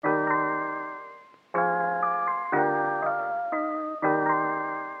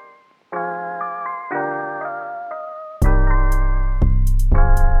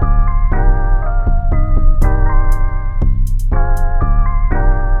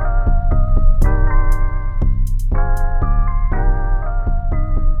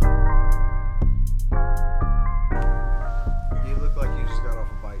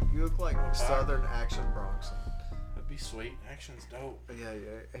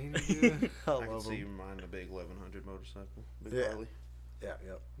I I can love see you them. riding a big 1100 motorcycle. Big Yeah. Harley. Yeah,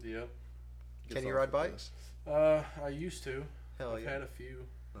 yep. Yep. Can Gets you off ride with bikes? I used to. Hell I've yeah. had a few.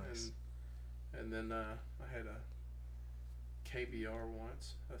 Nice. And then I had a KBR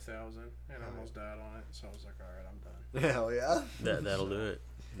once, 1,000, and I almost died on it. So I was like, all right, I'm done. Hell yeah. That'll do it.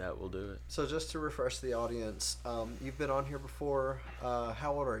 That will do it. So just to refresh the audience, you've been on here before.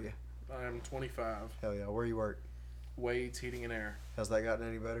 How old are you? I am 25. Hell yeah. Where you work? Wade's Heating and Air. Has that gotten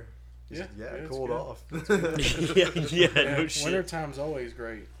any better? Yeah, Yeah, it's cooled good. off. yeah, no shit. Wintertime's always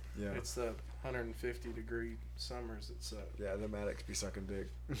great. Yeah. It's the 150-degree summers that suck. Yeah, the Maddox be sucking dick.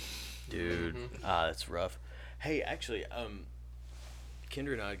 Dude, Mhm. that's rough. Hey, actually,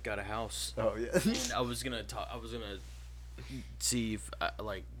 Kendra and I got a house. Oh yeah. And I was gonna see if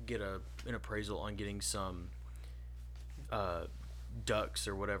I get an appraisal on getting some ducts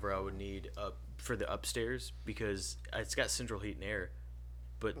or whatever I would need up for the upstairs, because it's got central heat and air,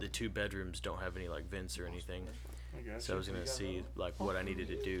 but the 2 bedrooms don't have any vents or anything. I guess. So I was gonna see what I needed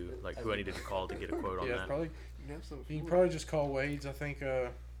to do, who I needed to call to get a quote on Yeah, that. probably. You can probably just call Wade's. I think they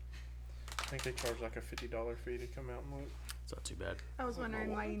charge like a $50 fee to come out and look. It's not too bad. I was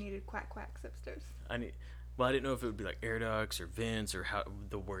wondering why you needed quack quacks upstairs. I didn't know if it would be air ducts or vents or how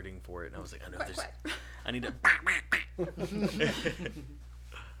the wording for it, and I was like, I know Quack there's. quack. I need to.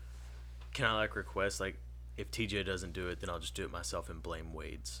 Can I request if TJ doesn't do it, then I'll just do it myself and blame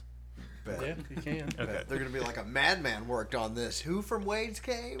Wade's. Bet. Yeah, you can. Okay. They're gonna be like, a madman worked on this. Who from Wade's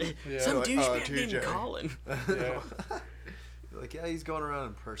came? Yeah. Some like, douchebag TJ. named Colin. Yeah. You're like, yeah, he's going around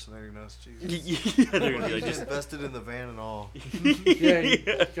impersonating us. Jesus. Yeah, they're gonna be He's just. invested in the van and all. Yeah, he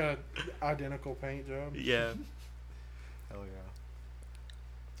got an identical paint job. Yeah. Hell yeah.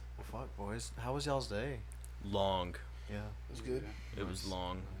 Well, fuck, boys. How was y'all's day? Long. Yeah. It was good. It was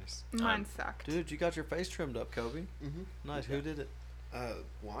long. Nice. Mine sucked. Dude, you got your face trimmed up, Kobe. Mm-hmm. Nice. Who did it?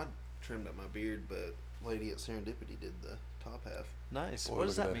 Well, I trimmed up my beard, but lady at Serendipity did the top half. Nice. Boy, what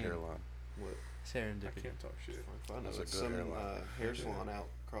does look at that mean? Hairline. What? I Serendipity. can't talk shit. I know That's a it's good some hairline. hair salon out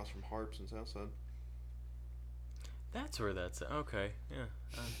across from Harps in Southside. That's where that's at. Okay. Yeah.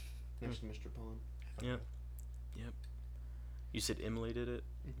 Next to Mr. Pond. Yep. You said Emily did it?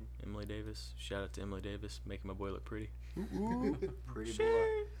 Mhm. Emily Davis. Shout out to Emily Davis, making my boy look pretty. Pretty boy.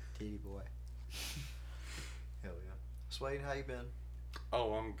 Titty boy. Hell yeah. Swade, how you been?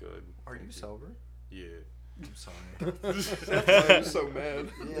 Oh, I'm good. Are you sober? Yeah. I'm sorry. That's why I was so mad.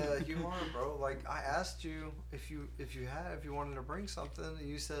 Yeah, you are, bro. I asked you if you wanted to bring something, and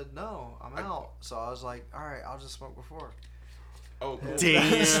you said no, I'm out. So I was like, all right, I'll just smoke before. Oh, cool.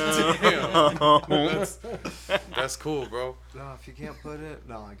 Damn. That's cool, bro. No, if you can't put it,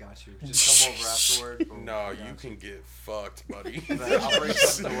 no, I got you. Just come over afterward. Boom, No, I you got can get fucked, buddy. But I'll bring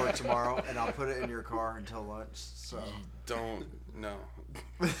something to work tomorrow, and I'll put it in your car until lunch. So. Don't. No.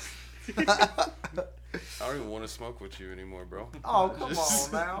 I don't even want to smoke with you anymore, bro. Oh, come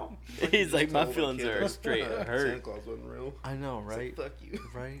on now. He's like, my Told feelings kid are that straight Santa hurt. Claus wasn't real. I know, It's like, right? fuck you.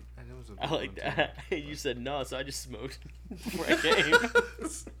 Right? I know it was a I big like one, that. You said no, so I just smoked before I came.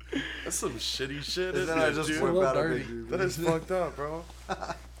 That's some shitty shit. And Isn't then I it, just dude? whip little out a dirty. big dude. That is fucked up, bro.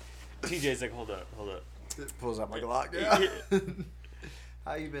 TJ's like, hold up. It pulls out my Glock. Yeah.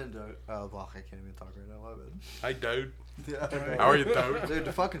 How you been, dude? Glock, I can't even talk right now. My bad. Hey, dude. Yeah. How are you, dude? Dude,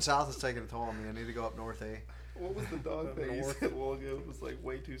 the fucking South is taking a toll on me. I need to go up north, eh? What was the dog thing you said a while ago? It was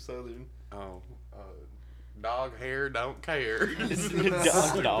way too southern. Oh, dog hair don't care.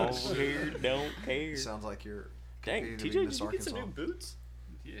 Dog hair don't care. Sounds like you're. Dang, competing TJ, to did you get some Arkansas. new boots?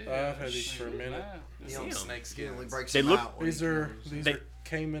 Yeah, I've had these for a minute. He Damn. only- Snake he only skins. breaks They them look- out when These he are comes. these are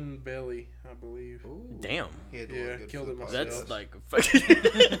Cayman belly, I believe. Damn. He had to Yeah, look good killed for it the myself. That's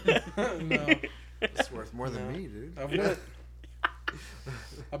podcast. like fucking. No, It's worth more than No. me, dude.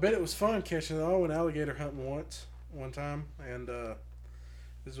 I bet it was fun catching it. I went alligator hunting one time, and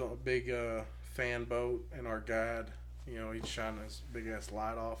this was a big fan boat, and our guide, he'd shine this big ass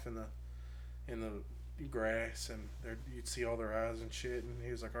light off in the grass, and you'd see all their eyes and shit. And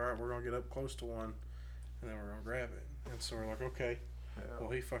he was like, "All right, we're gonna get up close to one, and then we're gonna grab it." And so we're like, "Okay." Well,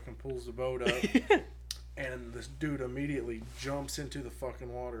 he fucking pulls the boat up. And this dude immediately jumps into the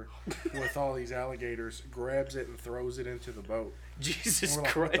fucking water with all these alligators, grabs it, and throws it into the boat. Jesus And we're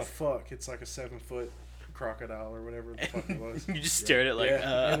like, what the Christ. fuck? It's like a 7-foot crocodile or whatever the fuck it was. You just stared at it like,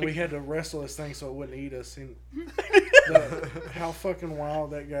 Yeah, and we had to wrestle this thing so it wouldn't eat us. And how fucking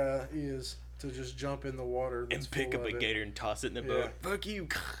wild that guy is to just jump in the water that's and pick full up of a it. gator and toss it in the Yeah. boat. Fuck you.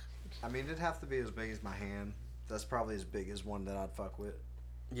 I mean, it'd have to be as big as my hand. That's probably as big as one that I'd fuck with.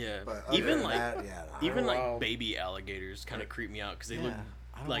 Yeah. But other even than like that, yeah, even Oh, like wow. baby alligators kind of creep me out because they yeah, look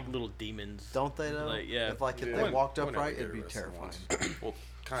I like little demons. Don't they though? Like, yeah. If Yeah. they walked Went out upright, to it'd be get arrested terrifying. once. Well,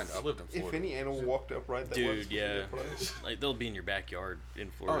 kind of. I lived in Florida. If any animal walked up right, that Dude, was yeah. upright. Like they'll be in your backyard in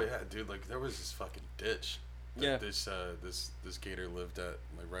Oh Florida. yeah, dude. Like there was this fucking ditch. Yeah. This gator lived at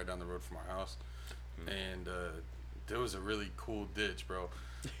like right down the road from our house, and there was a really cool ditch, bro.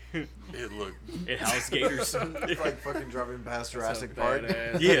 It looked. It housed gators. It's like fucking driving past That's a Jurassic Park.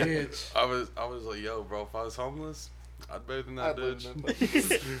 badass Yeah. bitch. I was like, yo, bro. If I was homeless, I'd bathe in that I'd live ditch. in that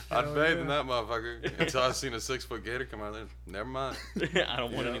place. I'd Hell bathe yeah. in that motherfucker until I seen a 6-foot gator come out of there. Never mind. I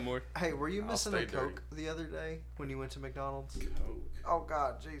don't want Yeah. any more. Hey, were you I'll missing a stay dirty. Coke the other day when you went to McDonald's? Coke. Oh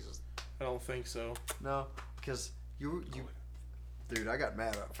God, Jesus. I don't think so. No, because you, dude, I got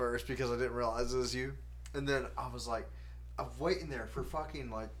mad at first because I didn't realize it was you, and then I was like, I'm waiting there for fucking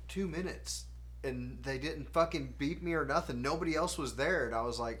like 2 minutes, and they didn't fucking beep me or nothing. Nobody else was there, and I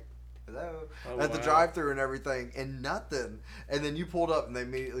was like, hello, Oh, at the wow. drive-through and everything, and nothing. And then you pulled up, and they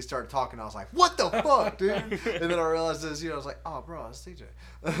immediately started talking. I was like, what the fuck, dude? And then I realized it was you. I was like, oh, bro, it's TJ.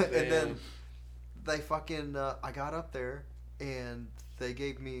 And then Damn. they fucking, I got up there, and they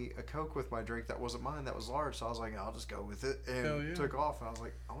gave me a Coke with my drink that wasn't mine, that was large. So I was like, I'll just go with it, Hell and yeah. took off. And I was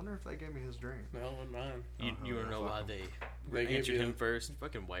like, I wonder if they gave me his drink. No, and mine. You want to know why they They answered gave you him first?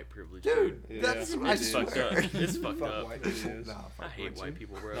 Fucking white privilege, Dude, Yeah. that's It's I It's swear. fucked up. It's fucked Fuck up. white It people. is. Nah, I fuck hate white white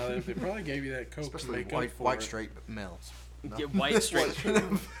people, bro. No, they probably gave you that Coke to Especially make up white, for white it. straight males. No. Get white straight.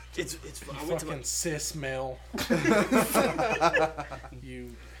 It's. I went to Fucking my, cis male.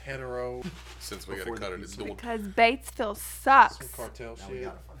 You hetero. Since we Before gotta cut the it, it's pizza. dual. Because Batesville sucks. Some cartel Now we shit.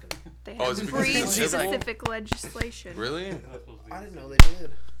 gotta fucking. They Oh, have is it because it's breed-specific legislation. Really? I didn't know they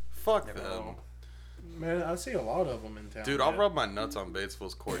did. Fuck Never them. know. Man, I see a lot of them in town. Dude, I'll man. rub my nuts on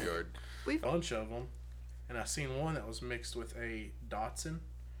Batesville's courtyard. Bunch of them, and I seen one that was mixed with a Dotson,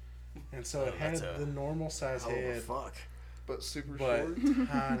 and so it had that's a- the normal size Oh head, fuck! But super but short.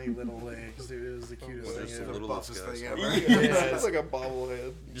 tiny little legs. Dude, it was the cutest Well, thing there's some ever. little Buffest thing disgusting. ever. Yeah. It's like a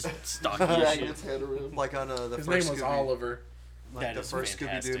bobblehead. just stocky as Dragging shit. its head around. Like on the His first name was Scooby, Oliver. like That the is first Scooby Doo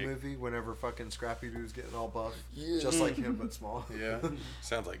fantastic. movie. Whenever fucking Scrappy Doo's getting all buff, Yeah. just like him but small. Yeah.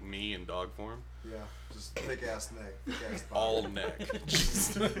 Sounds like me in dog form. Yeah, just thick ass neck, thick ass body. All neck.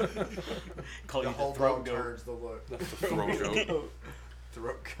 Call The you whole the throat dog goat. turns the look. Throat goat.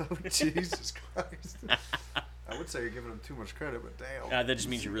 Throat coat. Jesus Christ. I would say you're giving him too much credit, but damn. That just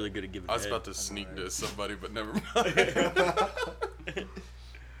means you're really good at giving. I was head. about to sneak right? diss somebody, but never mind. Hell yeah.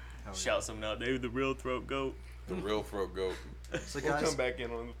 Shout something out, Dave, the real throat goat. The real throat goat. So We'll guys, come back in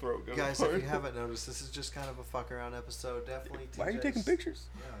on the throat goat guys, part. if you haven't noticed, this is just kind of a fuck around episode. Definitely. Why are you TJ's taking pictures?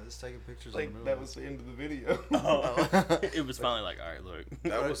 Yeah, just taking pictures. like of the movie. that was the end of the video. Oh, it was finally like, all right, look.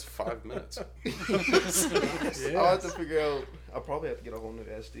 That was 5 minutes. I'll have to figure out. I'll probably have to get a whole new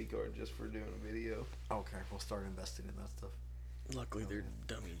SD card just for doing a video. Okay, we'll start investing in that stuff. Luckily, they're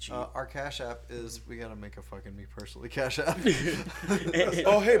dummy cheap. Our Cash App is we gotta make a fucking me personally Cash App.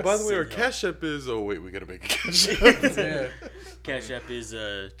 Oh, hey, by the way, our Send Cash App is. Oh, wait, we gotta make a Cash App. Yeah. Cash App is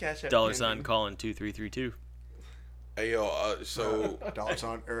Cash App dollar pending. sign calling 2332. Hey, yo, so.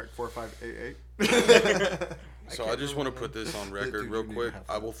 $on Eric 4588. So I just want to put this on record Dude, real you need quick. to have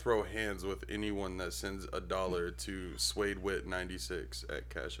I that. will throw hands with anyone that sends $1 to SwadeWit96 at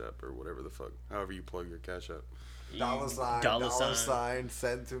Cash App or whatever the fuck. However you plug your Cash App. Dollar sign,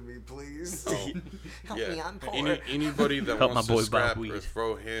 send to me, please. Oh, Help me, yeah. I'm poor. Anybody that Help wants my boy to scrap Bob or Weed.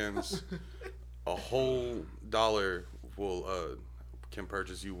 throw hands, a whole dollar will can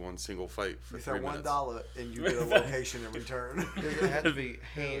purchase you one single fight for You 3 throw minutes. $1 and you get a location in return. Does it have to be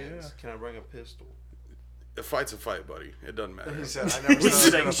hands? Can I bring a pistol? A fight's a fight, buddy. It doesn't matter. He said, I never said I was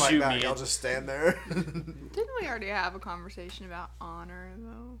Just gonna like, fight shoot back. me. I'll just stand there. Didn't we already have a conversation about honor,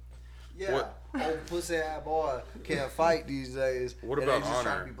 though? Yeah, What? old pussy ass boy can't fight these days. What and about they just trying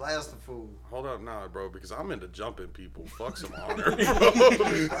honor? to be blasting fool. Hold up, nah, bro, because I'm into jumping people. Fuck some honor.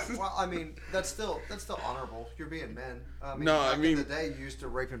 Well, I mean, that's still honorable. You're being men. I mean, No, back I mean- in the day, you used to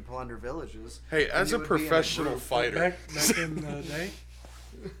rape and plunder villages. Hey, and as you a would be in professional group. fighter, Back in the day,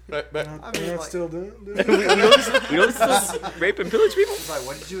 back- we're back- not, I mean, we're not like- still doing we don't still rape and pillage people? It's like,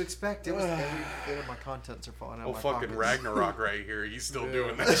 what did you expect? It was every bit of my contents are falling out oh, of my fucking pockets. Ragnarok right here. He's still Yeah.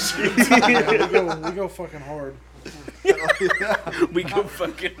 doing that shit. Yeah, we go fucking hard. We go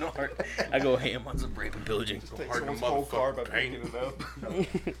fucking hard. I go ham on some rape and pillaging. Take Hard to someone's whole car by motherfucking paint. picking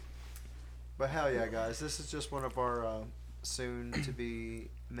it up. But hell yeah, guys, this is just one of our soon-to-be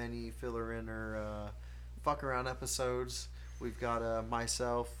many filler-in or fuck around episodes. We've got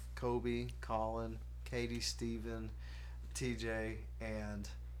myself, Kobe, Colin, Katie, Steven, TJ, and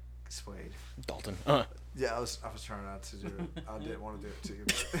Swade. Dalton. Yeah, I was trying not to do it. I didn't want to do it to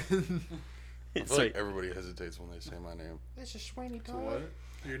you. But I It's feel like like, everybody hesitates when they say my name. It's just Sweeney So Todd. what?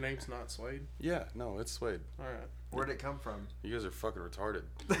 Your name's not Slade? Yeah, no, it's Swade. All right. Where'd it come from? You guys are fucking retarded.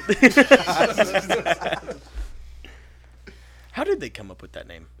 how did they come up with that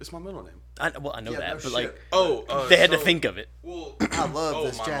name? It's my middle name. I know Yeah, that, no but shit. like Oh, they had to so- think of it. Well, I love oh,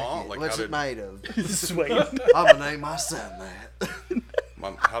 this my jacket. mom, like, What's how it did- made of? Swade. I'm gonna name my son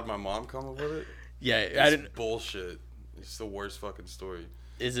that. how'd my mom come up with it? Yeah, It's I didn't. bullshit. It's the worst fucking story.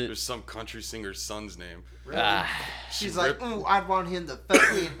 Is it? There's some country singer's son's name. Ah, She's She like, ripped- ooh, I'd want him to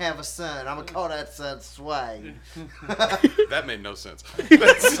fuck me and have a son. I'm gonna call that son Sway. That made no sense.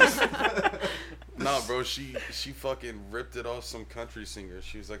 Nah, bro, she fucking ripped it off some country singer.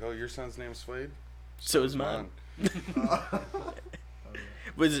 She was like, "Oh, your son's name's Swade." so is mine.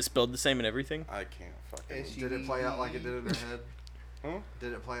 Was it spelled the same and everything? I can't fucking. Did it play out like it did in her head? Huh?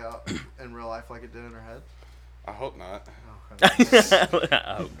 Did it play out in real life like it did in her head? I hope not. Oh,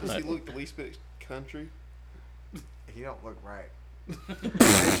 I hope Does not. he look the least bit country? he don't look right. We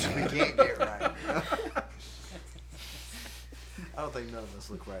can't get right. I don't think none of us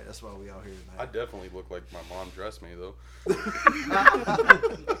look right. That's why we all here I tonight. definitely look like my mom dressed me though.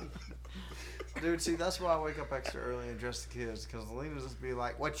 Dude, see, that's why I wake up extra early and dress the kids, because Lena just be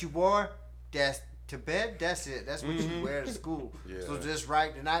like, "What you wore? That's to bed. That's it. That's what you wear to school. Yeah. So just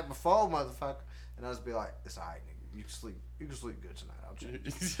right the night before, motherfucker." And I just be like, "It's alright, nigga. You can sleep. You can sleep good tonight. I'll check."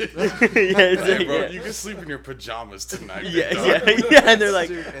 Yeah, it's Hey, like, bro, yeah. you can sleep in your pajamas tonight. Yeah, big dog. yeah, and they're like,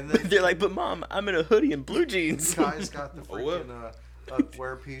 Dude, and then- they're like, but mom, I'm in a hoodie and blue jeans. Kai's got the Oh, what? freaking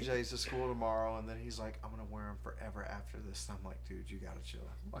wear PJs to school tomorrow, and then he's like, "I'm gonna wear them forever after this." And I'm like, "Dude, you gotta chill.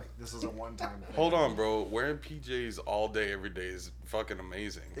 Like, this is a one-time thing." Hold on, bro. Wearing PJs all day, every day is fucking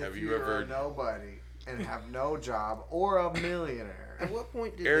amazing. If Have you you're ever? a nobody and have no job or a millionaire, At what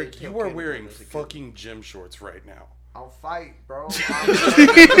point did Eric, they you tell are Kim wearing Jong-un as a kid? fucking gym shorts right now. I'll fight, bro.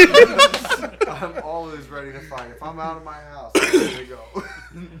 I'm always ready to fight. If I'm out of my house, I'm ready to go.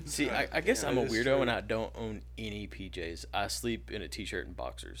 See, I guess I'm a that is weirdo true. and I don't own any PJs. I sleep in a t-shirt and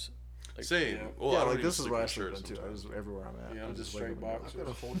boxers. Like, Same. Yeah. Well, I yeah, don't like even this is sleep what in I sleep shirts in too. I sometimes. just everywhere I'm at. Yeah, I I'm just wake straight up and go. boxers. I've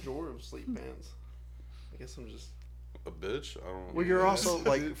got a whole drawer of sleep pants. I guess I'm just A bitch? I don't. Well, you're also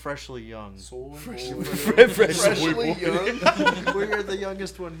like freshly young. Soul and Freshly boy. freshly young. Well, you're the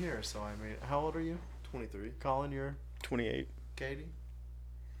youngest one here, so I mean, how old are you? 23. Colin, you're 28. Katie.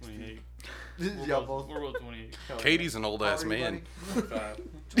 28. Y'all both. We're both 28. Katie's an old ass How old are you, man. buddy?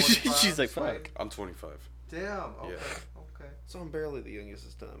 25? She's like, Swag. fuck. I'm 25. Damn. Okay. Yeah. Okay. So I'm barely the youngest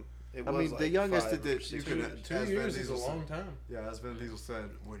this time. It I was mean, like the youngest 5 that or you 6 could- years. 2 As Vin years is a Diesel long said. time. Yeah, as Vin Diesel said,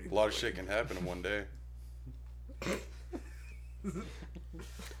 what do you A lot of shit can happen in one day.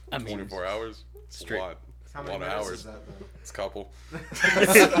 I mean, 24 hours. It's Straight- a lot. How A many lot of minutes hours. is that though? It's a couple.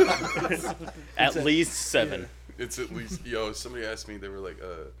 at least 7. It's at least, somebody asked me, they were like,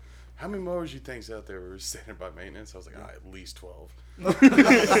 how many mowers you think's out there were standing by maintenance? I was like, at least 12.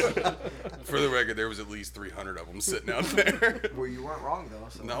 For the record, there was at least 300 of them sitting out there. Well, you weren't wrong though.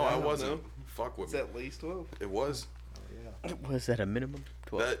 So No, I No, wasn't. no. Fuck with It's me. at least 12. It was. Oh, yeah. Was that a minimum?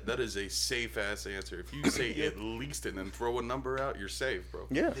 12. That is a safe ass answer. If you say at least and then throw a number out, you're safe, bro.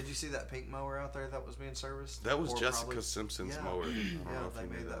 Yeah. Did you see that pink mower out there that was being serviced? That was Or Jessica probably- Simpson's Yeah. mower. I don't Yeah, know if they you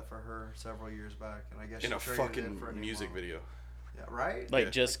knew made that for her several years back, and I guess in she a traded it fucking in for a new music model. video. Yeah, right. Like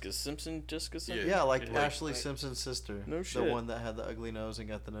Yeah. Jessica Simpson? Yeah. Yeah, like Yeah. Ashley Simpson's sister. No The shit. one that had the ugly nose and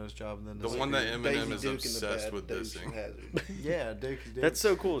got the nose job, and then The this one that dude- Eminem Daisy is Duke and the obsessed bad with Dukes dissing. from Hazzard. Yeah, Duke. That's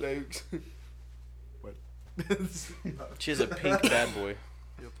so cool. Dukes. She has a pink bad boy.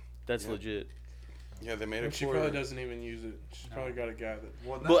 Yep. That's Yeah. legit. Yeah, they made And it she for probably her. doesn't even use it. She's probably got a guy that.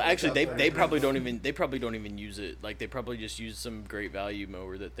 Well, actually, they probably don't even use it. Like they probably just use some great value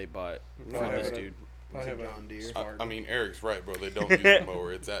mower that they bought No, from I this have dude. I have a John Deere. I mean, Eric's right, bro. They don't use the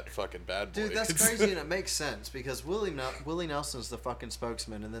mower. It's that fucking bad boy. Dude, that's crazy, and it makes sense because Willie Nelson's the fucking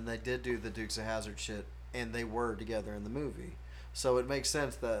spokesman, and then they did do the Dukes of Hazzard shit, and they were together in the movie. So it makes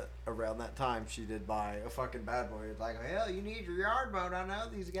sense that around that time she did buy a fucking bad boy. It's like, hell, you need your yard mowed. I know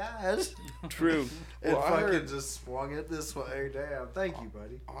these guys. True. And Well, I fucking heard- just swung it this way. Damn, thank you,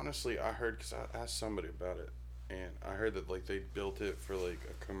 buddy. Honestly, I heard because I asked somebody about it, and I heard that like they built it for like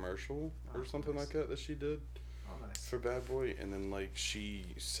a commercial or something nice. like that she did Oh, nice. for Bad Boy, and then like she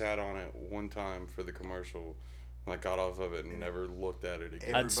sat on it one time for the commercial, like got off of it and never looked at it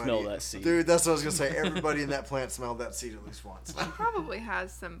again. I'd smell that seed. Dude, that's what I was gonna say. Everybody in that plant smelled that seed at least once. She probably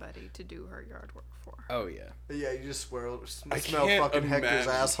has somebody to do her yard work for her. Oh yeah. Yeah, you just smell I fucking can't Hector's imagine.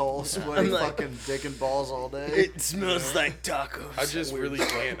 asshole, sweaty I'm like- fucking dick and balls all day. It smells like tacos. I just really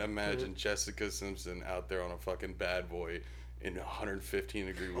can't imagine Jessica Simpson out there on a fucking Bad Boy in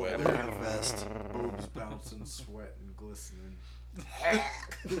 115-degree Oh, weather. they're in a vest, boobs bouncing, sweating, glistening.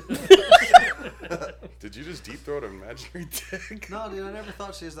 Did you just deep throat an imaginary dick? No, dude, I never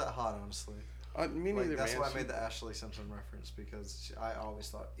thought she was that hot, honestly. Me Like, neither, that's man. why I She- made the Ashley Simpson reference, because I always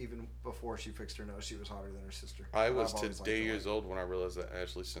thought, even before she fixed her nose, she was hotter than her sister. I I've was always liked today her years like old when I realized that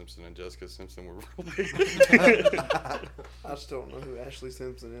Ashley Simpson and Jessica Simpson were related. I still don't know who Ashley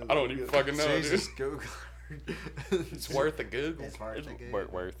Simpson is. I don't even fucking know, Jesus, dude. Google. It's worth a Google. It's worth a Google.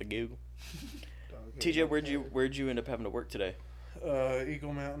 Worth the Google. Dog TJ, hair. where'd you end up having to work today?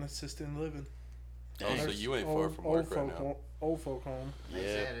 Eagle Mountain Assisted Living. Oh, so you ain't far from work right now. Old folk home. They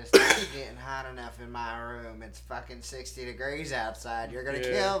Yeah. said it's not getting hot enough in my room. It's fucking 60 degrees outside. You're gonna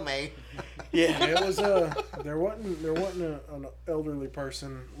Yeah. kill me. Yeah. It was there wasn't an elderly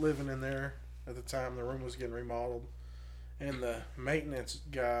person living in there at the time. The room was getting remodeled, and the maintenance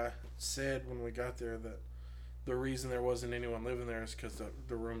guy said when we got there that the reason there wasn't anyone living there is because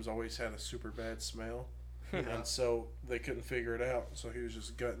the rooms always had a super bad smell, and so they couldn't figure it out. So he was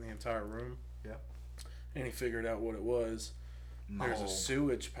just gutting the entire room. Yeah. And he figured out what it was. There's a Mold.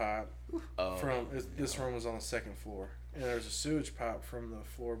 sewage pipe Oh, from this room was on the second floor, and there's a sewage pipe from the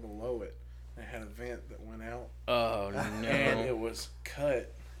floor below it. It had a vent that went out, oh and no. it was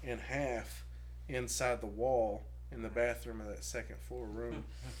cut in half inside the wall in the bathroom of that second floor room,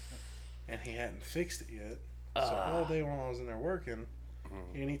 and he hadn't fixed it yet. So all day while I was in there working,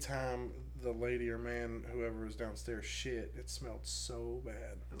 anytime the lady or man, whoever was downstairs, shit, it smelled so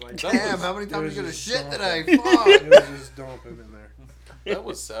bad. Like, That damn, was- how many it times was you gonna just shit dumb. today? It Fuck. was just dumping in there That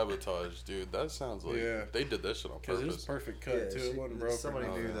was sabotage, dude. That sounds like Yeah. they did that shit on because it was purpose. perfect cut too. It wasn't broken. Somebody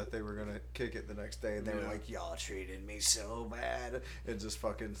Oh, knew yeah. that they were gonna kick it the next day, and they were Yeah. like, "Y'all treated me so bad," and just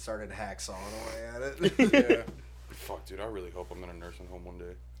fucking started hacksawing away at it. Yeah. Fuck, dude. I really hope I'm in a nursing home one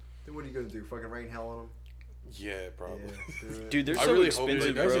day. Then what are you gonna do? Fucking rain hell on them? Yeah, probably. Yeah, do it. Dude, they're I so really hope they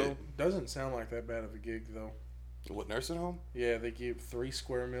expensive, does bro. it. Doesn't sound like that bad of a gig though. What, nursing home? Yeah, they give 3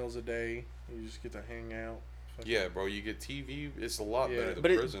 square meals a day. You just get to hang out. Fucking- Yeah, bro. You get TV. It's a lot Yeah. better than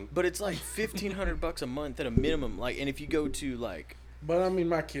But prison. but it's like $1,500 a month at a minimum. Like, and if you go to like, But I mean,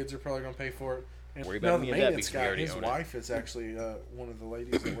 my kids are probably gonna pay for it. And Worry now about the any of that maintenance because we guy, already his own it. wife is actually one of the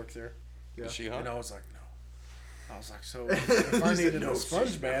ladies that work there. Yeah. Is she And hot? I was like, no. I was like, so if I You said needed no, a sponge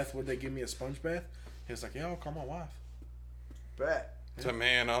she's bath, would they give me a sponge bath? He was like, yeah, I'll call my wife. Bet. So,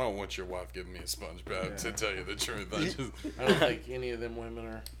 man, I don't want your wife giving me a sponge bath. To Yeah. tell you the truth, I just. I don't think any of them women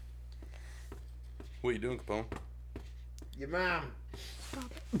are. What you doing, Capone? Your mom.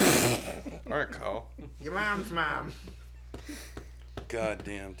 All right, Kyle. Your mom's mom. God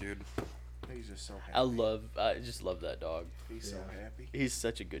damn, dude. He's just so happy. I just love that dog. He's so Yeah. happy. He's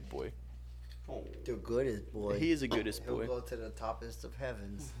such a good boy. The goodest boy. He is a goodest He'll boy. go to the toppest of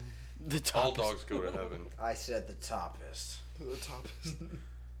heavens. The All top. dogs go to heaven. I said the toppest. The top is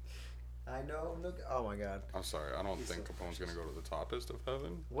I know. Look. Oh my God. I'm sorry. I don't think Capone's gonna go to the toppest of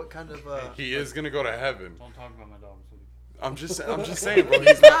heaven. What kind of He is gonna go to heaven. Don't talk about my dogs. I'm just saying, bro. He's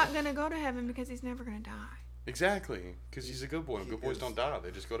He's not not gonna go to heaven because he's never gonna die. exactly because he's a good boy. And good boys don't die.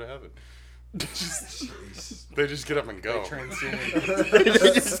 They just go to heaven. Jeez. They just get up and go. They transcend. They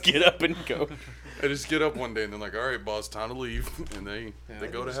just get up and go. They just get up one day and they're like, "All right, boss, time to leave," and they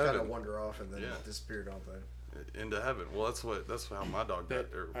go to just kind of heaven, wander off and then Yeah. disappear, don't they? into heaven. Well, that's how my dog died,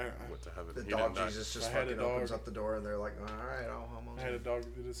 or I- went to heaven. The He dog didn't die. Jesus just I had a fucking opens dog. up the door and they're like, all right, I'll almost. I had a dog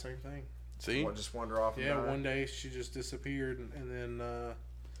that did the same thing. See, Just wander off. And Yeah, die. one day she just disappeared, and then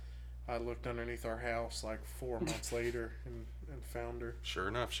I looked underneath our house like 4 months later and found her. sure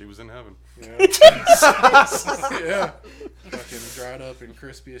enough, she was in heaven. Yeah. Yeah. Fucking dried up and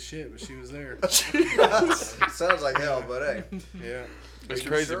crispy as shit, but she was there. Sounds like hell, but hey. Yeah. It's Are you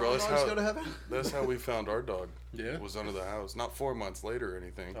crazy, sure bro. all That's dogs how go to heaven? that's how we found our dog. Yeah. Was under the house. Not 4 months later or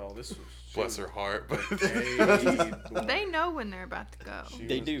anything. Oh, this was. she Bless was her heart, but decayed. They know when they're about to go. She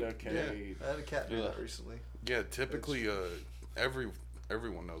They was do. decayed. I had a cat do Yeah. that recently. yeah, typically,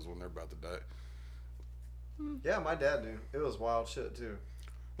 everyone knows when they're about to die. Yeah, my dad knew. It was wild shit too.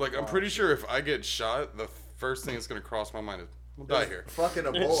 Like, I'm pretty sure if I get shot, the first thing that's gonna cross my mind is, "We'll die here. Fucking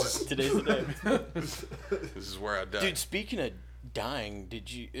a bullet. Today's the day. This is where I die." Dude, speaking of dying,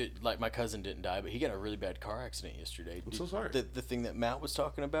 like my cousin didn't die, but he got in a really bad car accident yesterday. I'm so sorry. The thing that Matt was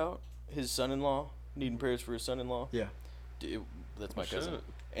talking about, his son-in-law, needing prayers for his son-in-law. Yeah. Dude, that's my Oh, cousin. shit.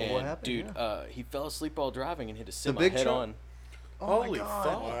 And what happened? dude, he fell asleep while driving and hit a semi big head truck? on. Oh Holy my God.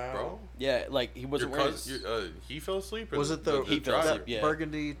 fuck, Wow. bro! Yeah, like he Your wasn't wearing cousin, his, he fell asleep. Or Was it the He fell driver? asleep, yeah.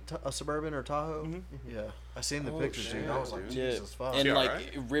 Burgundy Suburban or Tahoe? Mm-hmm. Yeah. I seen the Oh, pictures, shit, dude. I was like, dude. Yeah, Jesus fuck. and She like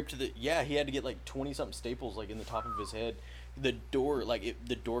alright? it ripped he had to get like 20 something staples like in the top of his head, the door,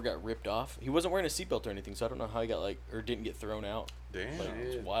 the door got ripped off. He wasn't wearing a seatbelt or anything, so I don't know how he got or didn't get thrown out. Damn. Like,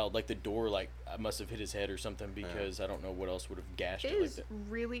 it's wild. Like the door, I must have hit his head or something because I don't know what else would have gashed It it like is that.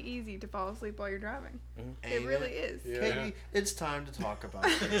 really easy to fall asleep while you're driving. Ain't It really is. Yeah. Katie, it's time to talk about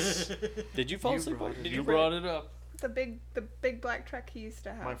this. Did you fall You asleep? brought it- Did You bring- brought it up. The big black truck he used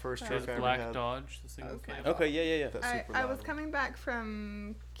to have. My first That truck was- I ever Black had. Dodge, the single Okay. cab. Okay, yeah. That I was Supermodel. coming back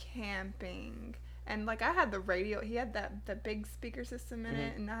from camping, and I had the radio. He had the big speaker system in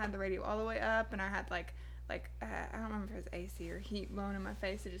it, and I had the radio all the way up, and I had I don't remember if it was AC or heat blowing in my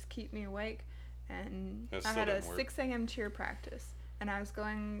face to just keep me awake. And That I still had a didn't work. 6 a.m. cheer practice, and I was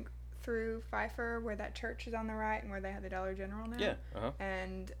going through Pfeiffer where that church is on the right and where they have the Dollar General now. Yeah.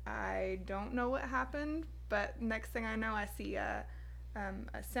 And I don't know what happened, but next thing I know, I see a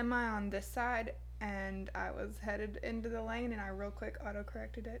semi on this side, and I was headed into the lane, and I real quick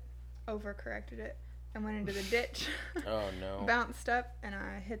overcorrected it, and went into the ditch. Oh no. Bounced up, and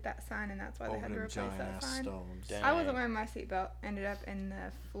I hit that sign, and that's why they Over had to them replace giant that ass sign. stones. Dang. I wasn't wearing my seatbelt. Ended up in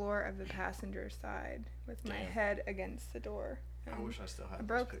the floor of the passenger side with my Damn. head against the door. I And wish I still had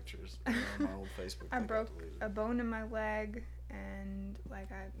broke- those pictures. They're on my old Facebook. I got broke deleted. a bone in my leg, and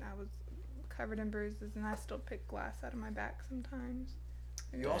I was covered in bruises, and I still pick glass out of my back sometimes.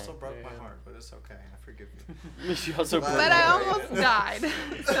 You also broke my Yeah. heart, but it's okay. I forgive you. She also But broke But my I heart. almost died.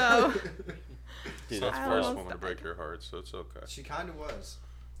 So It's Dude, not that's I the first almost one to died. break your heart, so it's okay. She kind of was.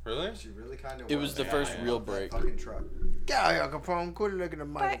 Really? She really kind of was. It was the first I real love that break. Fucking truck. Get out here, Capone. Quit looking at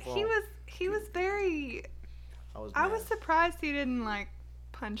my but he was very. I was I mad. was surprised he didn't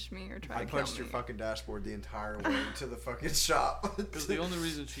punch me or try I to kill punched me. your fucking dashboard the entire way to the fucking shop. Because the only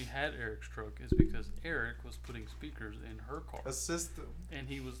reason she had Eric's truck is because Eric was putting speakers in her car. a system. And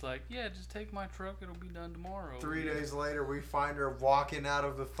he was like, yeah, just take my truck. It'll be done tomorrow. 3 days later, we find her walking out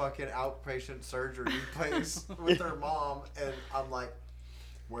of the fucking outpatient surgery place with her mom, and I'm like,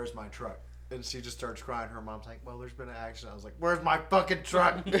 "Where's my truck?" And she just starts crying. Her mom's like, "Well, there's been an accident." I was like, "Where's my fucking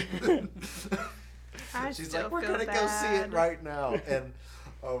truck?" I She's still like, "We're feel gonna go see it bad. right now." And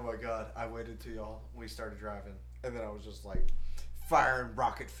oh my god, I waited till we started driving, and then I was just like firing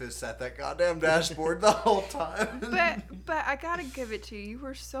rocket fists at that goddamn dashboard the whole time. But I gotta give it to you. You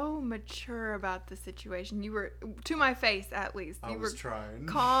were so mature about the situation. You were, to my face at least, I you was were trying.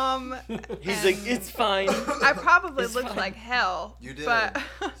 calm. He's and like, it's fine. I probably It's looked fine. like hell. You did. But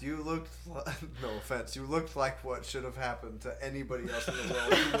You looked, no offense, you looked like what should have happened to anybody else in the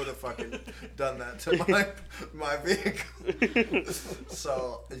world who would have fucking done that to my vehicle.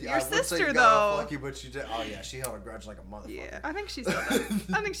 So, Your I would say sister, you got off though. lucky, but you did. Oh, yeah, she held a grudge like a motherfucker. yeah, I think she still does.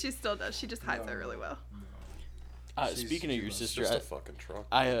 I think she still does. She just hides it really well. She's- Speaking of she your was sister, Just a fucking truck.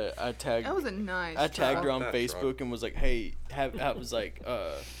 I tagged That was a nice. I tagged truck. her on That Facebook truck. and was like, hey, I was like,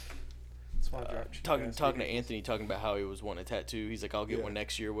 That's why I drive cheap talking ass to vehicles. Anthony, talking about how he was wanting a tattoo. He's like, I'll get Yeah. one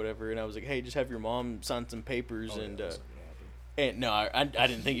next year or whatever. And I was like, hey, just have your mom sign some papers. Oh, yeah, and that's not gonna and no, I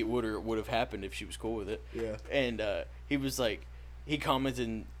didn't think it would or would have happened if she was cool with it. happen. Yeah. And he was like, he commented,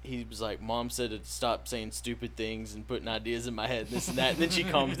 and he was like, Mom said to stop saying stupid things and putting ideas in my head, and this and that. And then she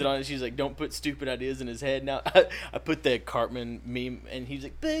commented on it. She's like, don't put stupid ideas in his head. Now, I put that Cartman meme, and he's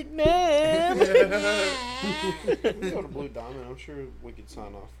like, but man. We go to Blue Diamond. I'm sure we could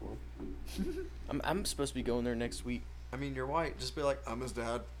sign off for him. I'm supposed to be going there next week. I mean, you're white. Just be like, I'm his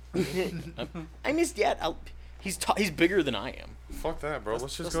dad. I miss Dad. He's bigger than I am. Fuck that, bro.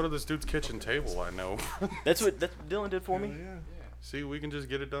 Let's just go to this dude's kitchen table. I know. That's what Dylan did for me. Yeah. See, we can just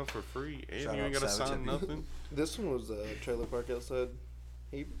get it done for free, and Shout you ain't out gotta Savage sign Hippie. nothing. This one was a trailer park outside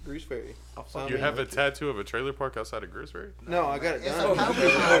Grease Ferry. You have a tattoo of a trailer park outside of Grease Ferry? No, I got it It's done.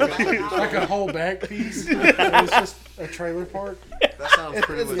 a Like a whole back piece. It's just a trailer park. That sounds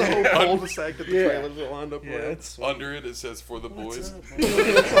pretty It's the whole legit. cul-de-sac that the Yeah. trailers are lined up Yeah, around. it's Under it, it says "For the boys."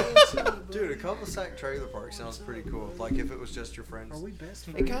 Dude, a cul-de-sac trailer park sounds pretty cool. Like if it was just your friends. Are we best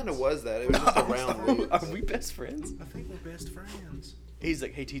friends? It kind of was that. It was just a round loop. Are we best friends? I think we're best friends. He's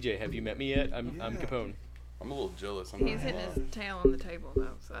like, hey TJ, have you met me yet? I'm Yeah. Capone. I'm a little jealous. I'm not He's gonna hitting lie. his tail on the table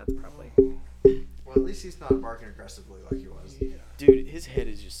though, so that's probably. Well, at least he's not barking aggressively like he was. Yeah. Dude, his head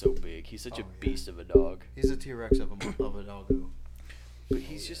is just so big. He's such Oh, a yeah. beast of a dog. He's a T-Rex of a doggo. But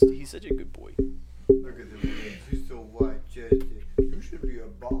he's such a good boy. Look at the legs. He's so white chested. You should be a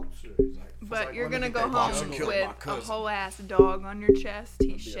boxer. He's like, But you're when gonna did go they box home and kill with my a cousin? whole ass dog on your chest.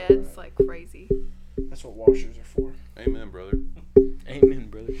 He be sheds alright. like crazy, That's what washers are for. Amen, brother. Amen,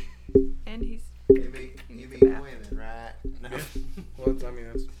 brother. and he's. You mean women, right? No. Well, I mean,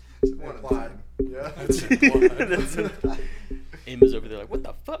 that's One implied. Yeah. That's Emma's over there like, what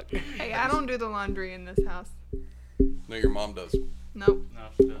the fuck? Hey, I don't do the laundry in this house. No, your mom does. Nope. No,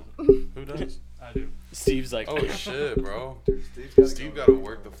 she doesn't. Who does? I do. Steve's like, Oh shit, bro. Steve got to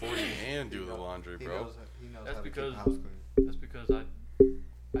work the 40 and do the laundry, bro. He knows That's how to keep because- the house clean. That's because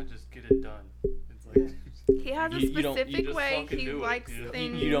I just get it done. It's like He has a You don't- you specific just way fucking he do it, likes you know?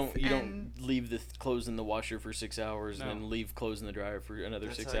 things. you don't and leave the clothes in the washer for 6 hours No. and then leave clothes in the dryer for another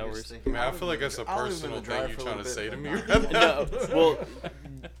That's 6 how you're hours. thinking. I mean, I feel like that's a I'll leave him in personal the dryer thing for you're a trying to little say bit, to but me. not- No, well,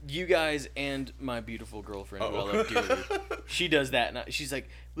 you guys and my beautiful girlfriend, who I love dearly, she does that. And she's like,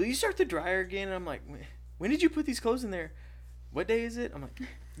 "Will you start the dryer again?" And I'm like, "When did you put these clothes in there? What day is it?" I'm like,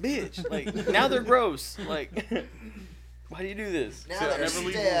 "Bitch, like now they're gross. Like, why do you do this?" Now See, I they're never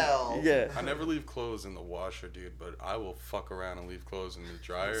leave stale. Yeah. I never leave clothes in the washer, dude, but I will fuck around and leave clothes in the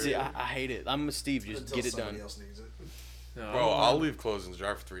dryer. See, I hate it. I'm a Steve. Just Until get it somebody done. else needs it. No, Bro, I'll leave clothes in the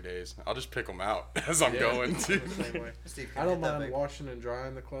dryer for 3 days. I'll just pick them out as I'm Yeah. going to. Same way. Steve, I don't get that mind big- washing and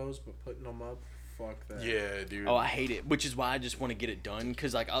drying the clothes, but putting them up, fuck that. Yeah, dude. Oh, I hate it. Which is why I just want to get it done.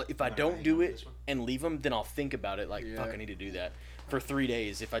 Because like, if I don't do it and leave them, then I'll think about it. Like, fuck, Yeah. I need to do that for 3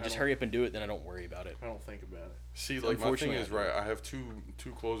 days. If I just don't- hurry up and do it, then I don't worry about it. I don't think about it. See, like my thing Unfortunately, is I right. I have two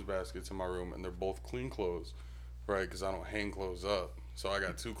clothes baskets in my room, and they're both clean clothes, right? Because I don't hang clothes up. So I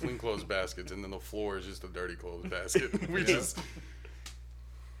got 2 clean clothes baskets, and then the floor is just a dirty clothes basket. We just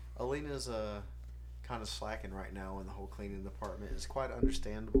Alina's kind of slacking right now in the whole cleaning department. It's quite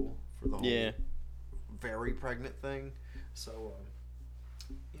understandable for the whole Yeah. very pregnant thing. So,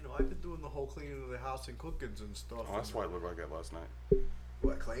 I've been doing the whole cleaning of the house and cookings and stuff. Oh, that's why it looked like that last night.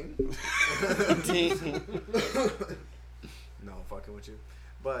 What, clean? No, I'm fucking with you.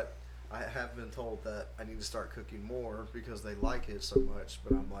 But I have been told that I need to start cooking more because they like it so much.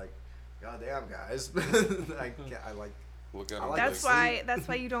 But I'm like, God damn, guys. I like. Look at I him. like that's like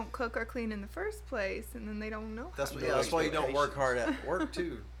why you don't cook or clean in the first place, and then they don't know. That's how what, to. that's why you don't work hard at work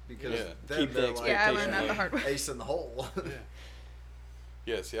too, because Yeah. then Keep the they're like Yeah, I expectation learned that the low. hard way. ace in the hole. yeah.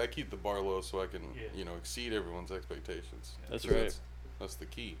 Yeah, see, I keep the bar low so I can, Yeah. exceed everyone's expectations. That's 'Cause right. That's the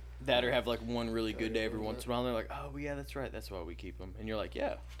key. That or have like one really good day every once in a while. They're like, "Oh yeah, that's right. That's why we keep them." And you're like,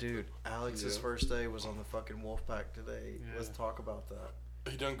 "Yeah." Dude, Alex's Yeah. first day was on the fucking Wolfpack today. Yeah. Let's talk about that.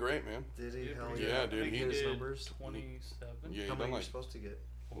 He done great, man. Did he? Yeah, Hell pretty yeah. Yeah, good. dude, I think he hit his did numbers. 27. Yeah, he How done many are you like supposed to get?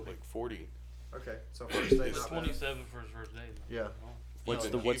 40. Okay, so first day It's not bad. 27 for his first day. Yeah. Oh. What's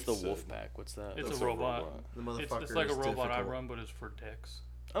Yeah, the Keith said- wolf pack? What's that? It's That's a robot. The motherfucker It's like a is robot I difficult. run, but it's for decks.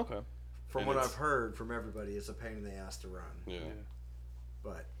 Okay. From And what it's- I've heard from everybody, it's a pain in the ass to run. Yeah.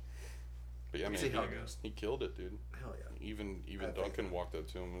 But But yeah, I mean, see how it he, goes. he killed it, dude. Hell yeah. Even I think- Duncan walked up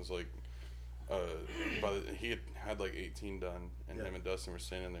to him and was like, he had like 18 done, and Yeah. him and Dustin were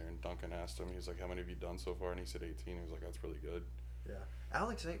standing there, and Duncan asked him, he was like, "How many have you done so far?" And he said 18. He was like, "That's really good." Yeah.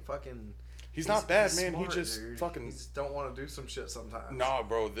 Alex ain't fucking. He's not bad, he's man. smart, he just dude. fucking. He just don't want to do some shit sometimes. Nah,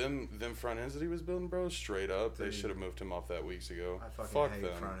 bro. Them front ends that he was building, bro. Straight up, they Dude. should have moved him off that weeks ago. I fucking Fuck hate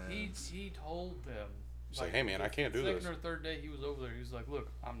them. front end. He told them. He's like, "Hey, man, I can't do this." Second or third day he was over there, he was like, "Look,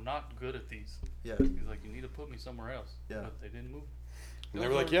 I'm not good at these." Yeah. He's like, "You need to put me somewhere else." Yeah. But they didn't move. And they There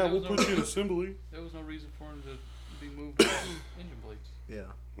were was like, no- "Yeah, there we'll was put no- you in assembly." There was no reason for him to be moved to engine blades. Yeah.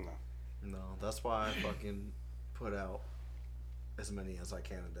 No. No, that's why I fucking put out as many as I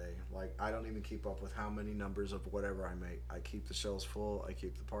can a day. Like, I don't even keep up with how many numbers of whatever I make. I keep the shelves full. I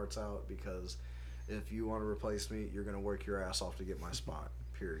keep the parts out because if you want to replace me, you're going to work your ass off to get my spot,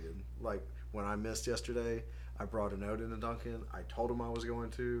 period. Like, when I missed yesterday, I brought a note into Duncan. I told him I was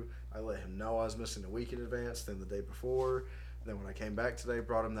going to. I let him know I was missing a week in advance, then the day before. Then when I came back today,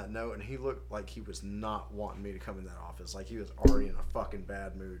 brought him that note, and he looked like he was not wanting me to come in that office. Like, he was already in a fucking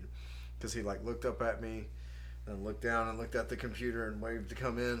bad mood. Because he, like, looked up at me, then looked down and looked at the computer and waved to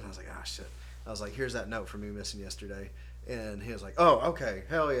come in. I was like, ah, shit. I was like, here's that note from me missing yesterday. And he was like, oh, okay,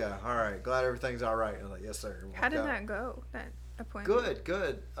 hell yeah, all right, glad everything's all right. I was like, yes, sir. And How walked did out. that go? That appointment.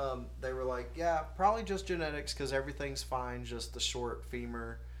 Good. They were like, yeah, probably just genetics because everything's fine, just the short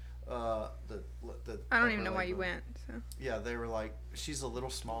femur. The I don't upper even know why leg you bone. went. So Yeah, they were like, she's a little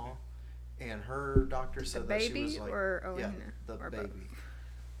small, and her doctor the said that she baby was like, or yeah, Alina the or baby.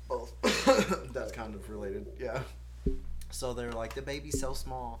 both. Both. That's kind of related, yeah. So they're like, the baby's so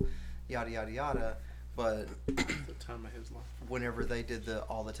small, yada yada yada. But The time of his life. whenever they did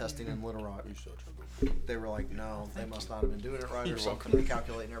all the testing in Little Rock, You such a good- they were like, no, they must not have been doing it right You're or something. welcome. They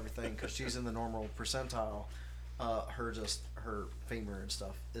calculating everything because she's in the normal percentile. Her femur and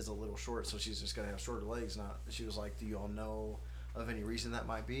stuff is a little short, so she's just gonna have shorter legs. Not. She was like, do you all know of any reason that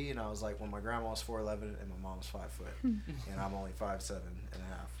might be? And I was like, well, my grandma was 4'11" and my mom's 5 foot, and I'm only 5'7" and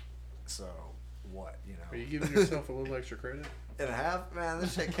a half. So what, you Are know? you giving yourself a little extra credit? And a half, man,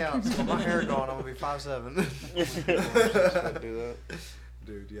 this shit counts. With my hair gone, I'm gonna be 5'7". Do that.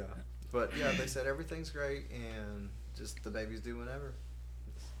 Dude, yeah. But yeah, they said everything's great and just the baby's due whenever.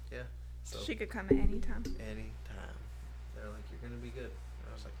 Yeah. So She could come at any time. anytime. They're like, you're gonna be good. And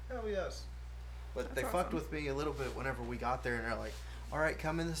I was like, hell yes. But That's they fucked awesome. with me a little bit whenever we got there, and they're like, all right,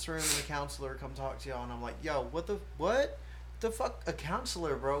 come in this room and the counselor come talk to y'all. And I'm like, yo, what the fuck, a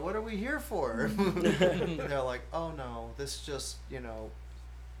counselor, bro? What are we here for? They're like, oh no, this is just,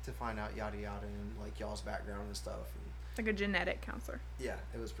 to find out yada yada and like y'all's background and stuff. And Like a genetic counselor. yeah,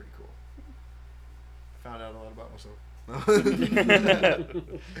 it was pretty cool. Found out a lot about myself.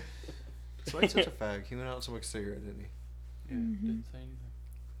 Swain's such a fag. He went out and smoked a cigarette, didn't he? Yeah, didn't say anything.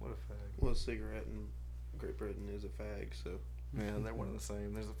 What a fag. Well, a cigarette in Great Britain is a fag, so. Yeah, they're one and the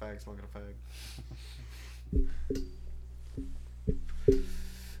same. There's a fag smoking a fag.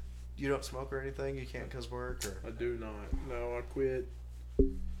 You don't smoke or anything? You can't cause work or? I do not. No, I quit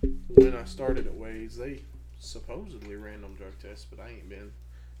when I started at Wade's. They supposedly random drug tests, but I ain't been.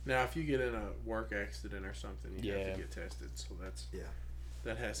 Now, if you get in a work accident or something, you have Yeah. to get tested. So Yeah.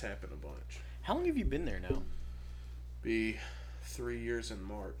 that has happened a bunch. How long have you been there now? Be 3 years in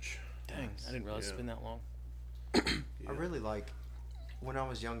March. Dang, I didn't realize Yeah. it's been that long. I really like, when I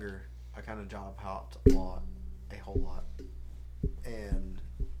was younger, I kind of job hopped a whole lot. And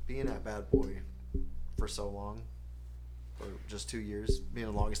being at Bad Boy for so long, for just 2 years, being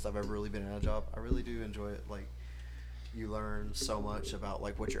the longest I've ever really been at a job, I really do enjoy it. Like, you learn so much about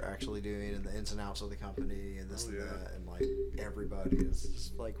like what you're actually doing and the ins and outs of the company and this Oh, and yeah. that, and like everybody is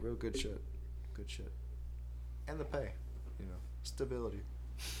just like real good shit. And the pay, stability.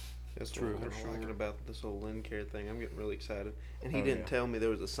 That's True. what I'm For liking sure. about this whole Lincare thing. I'm getting really excited. And he Oh, didn't yeah. tell me there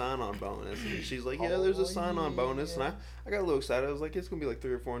was a sign-on bonus. And she's like, yeah, there's a sign-on bonus. And I got a little excited. I was like, it's going to be like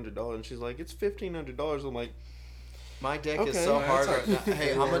 $300 or $400. And she's like, it's $1,500. I'm like, My dick is Okay. so Yeah, hard that's right now.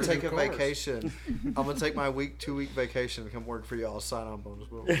 Hey, I'm gonna take a Of course. vacation. I'm gonna take my 2-week vacation and come work for y'all. Sign on bonus.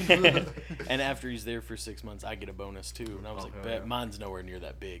 And after he's there for 6 months, I get a bonus too. And I was Oh, like, hell bet yeah. mine's nowhere near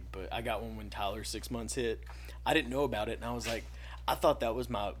that big. But I got one when Tyler's 6 months hit. I didn't know about it, and I was like, I thought that was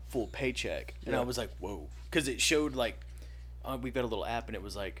my full paycheck. And I was like, whoa. Because it showed like, we've got a little app, and it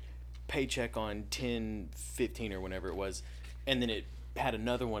was like, paycheck on 10/15 or whenever it was. And then it had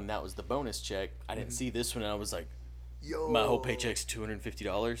another one, that was the bonus check. I didn't see this one, and I was like, Yo. my whole paycheck's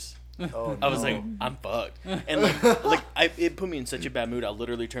 $250. Oh, I was no. like, I'm fucked. And it put me in such a bad mood. I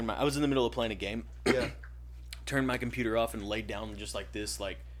literally I was in the middle of playing a game, yeah. turned my computer off and laid down just like this,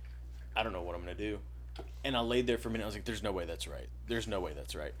 like, I don't know what I'm going to do. And I laid there for a minute. I was like, there's no way that's right. There's no way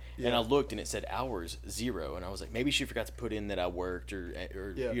that's right. And Yeah. I looked and it said hours 0. And I was like, maybe she forgot to put in that I worked or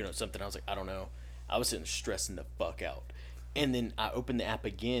Yeah. something. I was like, I don't know. I was sitting stressing the fuck out. And then I opened the app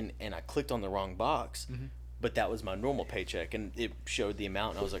again and I clicked on the wrong box. But that was my normal paycheck, and it showed the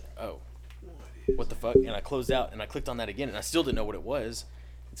amount, and I was like, oh, what the fuck? And I closed out, and I clicked on that again, and I still didn't know what it was.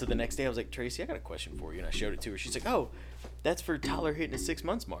 And so the next day, I was like, Tracy, I got a question for you, and I showed it to her. She's like, oh, that's for Tyler hitting his 6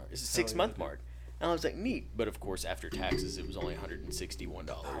 months mark. It's a 6 month mark. And I was like, neat. But of course, after taxes, it was only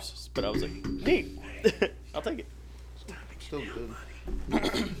 $161. But I was like, neat. I'll take it. still good.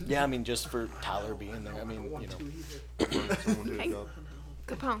 Yeah, I mean, just for Tyler being there. I mean, Someone do a Hey. job.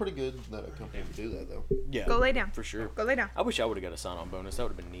 Capone. Pretty good that a company would do that, though. yeah, Go lay down. for sure. Go lay down. I wish I would have got a sign-on bonus. That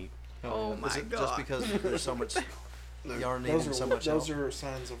would have been neat. Oh Is my it god. just because there's so much, y'all are Those needing so much those help? are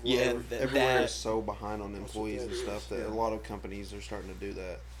signs of Yeah, love. Everywhere that- is so behind on employees and stuff that a lot of companies are starting to do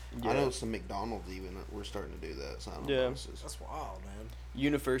that. I know some McDonald's even were starting to do that. Sign-on Yeah. bonuses. That's wild, man.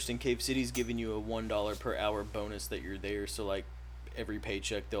 UniFirst in Cave City's giving you a $1 per hour bonus that you're there. So like every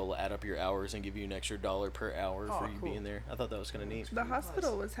paycheck, they'll add up your hours and give you an extra $1 per hour Oh, for you cool. being there. I thought that was kind of neat. The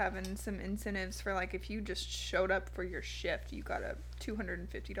hospital was having some incentives for like if you just showed up for your shift, you got a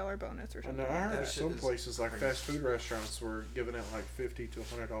 $250 bonus or I something. know. I like heard that. some is places like crazy. fast food restaurants were giving out like $50 to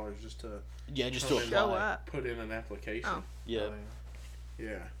 $100 just to Yeah, just Come to in. apply. Show up. put in an application. Oh. Yeah.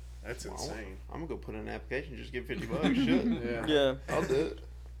 Yeah, that's Well, insane. I'm gonna go put in an application. Just give $50. Shit. Yeah. Yeah. I'll do it.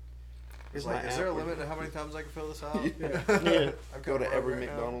 It's My like, is there a app would- limit to how many times I can fill this out? Yeah. I've Go got to one every right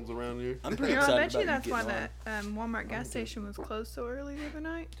now. McDonald's around here. I'm You pretty know, I excited bet you about that's why getting the on. Walmart gas station was closed so early the other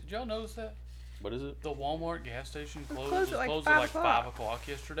night. Did y'all notice that? What is it? The Walmart gas station It closed. closed was at like closed 5 at like o'clock. 5 o'clock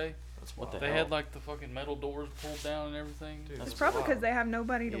yesterday. That's What wild. the They hell? had like the fucking metal doors pulled down and everything. Dude, It's that's probably because wild. they have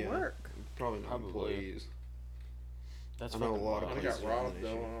nobody to Yeah. work. Probably not Probably. employees. That's I know a fucking lot of I wild. got places are robbed an though.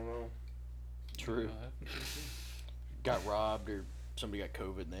 I issue. don't know. True. That happened too. Got robbed or somebody got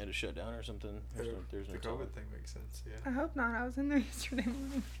COVID and they had to shut down or something. There's no The telling. COVID thing makes sense, yeah. I hope not. I was in there yesterday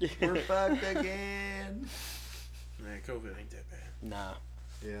morning. We're fucked again. Man, COVID ain't that bad. Nah.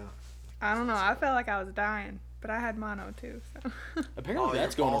 Yeah. I don't know. I felt like I was dying, but I had mono too. So Apparently Oh,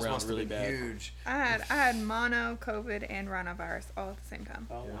 that's your going balls around must have really been bad. Huge. I had mono, COVID, and rhinovirus all at the same time.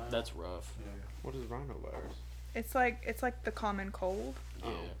 Oh, Yeah. wow. That's rough. What is rhinovirus? It's like the common cold. Yeah.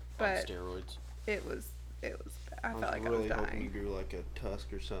 but steroids. it was. I I felt was like really I was hoping you dying. grew like a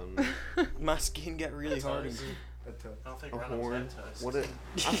tusk or something. My skin got really hard. Tusk. A tusk. I don't think A rhinos horn. have tusks. What it?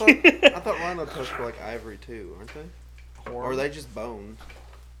 I thought rhino tusks were like ivory too, aren't they? Or are they just bones?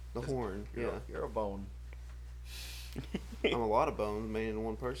 The horn. Yeah. You're a bone. I'm a lot of bones made in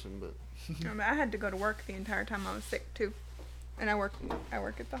one person, but I had to go to work the entire time I was sick too, and I work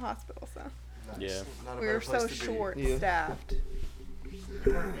at the hospital, so Nice. Yeah. Not a we better were place so to be. short Yeah. staffed.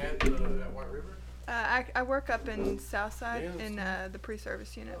 At White River? I work up in Southside Yeah, in the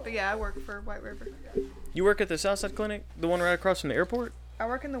pre-service unit, but yeah, I work for White River. You work at the Southside Clinic, the one right across from the airport? I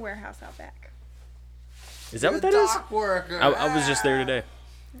work in the warehouse out back. Is that what You're that a is? dock worker. I was just there today.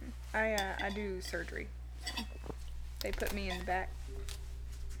 I do surgery. They put me in the back.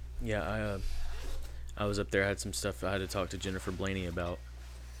 Yeah, I was up there. I had some stuff I had to talk to Jennifer Blaney about.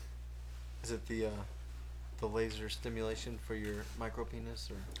 Is it the laser stimulation for your micro penis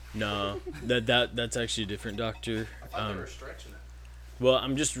or? No, that's actually a different doctor. I thought they were stretching it. Well,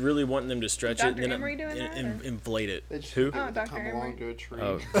 I'm just really wanting them to stretch it Dr. and then Emery doing that, or? inflate it. they just Who? get it to Dr. come Emery. along to a tree.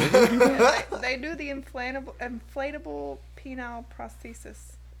 Oh, Yeah, they do the inflatable penile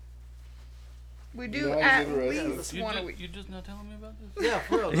prosthesis. We do Yeah, at interesting. least You one a just, week. you just not telling me about this? Yeah,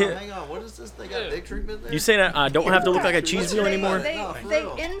 for real. No, Yeah. hang on. What is this? They got Yeah. dick treatment there? you saying I don't have to look like a cheese wheel They- anymore? They, No, for they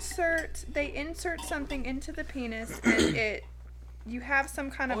real. insert something into the penis, and you have some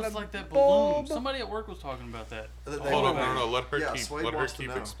kind Oh, of it's a like that bulb. balloon. Somebody at work was talking about that. Hold on, no, let her Yeah, keep, Swade let her wants to keep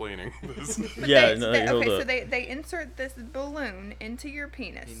know. explaining this. But Yeah, they, no, they- hold okay, up. so they insert this balloon into your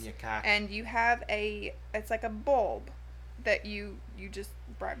penis, In your cock. and you have it's like a bulb that you just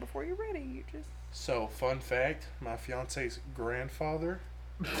right before you're ready, you just. So, fun fact, my fiance's grandfather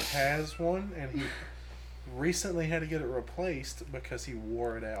has one, and he recently had to get it replaced because he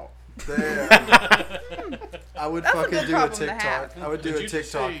wore it out. Damn. I would That's a fucking good do a problem to TikTok. have. I would do Did a you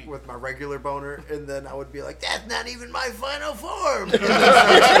just TikTok say- with my regular boner, and then I would be like, "That's not even my final form."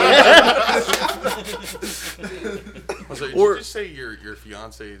 So did Or- you just say your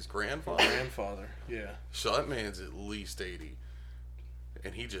fiance's grandfather? Grandfather, yeah. So that man's at least 80.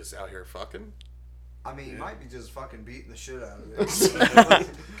 And he just out here fucking? I mean, he might be just fucking beating the shit out of it.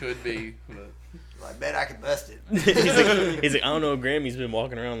 Could be, but I bet I could bust it. he's like, I don't know. Grammy's been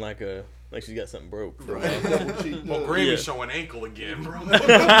walking around like she's got something broke. For a while. Double cheek Well, nut. Grammy's Yeah. showing ankle again, bro.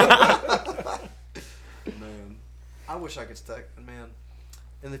 Man, I wish I could stack. Man,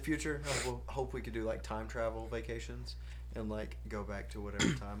 in the future, I will hope we could do like time travel vacations and like go back to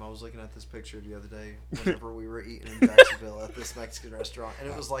whatever time. I was looking at this picture the other day whenever we were eating in Jacksonville at this Mexican restaurant, and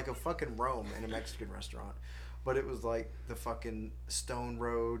it was like a fucking Rome in a Mexican restaurant. But it was like the fucking stone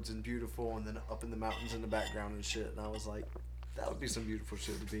roads and beautiful, and then up in the mountains in the background and shit. And I was like, that would be some beautiful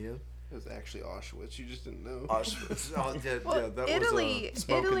shit to be in. It was actually Auschwitz. You just didn't know. Auschwitz. Oh, yeah, Well, yeah, that Italy, was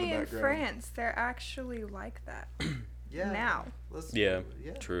smoke Italy in the and background. France, they're actually like that Yeah. now. Let's, Yeah,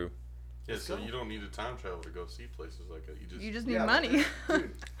 yeah. True. Yeah, so go. you don't need to time travel to go see places like that. You just need Yeah, money. Dude, they're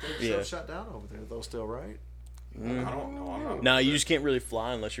Yeah. still shut down over there though, still, right? I don't know. I'm not No, you just can't really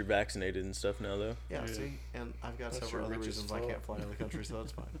fly unless you're vaccinated and stuff now, though. Yeah, Yeah. see, and I've got Unless several you're other rich as reasons I fuck. can't fly out of the country, so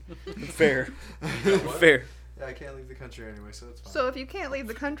that's fine. Fair. what? Fair. Yeah, I can't leave the country anyway, so that's fine. So if you can't leave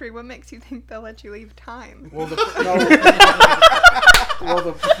the country, what makes you think they'll let you leave time? well, no. Well,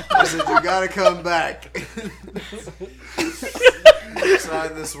 the I said, you gotta come back.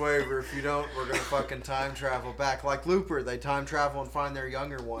 Sign this waiver. If you don't, we're gonna fucking time travel back. Like Looper, they time travel and find their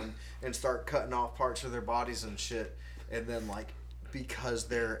younger one and start cutting off parts of their bodies and shit. And then, like, because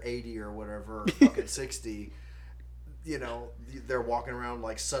they're 80 or whatever, or fucking 60, you know, they're walking around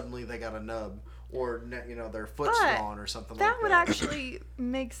like suddenly they got a nub. Or, you know, their foot's But gone or something like That that. would actually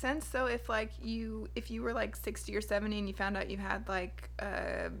make sense though if you were like 60 or 70 and you found out you had like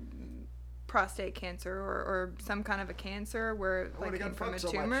prostate cancer or some kind of a cancer where it would've like came got from a fucked so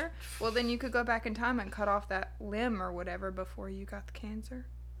much. tumor. Well, then you could go back in time and cut off that limb or whatever before you got the cancer.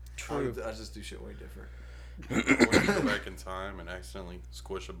 True. I just do shit way different. What if you go back in time and accidentally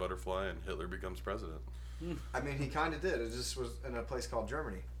squish a butterfly and Hitler becomes president? I mean, he kind of did. It just was in a place called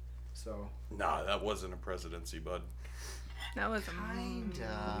Germany. So, Nah, that wasn't a presidency, bud. That was a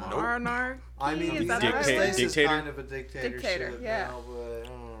Kinda. Nope. monarchy. I mean, Is the that United right? States is Dictator? kind of a dictatorship Dictator, yeah. now, but I don't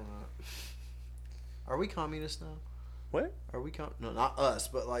know. Are we communists now? What? Are we no, not us,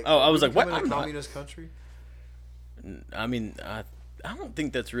 but like. Oh, I are was we like, what? becoming I'm a not. communist country? I mean, I don't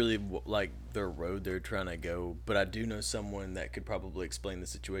think that's really like the road they're trying to go, but I do know someone that could probably explain the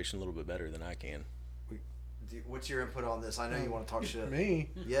situation a little bit better than I can. What's your input on this? I know you want to talk shit. me.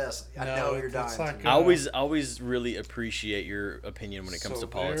 Yes, I No, know you're it's dying. like, to. I always really appreciate your opinion when it comes So to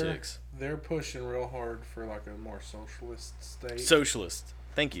politics. They're pushing real hard for like a more socialist state. Socialist.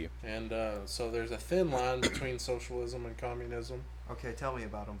 Thank you. And so there's a thin line between socialism and communism. Okay, tell me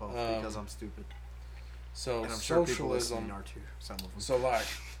about them both because I'm stupid. So And I'm sure people socialism. listening are too. Some of them. So like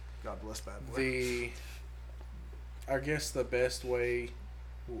God bless bad boy. I guess the best way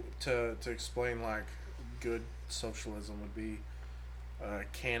to explain like good socialism would be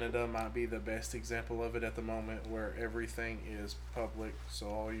Canada might be the best example of it at the moment, where everything is public. So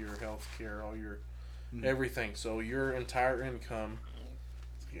all your health care, all your everything. So your entire income,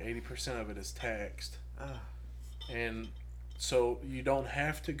 80% of it is taxed, and so you don't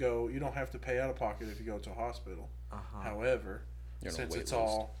have to pay out of pocket if you go to a hospital. However, You're on a since wait it's list.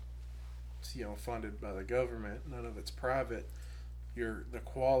 all funded by the government, none of it's private, the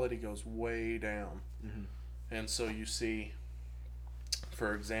quality goes way down. And so you see,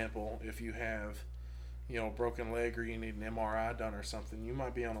 for example, if you have a broken leg or you need an MRI done or something, you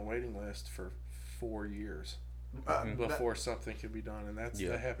might be on a waiting list for 4 years before something can be done, and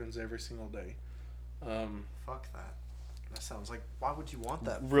that happens every single day. Fuck that. That sounds like, why would you want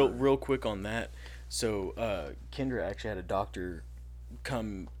that? Real quick on that. So Kendra actually had a doctor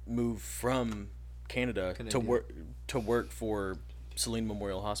move from Canada to work for Saline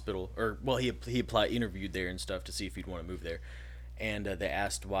Memorial Hospital, or well, he interviewed there and stuff to see if he'd want to move there, and they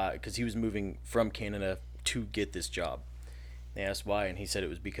asked why, because he was moving from Canada to get this job. They asked why, and he said it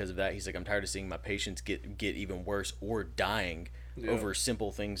was because of that. He's like, I'm tired of seeing my patients get even worse or dying over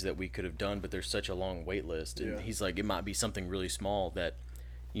simple things that we could have done, but there's such a long wait list. And he's like, it might be something really small that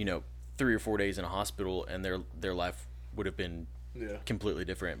 3 or 4 days in a hospital and their life would have been completely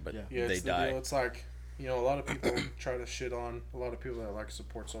different, but they die. It's like, a lot of people try to shit on, a lot of people that like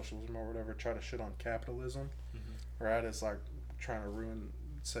support socialism or whatever try to shit on capitalism, right? It's like trying to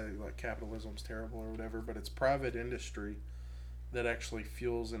say like capitalism's terrible or whatever, but it's private industry that actually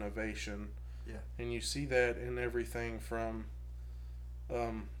fuels innovation. And you see that in everything from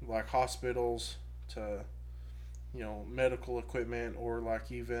like hospitals to medical equipment, or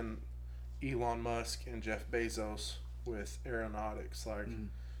like even Elon Musk and Jeff Bezos with aeronautics. Like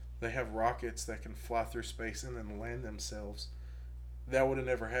they have rockets that can fly through space and then land themselves. That would have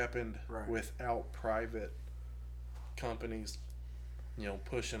never happened without private companies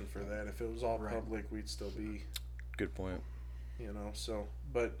pushing for that. If it was all public, we'd still be good point. So,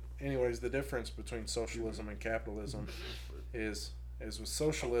 but anyways, the difference between socialism and capitalism is with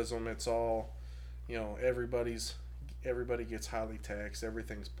socialism, it's all, everybody gets highly taxed,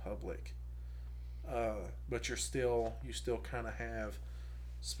 everything's public. But you still kind of have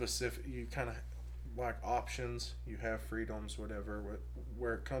you kind of like options, you have freedoms, whatever.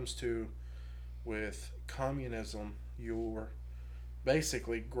 Where it comes to with communism, you're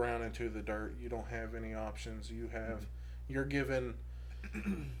basically ground into the dirt. You don't have any options. You're given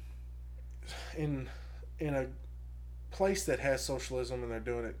in a place that has socialism and they're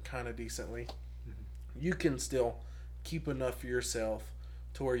doing it kind of decently, you can still keep enough for yourself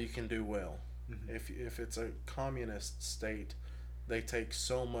to where you can do well. If it's a communist state, they take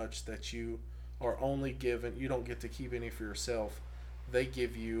so much that you are only given, you don't get to keep any for yourself. They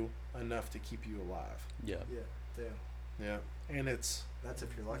give you enough to keep you alive. Yeah. And that's if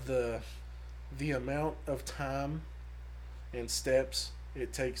you're lucky. The amount of time and steps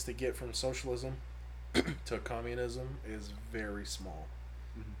it takes to get from socialism to communism is very small.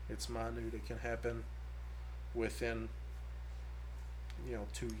 It's minute. It can happen within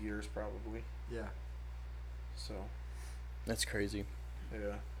 2 years probably. So that's crazy.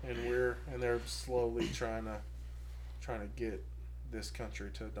 And they're slowly trying to get this country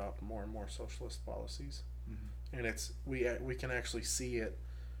to adopt more and more socialist policies. And we can actually see it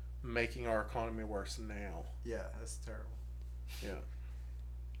making our economy worse now. That's terrible.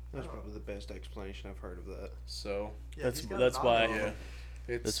 That's probably the best explanation I've heard of that. So that's why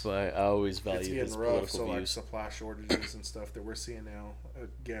that's why I always value his political so like views. supply shortages and stuff that we're seeing now,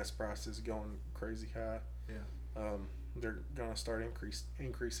 gas prices going crazy high. They're gonna start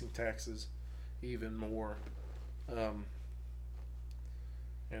increasing taxes even more,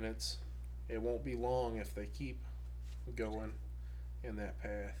 and it won't be long if they keep going in that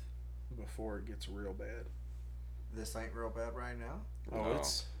path before it gets real bad. This ain't real bad right now. Oh, No.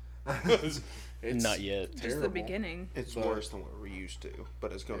 it's Not yet. Just terrible. the beginning. It's worse than what we're used to,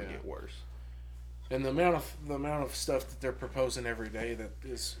 but it's going to get worse. And the amount of stuff that they're proposing every day that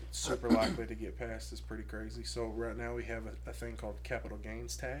is super likely to get passed is pretty crazy. So right now we have a thing called capital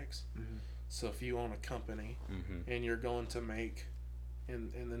gains tax. So if you own a company and you're going to make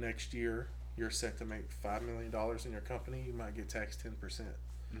in the next year, you're set to make $5 million in your company, you might get taxed 10%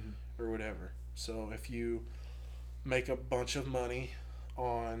 or whatever. So if you make a bunch of money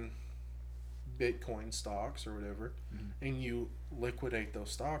on Bitcoin stocks or whatever, and you liquidate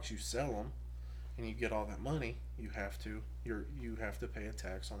those stocks, you sell them, and you get all that money, you have to pay a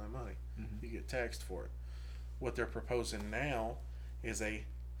tax on that money. You get taxed for it. What they're proposing now is a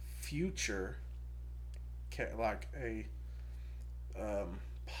future, like a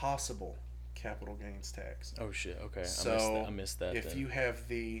possible capital gains tax. Oh shit. Okay. So I missed that. if then. you have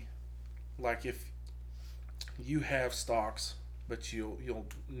if you have stocks, but you'll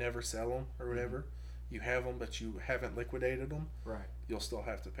never sell them or whatever, you have them, but you haven't liquidated them, Right. you'll still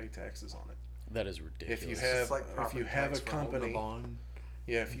have to pay taxes on it. that is ridiculous. If you It's have just like if property you have tax a for holding company, bond.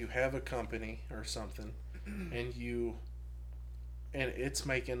 yeah, if you have a company or something, and it's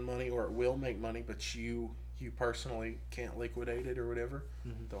making money or it will make money, but you personally can't liquidate it or whatever,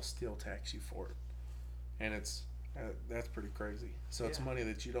 they'll still tax you for it, and that's pretty crazy. So it's Yeah. money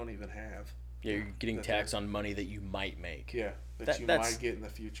that you don't even have. Yeah, you're getting That taxed they're- on money that you might make. Yeah, that That- you that's- might get in the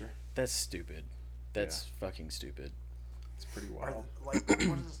future. That's stupid. That's fucking stupid. It's pretty Are- wild. like,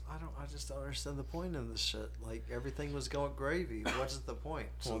 I just don't understand the point of this shit. Like, everything was going gravy. What's the point?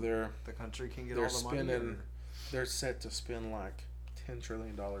 Well, they're the country can get they're all the money. spending- or- they're set to spend like $10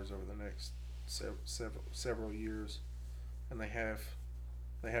 trillion over the next several years, and they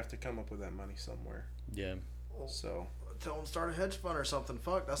have to come up with that money somewhere. Yeah. So Tell them to start a hedge fund or something.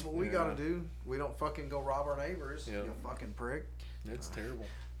 Fuck, that's what we Yeah. gotta do. We don't fucking go rob our neighbors. Yeah. You fucking prick. it's terrible.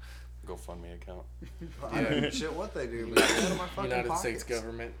 GoFundMe account. I don't give a shit what they do. But get out of my fucking United States pockets.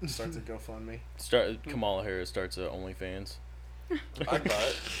 government starts a GoFundMe. Kamala Harris starts a OnlyFans. I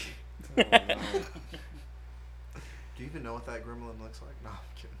thought. Oh, no. Do you even know what that gremlin looks like? No, I'm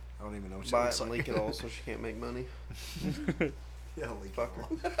kidding. I don't even know what she Buy looks it and like. leak it all so she can't make money. Yeah, leak Fuck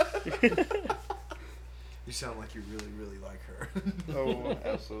it all. You sound like you really, really like her. Oh,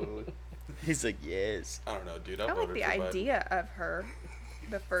 absolutely. He's like, yes. I don't know, dude. I like voted the for Biden. idea of her,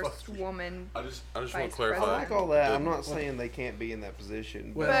 the first woman. I just want Vice to clarify. I like all that. I'm Did- not saying they can't be in that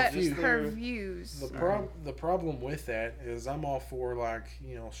position, Well, But just her their- views. The problem with that is I'm all for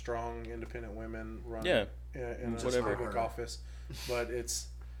strong independent women running Yeah. in a Whatever. public office, but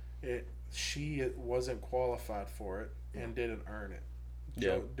she wasn't qualified for it and didn't earn it.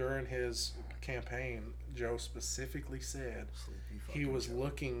 Yeah. During his campaign, Joe specifically said Sleepy he fucking was Joe.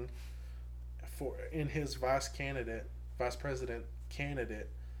 looking for in his vice president candidate.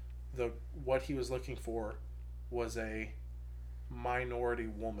 What he was looking for was a minority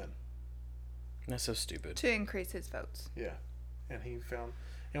woman. That's so stupid. To increase his votes. Yeah, and he found.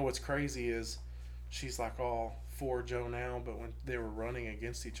 And what's crazy is, she's like all for Joe now, but when they were running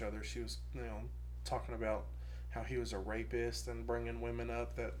against each other, she was talking about how he was a rapist and bringing women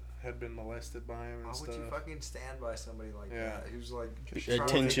up that had been molested by him and Why stuff. would you fucking stand by somebody like Yeah. that? Who's like Attention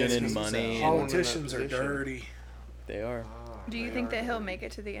trying to and make money. himself- Politicians are position. dirty. They are. Ah, Do you they think are that he'll dirty. make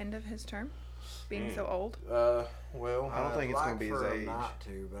it to the end of his term? Being so old? Well, I don't think it's I'd gonna be his for him age. Not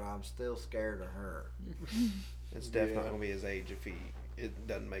to, but I'm still scared of her. it's definitely Yeah. not gonna be his age if it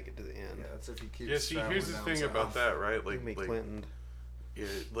doesn't make it to the end. Yeah, that's if he keeps. Yeah, see, here's the traveling thing down about south. that, right? It's Like, gonna be like, Clinton. yeah,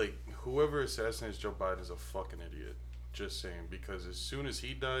 like whoever assassinates Joe Biden is a fucking idiot. Just saying, because as soon as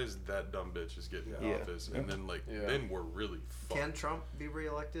he dies, that dumb bitch is getting in Yeah. office, and then Yeah. then we're really fucked. Can Trump be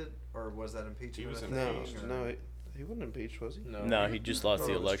reelected, or was that impeachment? He was a No, thing, or- no, he wasn't impeached, was he? No, he just lost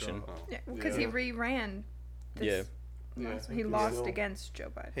the Oh, it was election. Trump. Oh. Yeah, because he Yeah. re-ran. Yeah. Yeah, He he lost still- against Joe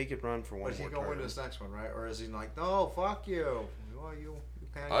Biden. He could run for one But he more gonna win term. this next one, right? Or is he like, no, fuck you? Well, you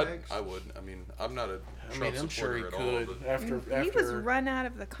pancakes. I would. I mean, I'm not a I Trump mean, I'm sure he supporter at all. could. But After He was run out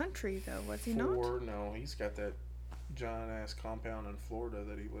of the country, though, was he not? no, he's got that giant ass compound in Florida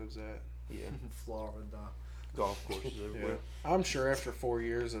that he lives at. Yeah, Florida. golf courses Yeah, everywhere. I'm sure after 4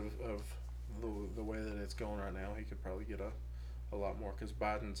 years of the way that it's going right now, he could probably get a lot more, because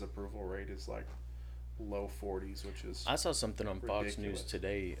Biden's approval rate is like low 40s, which is I saw something on Fox Ridiculous. News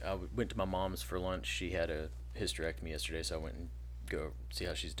today. I went to my mom's for lunch. She had a hysterectomy yesterday, so I went and go see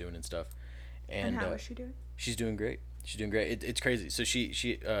how she's doing and stuff. And how is she doing? She's doing great. She's doing great. It's crazy. So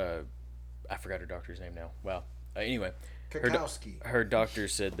she I forgot her doctor's name now. Wow. Anyway, Kakowski. her doctor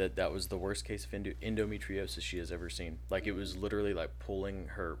said that was the worst case of endometriosis she has ever seen. Like, it was literally like pulling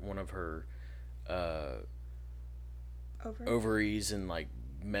one of her Over. ovaries and like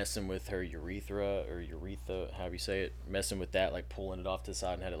messing with her urethra, however you say it, messing with that, like pulling it off to the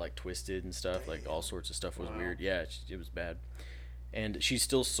side and had it like twisted and stuff. Like, all sorts of stuff was Wow. weird. Yeah, it was bad. And she's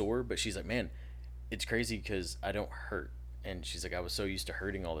still sore, but she's like, man, it's crazy because I don't hurt. And she's like, I was so used to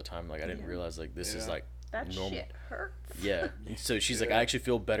hurting all the time, like I didn't realize like this is Yeah. like That normal. shit hurts. Yeah. And so she's like, Yeah. I actually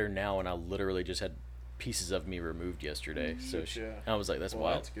feel better now, and I literally just had pieces of me removed yesterday. So Yeah. I was like, that's well,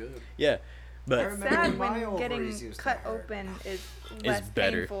 wild. that's good. Yeah. But remember Sad my when ovaries getting used to cut hurt. open is less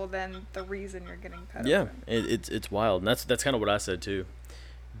better. painful than the reason you're getting cut yeah, open. it's wild, and that's kind of what I said too.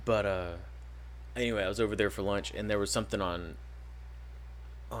 But anyway, I was over there for lunch, and there was something on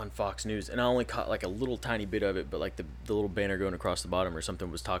Fox News, and I only caught like a little tiny bit of it, but like the little banner going across the bottom or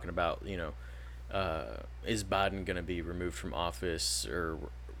something was talking about, you know, is Biden going to be removed from office, or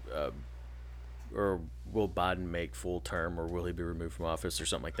will Biden make full term, or will he be removed from office, or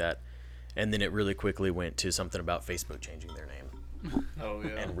something like that. And then it really quickly went to something about Facebook changing their name Oh yeah.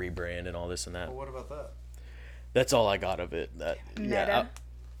 and rebrand and all this and that. Well, what about that? That's all I got of it. That Meta. Meta?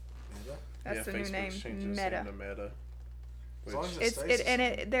 That's yeah, the new Facebook's name. changed its Meta. name to Meta. As long Which, as It's stays it the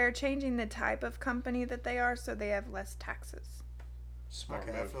and same. they're changing the type of company that they are, so they have less taxes. smart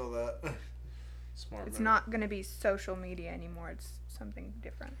Okay, I move. feel that. Smart It's move. not going to be social media anymore. It's something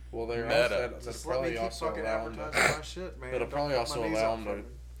different. Well, they're Meta. also, that'll Just let me probably keep also fucking allow them advertising my shit, man. that'll Don't probably cut also my knees allow out them for me.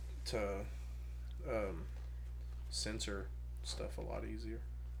 to censor stuff a lot easier.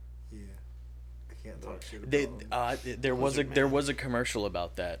 Yeah. I can't talk shit about They them. there was a commercial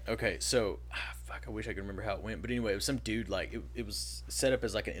about that. Okay, so fuck, I wish I could remember how it went, but anyway, it was some dude, like it was set up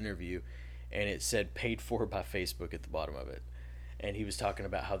as like an interview, and it said paid for by Facebook at the bottom of it, and he was talking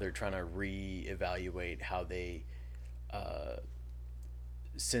about how they're trying to reevaluate how they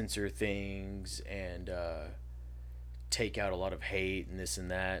censor things and take out a lot of hate and this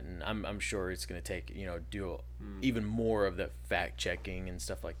and that, and I'm sure it's gonna take, you know, do even more of the fact checking and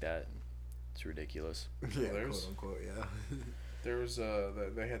stuff like that. It's ridiculous. Yeah, there's- quote unquote, yeah. There was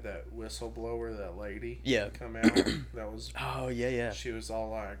they had that whistleblower, that lady. Yeah. Come out. That was. Oh yeah. She was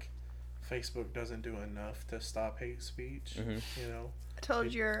all like, Facebook doesn't do enough to stop hate speech. Mhm. You know. I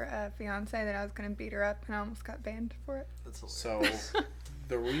told your fiance that I was going to beat her up, and I almost got banned for it. That's So hilarious.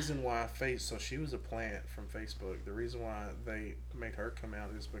 the reason why so she was a plant from Facebook. The reason why they made her come out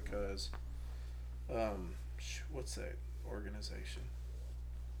is because, what's that organization?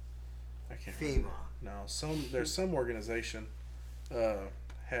 I can't remember. FEMA. No, there's some organization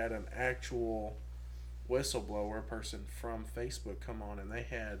had an actual whistleblower person from Facebook come on, and they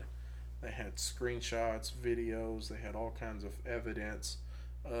had screenshots, videos, they had all kinds of evidence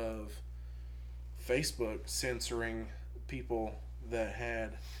of Facebook censoring people that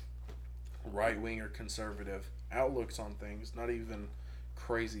had right wing or conservative outlooks on things, not even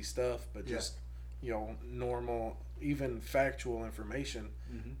crazy stuff, but Yeah. just, you know, normal, even factual information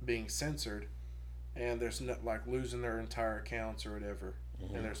Mhm. being censored, and there's not like losing their entire accounts or whatever,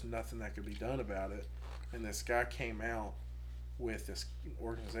 and there's nothing that could be done about it. And this guy came out with this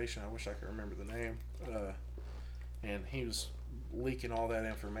organization, I wish I could remember the name, and he was leaking all that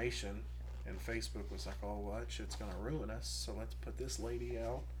information, and Facebook was like, oh well, that shit's gonna ruin us, so let's put this lady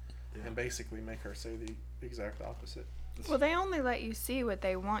out Yeah. and basically make her say the exact opposite. Well, they only let you see what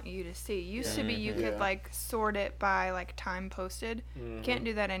they want you to see. Used to be you could Yeah. like sort it by like time posted. Mhm. Can't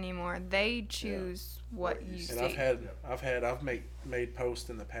do that anymore. They choose what you And see. I've made posts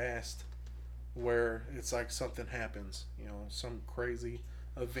in the past where it's like something happens, you know, some crazy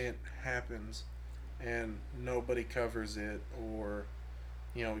event happens and nobody covers it, or,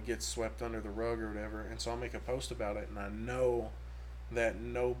 you know, it gets swept under the rug or whatever, and so I'll make a post about it, and I know that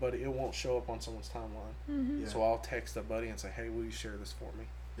it won't show up on someone's timeline. Mhm. Yeah. So I'll text a buddy and say, hey, will you share this for me?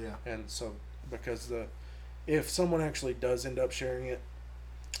 Yeah. And so, because if someone actually does end up sharing it,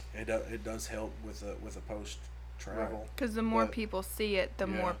 it does help with a post travel. Because the more But- people see it, the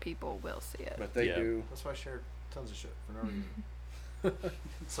more Yeah. people will see it. But they Yeah. do. That's why I share tons of shit for no reason.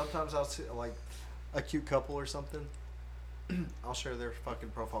 Sometimes I'll see like a cute couple or something. I'll share their fucking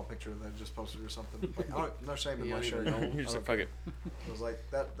profile picture that I just posted or something. Like, no shame in You my don't shirt. even know. You're just like, fuck it. I was like,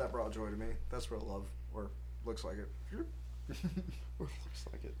 that brought joy to me. That's real love, or looks like it. Looks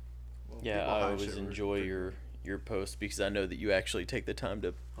like it. Well, Yeah, people I hide always shit enjoy your posts because I know that you actually take the time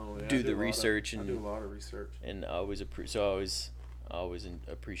to Oh, yeah, do I the a lot of- research I and- do a lot of research. and I always appreciate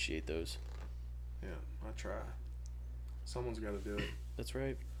those. Yeah, I try. Someone's got to do it. That's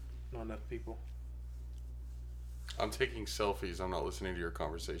right. Not enough people. I'm taking selfies. I'm not listening to your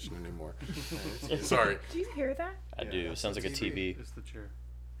conversation anymore. Sorry. Do you hear that? I Yeah, do. that's Sounds like a TV. TV. It's the chair.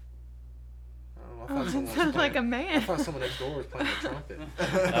 I don't know. I Oh, thought it someone was sounds like a playing- I man. thought someone next door was playing the trumpet.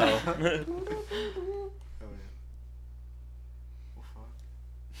 Oh. Oh yeah. Well, fuck.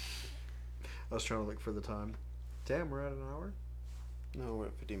 I was trying to look for the time. Damn, we're at an hour. No, we're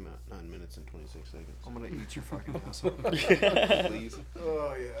at 59 minutes and 26 seconds. I'm gonna eat your fucking ass up. Please.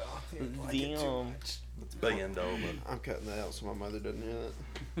 Oh yeah. I like it too Damn. much. Bend over. I'm cutting that out so my mother doesn't hear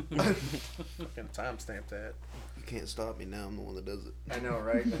that. Fucking timestamp that. You can't stop me now. I'm the one that does it. I know,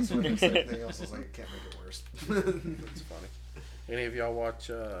 right? That's what I said. Everything else I was like, it can't make it worse. It's funny. Any of y'all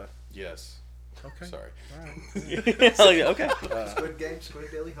watch Yes. Okay. Sorry. All right. Like, okay. Squid Games,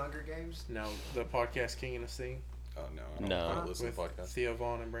 Squid Daily, Hunger Games. No, the podcast King and the Sting Oh no. No. I don't listen with to podcasts. Theo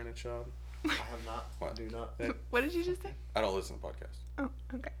Vaughn and Brandon Schaub. I have not. What? Do not. What did you just say? I don't listen to podcasts. Oh,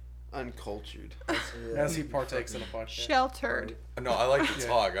 okay. Uncultured. Yeah. As he partakes in a podcast. Sheltered. No, I like to Yeah.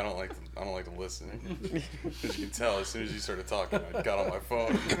 talk. I don't like to listen. As you can tell, as soon as you started talking, I got on my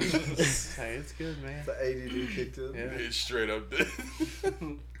phone. Hey, it's good, man. The ADD kicked in. Yeah. It straight up did.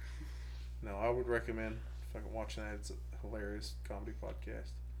 No, I would recommend fucking watching that. It's a hilarious comedy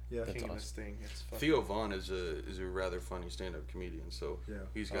podcast. Yeah. King and the awesome. Sting. It's fucking Theo Vaughn is a rather funny stand-up comedian, so Yeah.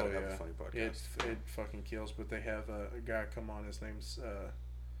 he's got to Oh, have yeah. a funny podcast. It fucking kills. But they have a guy come on. His name's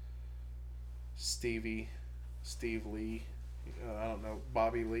Steve Lee. I don't know,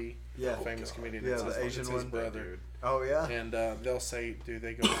 Bobby Lee. Yeah. a famous God. comedian. Yeah, It's the his- Asian it's his one. brother. Dude. Oh yeah. And they'll say, dude,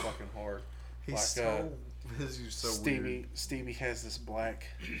 they go fucking hard. He's like, so. He's so weird. Stevie has this black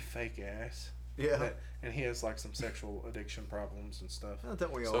fake ass. Yeah. And he has like some sexual addiction problems and stuff.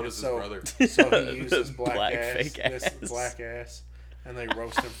 Don't we all? So does his So- brother. So he uses black ass, fake this ass. black ass, and they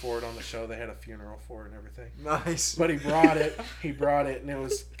roast him for it on the show. They had a funeral for it and everything. Nice. But he brought it, and it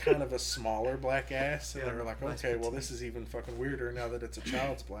was kind of a smaller black ass. And Yeah, they were like, nice okay, well, petite. this is even fucking weirder now that it's a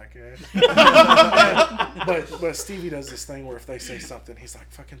child's black ass. but Stevie does this thing where if they say something, he's like,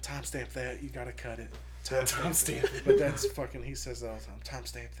 fucking timestamp that. You got to cut it. Timestamp it. But that's fucking, he says that all the time.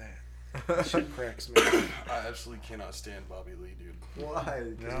 Timestamp that. Shit cracks me. I absolutely cannot stand Bobby Lee, dude. Why?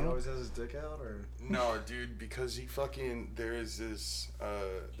 Because he No? always has his dick out, or? No, dude, because he fucking there's this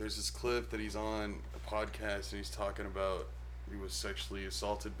clip that he's on a podcast and he's talking about he was sexually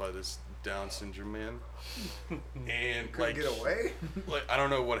assaulted by this Down syndrome man, and Couldn't like get away. like I don't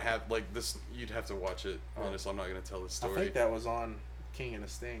know what happened. Like this, you'd have to watch it. Honest, I'm not gonna tell the I story. think that was on King and the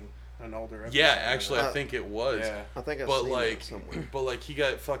Sting, an older episode. Yeah, actually, I Uh, think it was. Yeah. I think I've But seen like, that somewhere. but like, he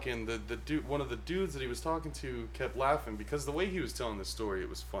got fucking the dude. One of the dudes that he was talking to kept laughing because the way he was telling the story, it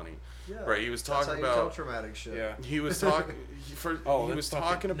was funny. Yeah. Right, he was That's talking how you tell about. traumatic shit. Yeah. He was talking. He That's was fucking-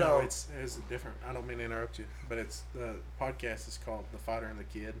 talking No, about. it's different. I don't mean to interrupt you, but it's the podcast is called The Fighter and the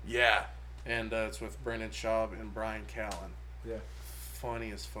Kid, Yeah. and it's with Brendan Schaub and Brian Callen. Yeah.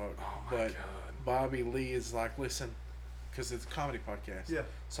 Funny as fuck. Oh my but god. Bobby Lee is like, listen, because it's a comedy podcast. Yeah.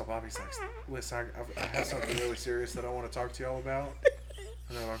 So Bobby's like, listen, I have something really serious that I want to talk to y'all about.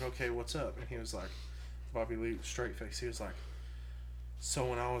 And they're like, okay, what's up? And he was like, Bobby Lee, straight face. He was like, so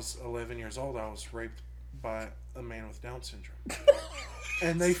when I was 11 years old, I was raped by a man with Down syndrome.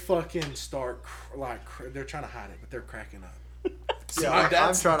 And they fucking start they're trying to hide it, but they're cracking up. Yeah, I'm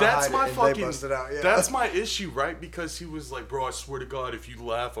trying to that's hide my it, and fucking. they bust it out. Yeah. That's my issue, right? Because he was like, "Bro, I swear to God, if you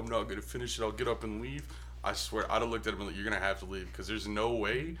laugh, I'm not gonna finish it. I'll get up and leave." I swear, I'd have looked at him and like, "You're gonna have to leave because there's no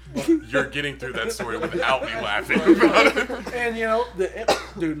way you're getting through that story without me laughing about it." And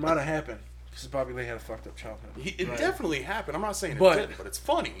dude, might have happened because Bobby Lee had a fucked up childhood. It Right? definitely happened. I'm not saying it But- didn't, but it's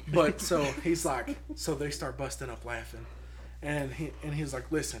funny. But so he's like, so they start busting up laughing, and he's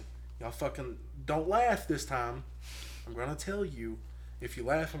like, listen, y'all fucking don't laugh this time. I'm gonna tell you, if you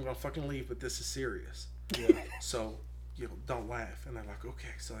laugh, I'm gonna fucking leave. But this is serious. Yeah. So don't laugh. And they're like, okay.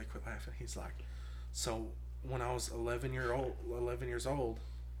 So they quit laughing. He's like, so when I was 11 years old,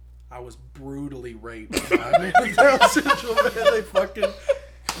 I was brutally raped by a man with Down syndrome. And they fucking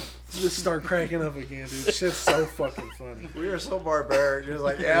just start cracking up again, dude. Shit's so fucking funny. We are so barbaric. You're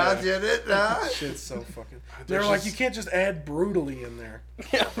like, yeah, I did it. Nah. Shit's so fucking. There's They're like, just- you can't just add brutally in there.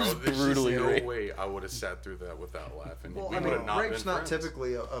 Yeah, Bro, just there's brutally just no raped. way I would have sat through that without laughing. Well, we I would have mean, not rape's been not friends.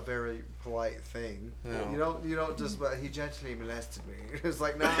 typically a very polite thing. No. You don't just. But he gently molested me. It's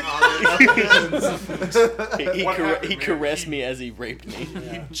like, nah, no. He What happened, he man? caressed me as he raped me.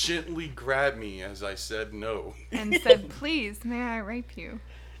 He gently grabbed me as I said no. And said, please, may I rape you?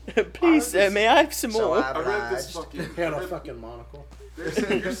 Please, may I have some So more? I read this obliged. fucking. He had a fucking monocle.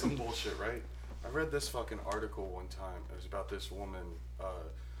 Here's some bullshit, right? I read this fucking article one time. It was about this woman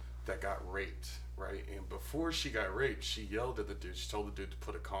that got raped, right? And before she got raped, she yelled at the dude. She told the dude to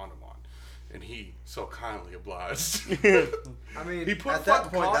put a condom on. And he so kindly obliged. I mean, He put at that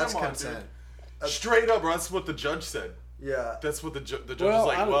fucking point, that's condom on, dude. consent. Straight up, bro. That's what the judge said. Yeah. That's what the judge Well, was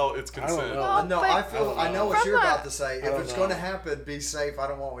like, I don't- well, it's I don't consent. know. Well, No, but I feel. I know what from you're a- about to say. If don't it's know. going to happen, be safe. I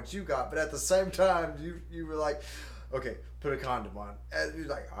don't want what you got. But at the same time, you were like, okay, put a condom on. And you're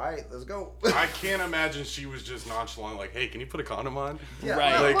like, all right, let's go. I can't imagine she was just nonchalant, like, hey, can you put a condom on? Yeah,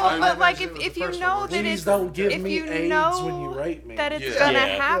 Right. Like, Well, I but like imagine it was if the you first know one. that Please it's don't give if me you AIDS know when you rape me. that it's Yeah. gonna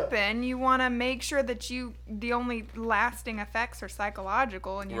Yeah. happen, you want to make sure that the only lasting effects are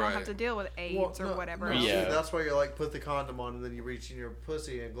psychological, and you don't have Right. to deal with AIDS or whatever. No, else. Yeah. That's why you're like, put the condom on, and then you reach in your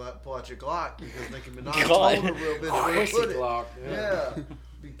pussy and pull out your Glock because Nicki Minaj God. told her real bitch where to Pussy put it. Glock. Yeah.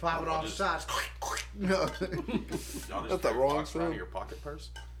 Be popping I'll off just- shots. No. Y'all just That's the carry wrong rocks around song. in your pocket purse?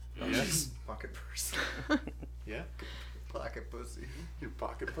 Yes. Pocket purse. Yeah. Pocket pussy. Your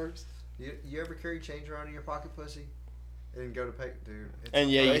pocket purse? You ever carry change around in your pocket pussy? And go to pay, dude. It's And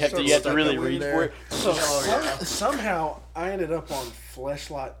yeah, They you have start to stuck really them in reach there. for it. So Oh, yeah. somehow I ended up on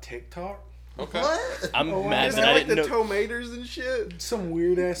Fleshlight TikTok. Okay. What? I'm Oh, mad Is that that I like the didn't know. tomatoes and shit? Some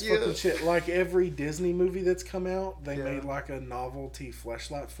weird ass Yeah. fucking shit. Like every Disney movie that's come out, they Yeah. made like a novelty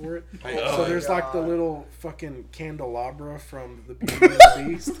fleshlight for it. Hey, So my there's like the God. little fucking candelabra from the Beauty and the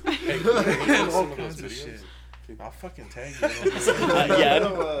Beast. Hey, can we And get all some of those kinds of videos? shit. I'll fucking tag you. on this. Yeah, I You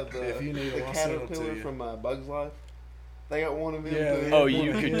don't- know, If you need the it, I'll send them to caterpillar you. from Bugs Life. They got one of them. Yeah, too. they- Oh,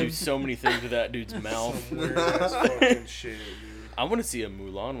 you could do so many things with that dude's mouth. Some weird ass fucking shit, dude. I want to see a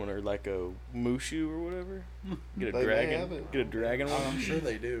Mulan one or like a Mushu or whatever. Get a They may dragon. have it. Get a dragon one. I'm sure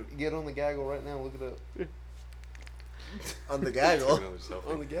they do. Get on the gaggle right now. Look it up. On the Take gaggle. another selfie.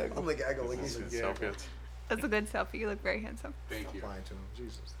 On the gaggle. On the gaggle. Like This he's is Yeah. selfie. That's a good selfie. You look very handsome. Thank you. replying to him.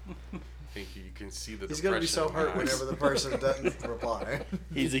 Jesus. Thank you. You can see the He's gonna be so depression in hurt my eyes. whenever the person doesn't reply.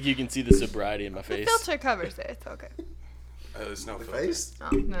 He's like, you can see the sobriety in my The face. filter covers it. It's okay. It's no The filter. face? Oh,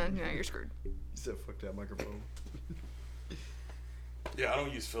 no, you're screwed. He said, "Fuck that microphone." Yeah, I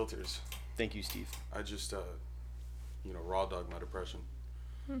don't use filters. Thank you, Steve. I just, raw dog my depression.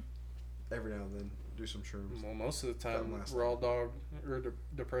 Every now and then, do some shrooms. Well, most of the time, That last raw dog or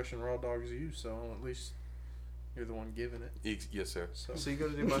depression, raw dog's you. So at least you're the one giving it. Yes, sir. So So you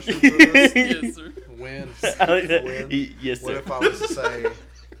gonna do mushrooms with us? Yes, sir. win, I like that. When? Yes, What sir. if I was to say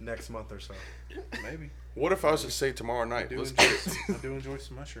next month or so? maybe. What if I was to say tomorrow I night? do, Let's enjoy, get it. I do enjoy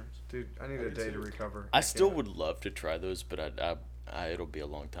some mushrooms. Dude, I need I a do day to too. recover. I still can't. would love to try those, but I it'll be a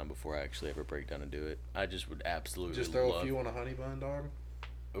long time before I actually ever break down and do it. I just would absolutely Just throw love. a few on a honey bun, dog.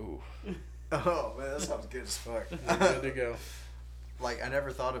 Ooh. Oh man, that sounds good as fuck. You're good to go. Like I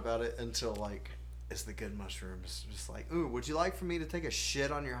never thought about it until like it's the good mushrooms. Just like, ooh, would you like for me to take a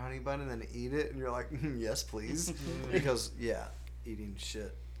shit on your honey bun and then eat it? And you're like, yes, please, because yeah, eating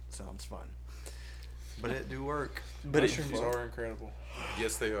shit sounds fun. But it do work. But Mushrooms are incredible.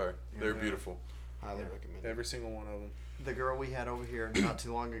 Yes, they are. They're Yeah. beautiful. Highly recommend. Every single one of them. The girl we had over here not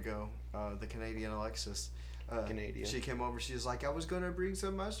too long ago, the Canadian Alexis. Canadian. She came over. She was like, I was going to bring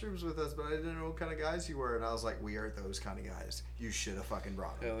some mushrooms with us, but I didn't know what kind of guys you were. And I was like, we are those kind of guys. You should have fucking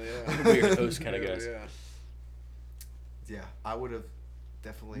brought them. Hell yeah. We are those kind of Hell guys. Yeah. Yeah, I would have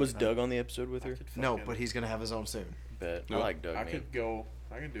definitely. Was Doug on the episode with her? No, but he's going to have his own soon. Bet. No. I like Doug, I man. could go.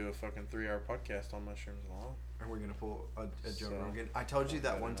 I could do a fucking 3-hour podcast on mushrooms alone. Are we going to pull a Joe So, Rogan? I told you I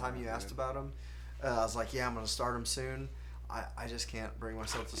that don't one time know, you asked dude. about him. I was like, yeah, I'm going to start him soon. I just can't bring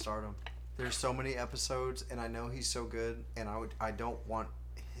myself to start him. There's so many episodes, and I know he's so good, and I don't want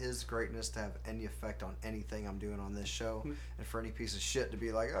his greatness to have any effect on anything I'm doing on this show, and for any piece of shit to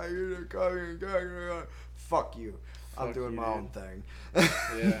be like, oh, you're the guy, fuck you. I'm Fuck doing you, my dude. own thing.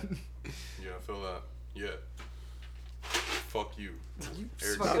 Yeah. Yeah, I feel that. Yeah. Fuck you. You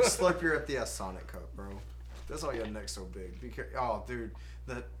Eric. fucking slurp your FDS Sonic cup, bro. That's why your neck's so big. Oh, dude.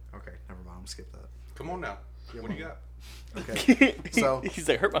 Okay, never mind. I'm gonna skip that. Come on now. Yeah, What do you got? Okay. So, he's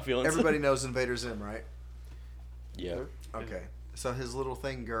like, hurt my feelings. Everybody knows Invader Zim, right? Yeah. Okay. So his little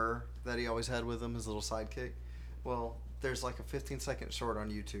thing, Gurr, that he always had with him, his little sidekick. Well, there's like a 15-second short on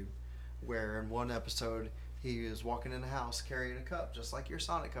YouTube where in one episode he is walking in the house carrying a cup, just like your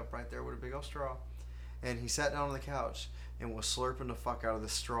Sonic cup right there with a big old straw. And he sat down on the couch and was slurping the fuck out of the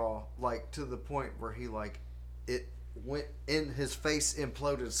straw, like to the point where he it went in his face,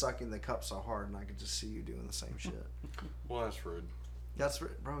 imploded, sucking the cup so hard, and I could just see you doing the same shit. Well, that's rude. That's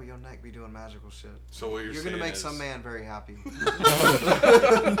bro, your neck be doing magical shit. So what you're You're saying gonna make is, some man very happy.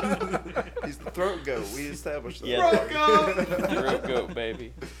 He's the throat goat. We established that. Yeah. Throat Throat goat,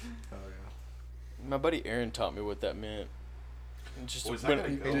 baby. Oh yeah. My buddy Aaron taught me what that meant. Just Was when-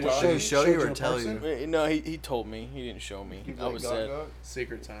 that gonna go? Did Did he he show you or in tell person? you? No, he told me. He didn't show me. I was sad.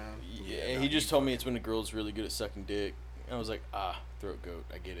 Secret time. Yeah, he just told me it's when a girl's really good at sucking dick. And I was like, throat goat.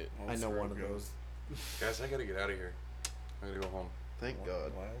 I get it. I know Throat one of goat. those. Guys, I gotta get out of here. I gotta go home. Thank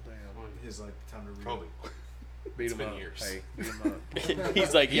God. Well, damn. He's like time to read. Probably. Beat It's him been up. years. Hey, beat him up.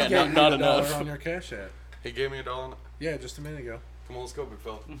 He's like, yeah, He gave not you the $1 enough. on your Cash App. He gave me $1. Yeah, just a minute ago. Come on, let's go, big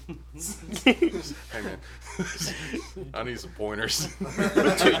fella. Hey man, I need some pointers.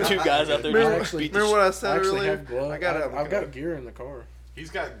 two guys out there Remember- just beat the remember sh- what I I said actually earlier? have gloves. I gotta have a I've got gun. gear in the car. He's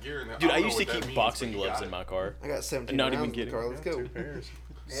got gear in there. Dude, I don't know used to what that keep means, boxing but he gloves got in it. my car. I got 17 Not even rounds in the kidding. car. Let's Yeah, go. 2 pairs.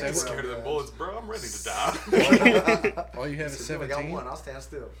 I'm And scared of rubber the bands. bullets, bro. I'm ready to die. All you have is He said, I got 17. one. I'll stand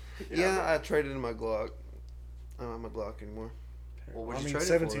still. Yeah, I traded in my Glock. I don't have my Glock anymore. Well, I what'd you mean, trade it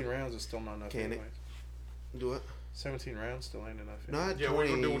 17 for? rounds is still not enough. Can it? Anyways. Do it. 17 rounds still ain't enough. Not Yeah, what are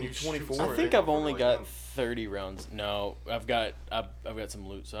you doing when you 24. shoot I think Right. I've only Like got that. 30 rounds. No, I've got some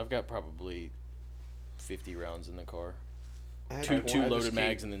loot, so I've got probably 50 rounds in the car. I had Two to- I just loaded keep-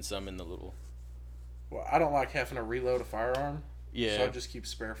 mags and then some in the little. Well, I don't like having to reload a firearm, so I Yeah. just keep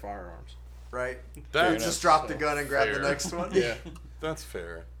spare firearms. Right? That's Just drop the So gun and grab fair. the next one. Yeah. That's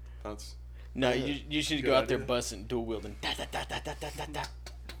fair. That's No, you should Good go out there idea. busting dual wielding. Da, da, da, da, da, da, da, da.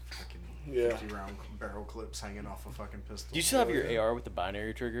 Fucking Yeah. 50 round barrel clips hanging off a fucking pistol. Do you still have your Yeah. AR with the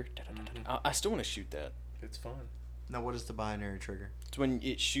binary trigger? Da, da, da, da, da. I still want to shoot that. It's fun. Now, what is the binary trigger? It's when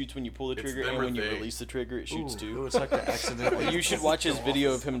it shoots when you pull the It's trigger them and or when you they. release the trigger, it shoots Ooh, too. it's like the accidentally. You should watch his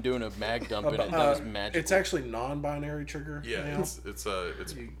video of him doing a mag dump and it does magic. It's actually non-binary trigger. yeah. now. It's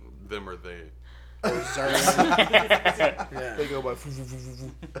them or they. Or Zerg. Yeah. They go by.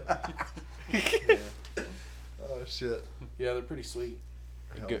 Yeah. Oh shit! Yeah, they're pretty sweet.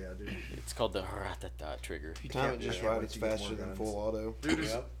 Hell Good. yeah, dude. It's called the Ratata trigger. If you time it just Yeah, right, wait it's till you get faster more than guns. full auto. Dude,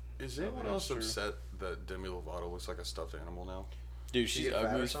 is, Yep. is anyone that's else true. upset that Demi Lovato looks like a stuffed animal now? Dude, She she's get fat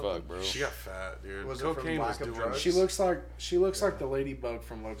ugly or as something? fuck, bro. She got fat, dude. Was it from Cocaine lack was of doing. drugs? She looks like the ladybug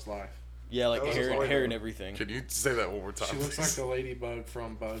from Love's Life. Yeah, like That was hair, a hair spoiler. and everything. Can you say that one more time? She looks like please? the ladybug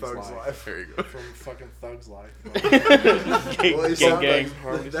from Bug's Thug's Life. life. There you go. From fucking Thug's Life. gang, Well, he gang, sounded gang.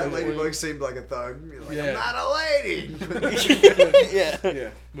 like that ladybug seemed like a thug. You're like, Yeah. I'm not a lady. Yeah. Yeah,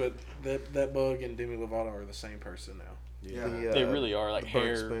 but that bug and Demi Lovato are the same person now. Yeah. They really are, like the Burke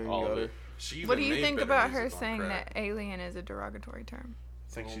hair, Spoon all of got it. her. She What do even you made think better about her music on saying crack. that alien is a derogatory term?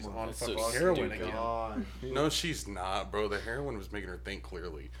 I think Oh she's my on That's so fucking heroin stupid. again. God. No, she's not, bro. The heroin was making her think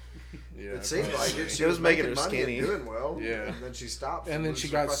clearly. Yeah, It seemed probably. like it. She It was was making her money and skinny. doing well. Yeah. And then she stopped. And then loses she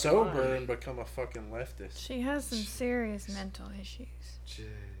her got fucking sober mind. and become a fucking leftist. She has some serious mental issues. Jeez.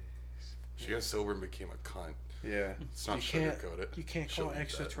 She got sober and became a cunt. Yeah. Let's not You can't- sugarcoat it. You can't She'll call eat that.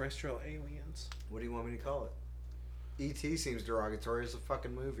 extraterrestrial aliens. What do you want me to call it? E.T. seems derogatory as a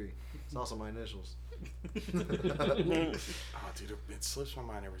fucking movie. It's also my initials. Oh, dude, it slips my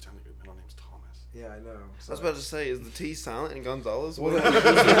mind every time the middle name's Thomas. Yeah, I know. I was about to say, is the T silent in Gonzalez? Well, What-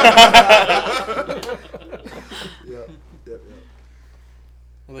 Yep.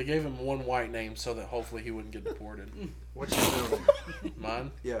 Well, they gave him one white name so that hopefully he wouldn't get deported. What's your middle name?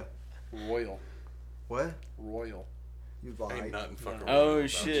 Mine? Yeah. Royal. What? Royal. You Ain't lied. nothing fucking Oh wrong about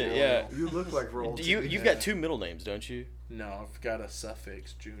shit, you. yeah. You look like royalty. You've got two middle names, don't you? No, I've got a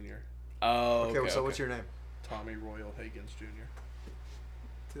suffix Junior. Oh, Okay, so what's your name? Tommy Royal Higgins Jr.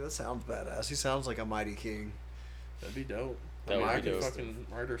 Dude, that sounds badass. He sounds like a mighty king. That'd be dope. That would I be could dope. fucking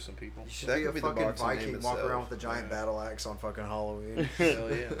murder some people. You should That be a could be the fucking boxing name Viking, walk itself. around with a giant Yeah. battle axe on fucking Halloween. Hell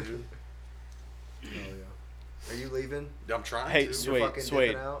yeah, dude. Hell yeah. Are you leaving? I'm trying Hey, to. You're fucking Swade,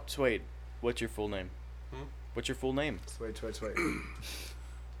 dipping out? Swade. What's your full name? Hmm? What's your full name? Wait.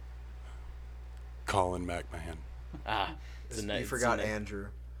 Colin McMahon. Ah, it's a nice. You forgot Andrew.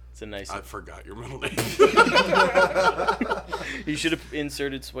 It's a nice. I forgot your middle name. You should have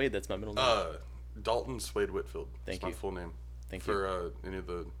inserted Swade. That's my middle name. Dalton Swade Whitfield. Thank That's my you. full name. Thank you. For any of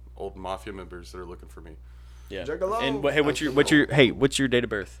the old mafia members that are looking for me. Yeah. Juggalo. And hey, what's your date of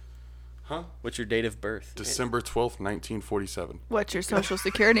birth? Huh? What's your date of birth? December 12th, 1947. What's your social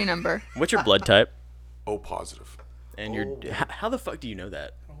security number? What's your blood type? O positive. And Oh. how the fuck do you know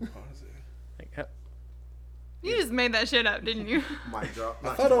that? Oh, positive. Like, You just made that shit up, didn't you? Mic drop. I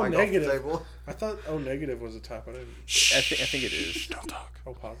Knock thought the O mic off the negative. table. I thought O negative was a type. I didn't. I think it is. Don't talk.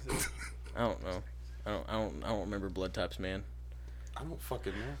 O positive. I don't know. I don't remember blood types, man. I don't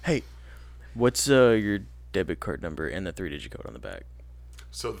fucking know. Hey, what's your debit card number and the 3-digit code on the back?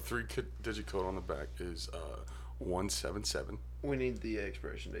 So the 3-digit code on the back is 177. We need the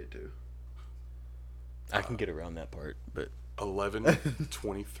expiration date too. I can get around that part, but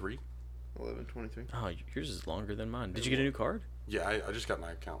 1123. 11/23. oh, yours is longer than mine. Did you get a new card? Yeah, I just got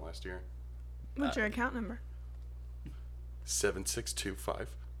my account last year. What's your account number? 7625.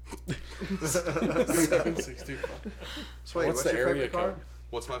 765. Swade, What's what's the your Oh, area favorite car? code?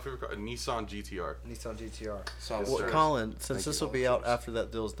 What's my favorite car? A Nissan GTR. Nissan GTR. Solid. Well, Well, sir. Colin, since Thank this you. will be out after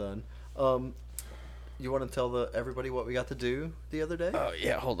that deal's done, you want to tell everybody what we got to do the other day? Oh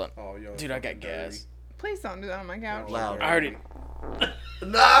yeah, hold on, Oh, yo, dude. I got fucking dirty. gas. Please don't do that on my couch. Loud. I already.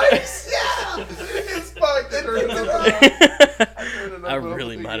 Nice! Yeah! It's fucking I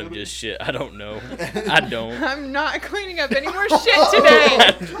really might have just shit. I don't know. I don't. I'm not cleaning up any more shit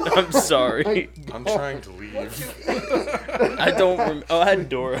today. I'm sorry. I'm trying to leave. I don't remember. Oh, I had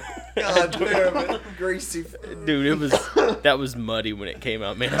Dora. God damn it, greasy. Dude, that was muddy when it came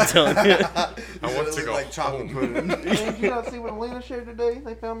out, man. I'm telling you. I want to go like chocolate home. pudding. Did you not see what Alina shared today?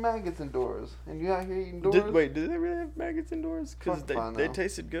 They found maggots in Doras. And you out here eating Doras? Wait, did they really have maggots indoors? Because Fuck if I they know.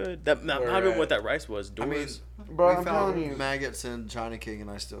 tasted good. That might Where have been at? what that rice was. I mean, Doors. Bro, we I'm found telling you. maggots in China King, and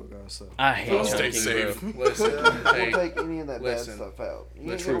I still go. So I hate I'll stay China King, safe. bro. Listen, We'll hey, take any of that listen. bad stuff out. You ain't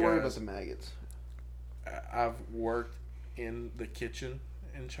Listen, gotta worry about guys. the maggots. I've worked in the kitchen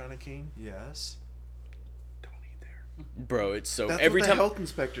in China King. yes. Don't eat there. Bro, it's so That's every what time the health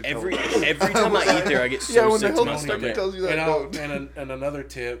inspector told every us. every time I eat there, I get so Yeah, when the sick to health my inspector stomach. tells you that, And another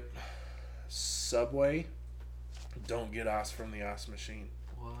tip: Subway, don't get ice from the ice machine.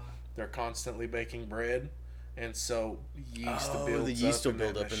 What? They're constantly baking bread, and so yeast Oh, builds the yeast will up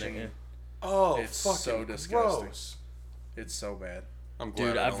build in up that in there. machine. Yeah. Oh, It's fucking so disgusting. gross. It's so bad. I'm glad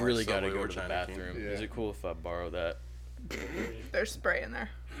Dude, I I've don't really like got to Subway go or to the China King. bathroom. Yeah. Is it cool if I borrow that? There's spray in there.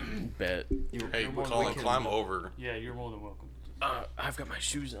 Bet. Hey, You're more Colin, than- climb over. Yeah, you're more than welcome. I've got my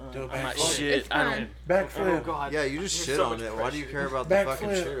shoes on. Do a I'm not backflip. shit. It's I fine. don't. Backflip. God. Yeah, you just You're shit so on much it. Why do you care about the Backflip.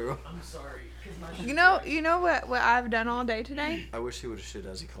 fucking shoe? I'm sorry. You know what I've done all day today? I wish he would have shit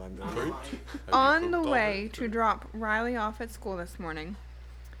as he climbed over. On the way to drop Riley off at school this morning,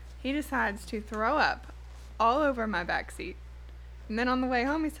 he decides to throw up all over my back seat. And then on the way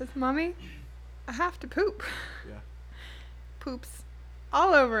home, he says, "Mommy, I have to poop." Yeah. Poops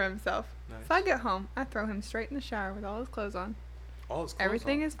all over himself. Nice. So I get home, I throw him straight in the shower with all his clothes on. All his clothes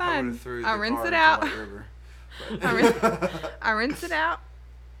Everything on. is I would fine. have threw I the rinse car it into out. White River. I rinse it out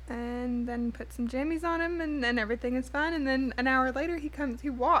and then put some jammies on him, and then everything is fine. And then an hour later, he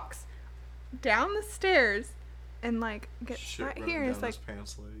walks down the stairs and like gets Shit right running here and down it's like, his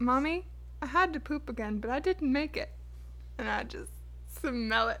pants legs. "Mommy, I had to poop again, but I didn't make it." And I just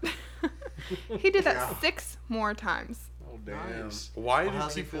smell it. He did that Yeah. 6 more times. Oh damn. Nice. Why Well, do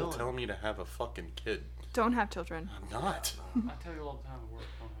how's he people feeling? tell me to have a fucking kid? Don't have children. I'm not. I tell you all the time at work,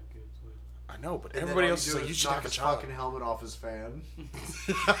 don't have kids. But I know, but And then everybody all else is do like, you should knock have a his child. fucking helmet off his fan.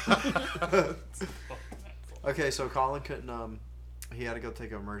 Okay, so Colin couldn't. He had to go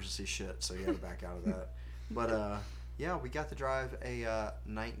take an emergency shit, so he had to back out of that. But yeah, we got to drive a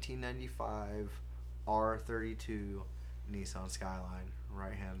 1995 R32 Nissan Skyline,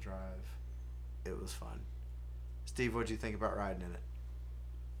 right-hand drive. It was fun. Steve, what'd you think about riding in it?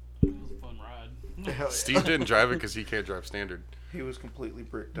 it was a fun ride. Hell yeah. Steve didn't drive it because he can't drive standard. He was completely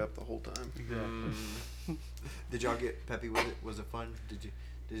bricked up the whole time. Did y'all get peppy with it? Was it fun?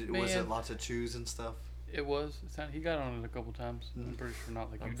 Was Man. it lots of chews and stuff? It was. He got on it a couple times. I'm pretty sure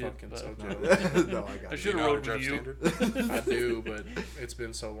not like I'm you did. fucking But so No, jealous. no, I got I it. should You have know how to rode drive with you. standard? I do, but it's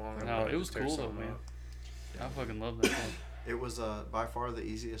been so long. I'd No, probably it was just tear cool though, something man. up. I fucking love that thing. It was by far the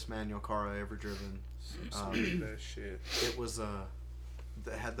easiest manual car I ever driven. Sweet that shit. It was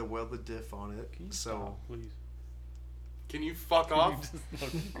that had the welded diff on it. Can you So stop, please? Can you fuck Can off? you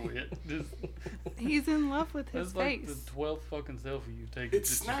just quit? Just, He's in love with his that's like face. the 12th fucking selfie you've taken. It's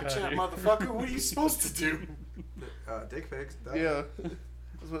since you got Snapchat, here. motherfucker. What are you supposed to do? dick pics. Yeah.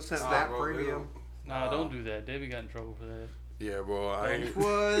 That's what Snap Snap bro, premium. Nah, don't do that. Debbie got in trouble for that. Yeah, bro. I ain't.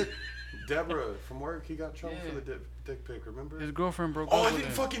 What? Deborah from work, he got in trouble Yeah. for the dick pic. Remember? His girlfriend broke Oh, up I with didn't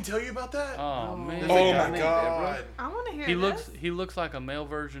him. fucking tell you about that. Oh man. There's a Oh guy my named god. I want to hear He this. looks like a male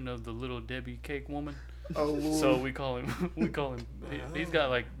version of the little Debbie cake woman. Oh, Lord. So we call him he's got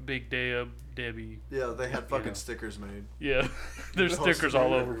like Big Debbie. Yeah, they had fucking know. stickers made. Yeah. There's No, stickers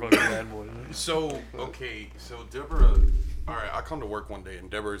all over everywhere. fucking Bad Boy. So okay, so Deborah. All right, I come to work one day and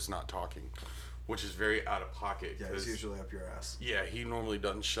Deborah's not talking, which is very out of pocket. Yeah, 'cause- it's usually up your ass. Yeah, he normally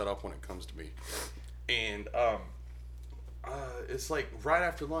doesn't shut up when it comes to me. And it's like right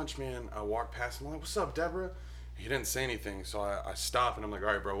after lunch, man, I walk past him, I'm like, "What's up, Deborah?" He didn't say anything, so I stop and I'm like, "All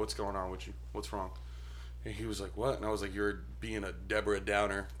right, bro, what's going on with you? What's wrong?" And he was like, "What?" And I was like, "You're being a Deborah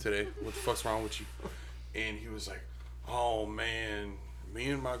Downer today. What the fuck's wrong with you?" And he was like, "Oh man, me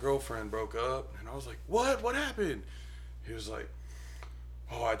and my girlfriend broke up." And I was like, "What? What happened?" He was like,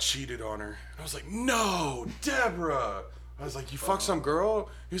 "Oh, I cheated on her." And I was like, "No, Deborah." I was like, "You fucked some girl?"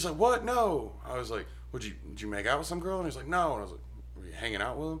 He was like, "What? No." I was like, did you make out with some girl?" And he was like, "No." And I was like, "Were you hanging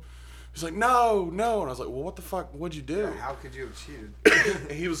out with him?" He's like, "No, no." And I was like, "Well, what the fuck? What'd you do?" Yeah, how could you have cheated?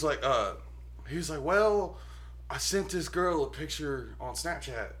 And he was like, "Well, I sent this girl a picture on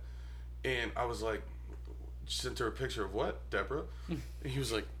Snapchat." And I was like, "Sent her a picture of what, Deborah?" And he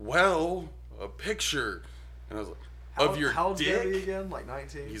was like, "Well, a picture." And I was like, "Of your how old's Debbie dick?" again? Like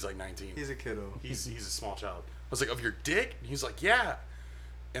 19? He's like 19. He's a kiddo. He's a small child. I was like, "Of your dick?" And he's like, "Yeah."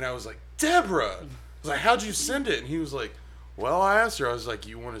 And I was like, "Deborah." I was like, "How'd you send it?" And he was like, "Well, I asked her. I was like,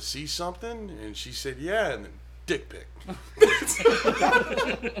 you want to see something?" And she said, "Yeah." And then dick pic. And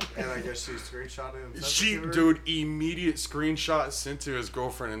I guess she screenshot it and sent She, it to her? dude, immediate screenshot sent to his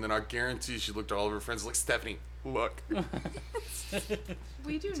girlfriend, and then I guarantee she looked at all of her friends like, Stephanie, look.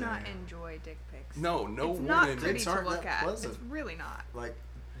 We do not enjoy dick pics. No it's woman. not pretty Dicks to aren't look that at. pleasant. It's really not. Like,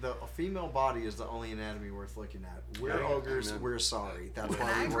 a female body is the only anatomy worth looking at. We're Yeah, ogres, amen. we're sorry. That's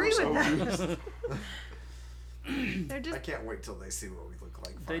why I we agree work with so that. hard. They're I just can't wait till they see what we look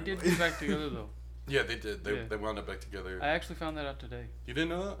like. They did finally. get back together though. Yeah, they did. Yeah. They wound up back together. I actually found that out today. You didn't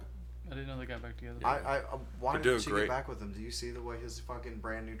know that? I didn't know they got back together. Why They're didn't doing she great. get back with him? Do you see the way his fucking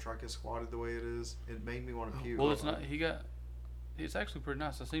brand new truck is squatted the way it is? It made me want to puke. Well, it's not. It's actually pretty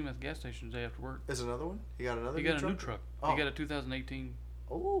nice. I seen him at the gas station the day after work. Is another one? He got another. He got a new truck. Oh. He got a 2018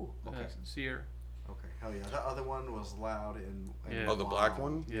 Oh, okay. Sierra. Okay, hell yeah. That other one was loud and Yeah. Oh, the black loud.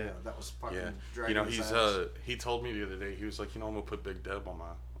 one? Yeah, that was fucking Yeah. dragging You know, his he's ass. he told me the other day, he was like, you know, I'm gonna put Big Deb on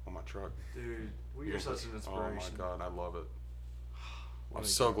my truck. Dude, He you're was such an like, inspiration. Oh my god, I love it. What I'm a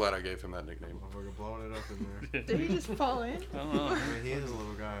so guy. glad I gave him that nickname. Motherfucker blowing it up in there. did he just fall in? I don't know. I mean, he is a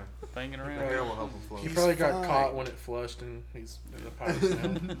little guy. Banging The around. hair will help him float. He He's probably got fine. caught when it flushed and he's in the pipes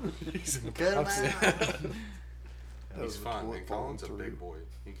now. He's in the Get him I've out. seen- That He's was a fine, toilet man. Colin's a falling big through. boy.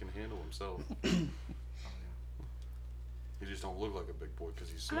 He can handle himself. He just don't look like a big boy because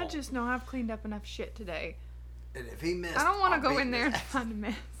he's small. I just know I've cleaned up enough shit today. And if he missed, I don't want to I'll go beat in there and his ass. find a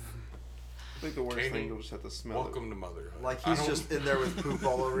mess. I think the worst Katie, thing you'll just have to smell Welcome to motherhood. Like I he's don't- just in there with poop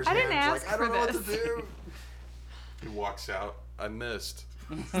all over his I hands. didn't ask like, I don't for know what to this. do. He walks out. I missed.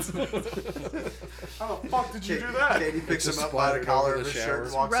 How the fuck did you do that? Katie picks It's him just up by the splattered collar over of the his shirt shower.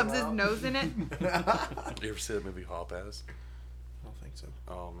 and walks Rubs him his out. nose in it. You ever see that movie Hall Pass? I don't think so.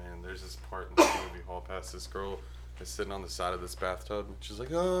 Oh man, there's this part in the movie Hall Pass. This girl is sitting on the side of this bathtub. And she's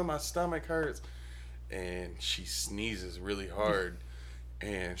like, "Oh, my stomach hurts," and she sneezes really hard.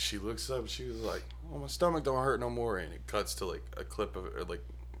 And she looks up. And she was like, "Oh, my stomach don't hurt no more." And it cuts to like a clip of it, or like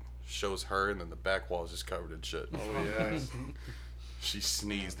shows her, and then the back wall is just covered in shit. Oh yeah. She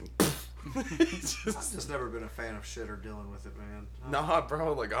sneezed and. I've just never been a fan of shit or dealing with it, man. Nah,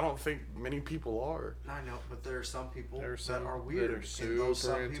 bro. Like I don't think many people are. I know, but there are some people There are that some are that weird. are and those super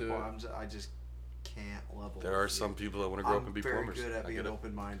some into people, it. I just can't level. There with are you. some people that want to grow up and be very plumbers. good at I being get it.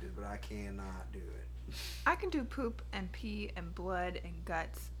 open-minded, but I cannot do it. I can do poop and pee and blood and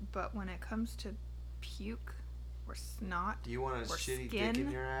guts, but when it comes to puke or snot, Do you want a Or shitty skin? dick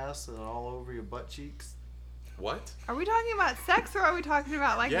in your ass and all over your butt cheeks? What? are we talking about sex or are we talking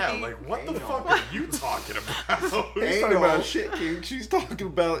about like Yeah, a, like what the Anal. fuck are you talking about? He's talking about shit king. She's talking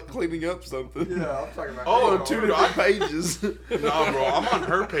about cleaning up something. Yeah, I'm talking about. Oh, On two dude, different pages. Nah, bro, I'm on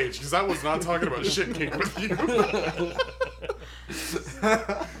her page because I was not talking about shit kink with you. My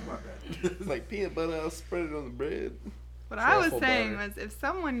bad. Like peanut butter, I'll spread it on the bread. what I was Truffle saying butter. was if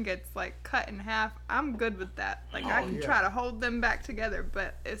someone gets like cut in half, I'm good with that. Like I Oh, can yeah. try to hold them back together,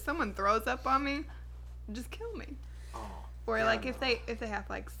 but if someone throws up on me, just kill me. Oh, Or yeah, like no. if they have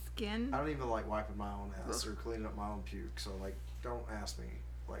like skin. I don't even like wiping my own ass or cleaning up my own puke. So like, don't ask me.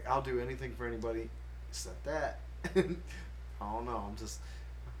 Like, I'll do anything for anybody except that. I don't know.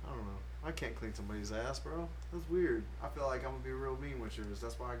 I don't know. I can't clean somebody's ass, bro. That's weird. I feel like I'm gonna be real mean with yours.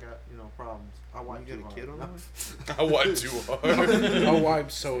 That's why I got problems. I wipe You too got a hard. kid on No. I wiped too hard. I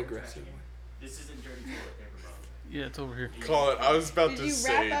wipe so aggressively. This isn't dirty toilet paper, bro. Yeah, it's over here. Colin, I was about Did to you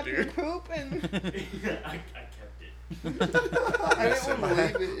say, wrap up your dude. poop and I kept it. I didn't want to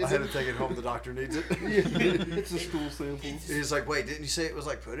believe it. I had to take it home. The doctor needs it. It's a stool sample. He's like, wait, didn't you say it was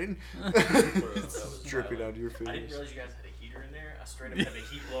like pudding? was Dripping wild. out of your I didn't fingers. realize you guys had a heater in there. I straight up had the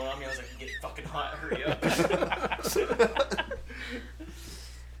heat blow on me. I was like, "Get fucking hot, hurry up!"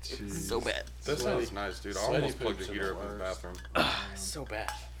 Jeez. so bad. That Sweaty. sounds nice, dude. I Sweaty almost plugged poops the are heater the up in the worst. bathroom. So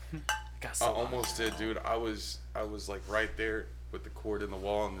bad. Got I so hot. almost did, dude. I was like right there with the cord in the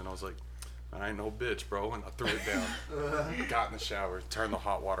wall, and then I was like, I ain't no bitch, bro, and I threw it down. Got in the shower, turned the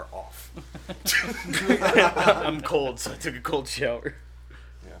hot water off. I'm cold, so I took a cold shower.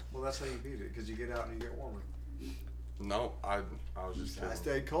 Well, that's how you beat it, because you get out and you get warmer. No, I was just I kidding.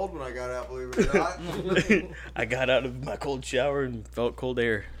 stayed cold when I got out, believe it or not. I got out of my cold shower and felt cold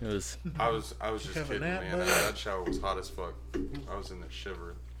air. It was I was just have a kidding, nap, man. bud? That shower was hot as fuck. I was in there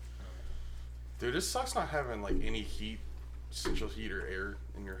shivering. Dude, it sucks not having like any heat, central heat or air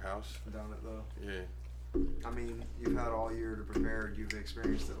in your house. Down it though. Yeah. I mean, you've had all year to prepare. You've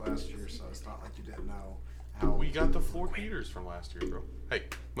experienced it last year, so it's not like you didn't know how. We got the floor heaters from last year, bro. Hey,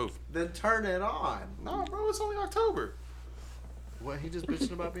 move. Then turn it on. No, bro, it's only October. What, he just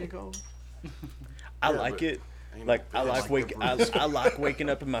bitching about being cold? I Yeah, like but it. ain't Like no I bitch. like like wake the I, breeze. I like waking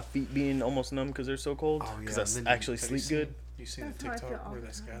up and my feet being almost numb because they're so cold. Oh, yeah, Because and I then actually have you sleep good. You seen That's the how I feel TikTok all where the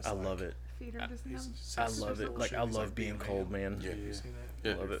this time. guy's I like, love it. Feet are just he's numb. I says love some it. little Like shit. I He's love like, being "Be a cold, man. Yeah. You seen that?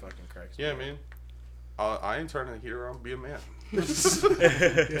 Yeah. Love it. Fucking cracks Yeah, me man. I ain't turning the heater on. Be a man. up.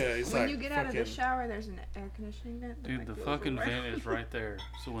 Yeah, he's When like, you get out of the fucking- shower, there's an air conditioning vent. that, Dude, like, the goes fucking away. vent is right there.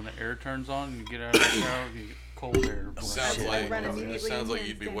 So when the air turns on and you get out of the shower, you get cold air. Sounds shit. like Run immediately sounds in like here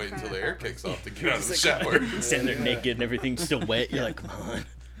you'd be and waiting stand until the in air front of kicks off to get out of the shower. Standing there naked and everything's still wet. You're like, come on.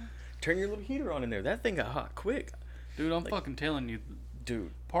 Turn your little heater on in there. That thing got hot quick. Dude, I'm fucking telling you,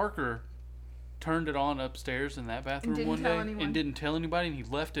 Dude. Parker turned it on upstairs in that bathroom didn't one tell day anyone. and didn't tell anybody, and he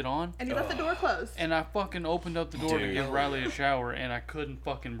left it on. And he left the door closed. And I fucking opened up the door to Dude. give Riley a shower, and I couldn't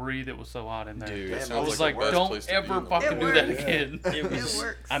fucking breathe. It was so hot in there. Dude. That I sounds was like like, the worst don't place to be ever in the fucking world. do that It again. It was.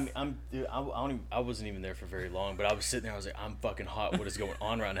 works. I'm dude. I don't even. I wasn't even there for very long, but I was sitting there. I was like, I'm fucking hot. What is going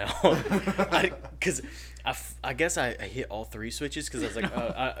on right now? Because I guess I hit all three switches because I was like,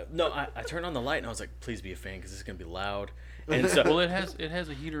 I turned on the light and I was like, please be a fan because this is gonna be loud. And so, Well, it has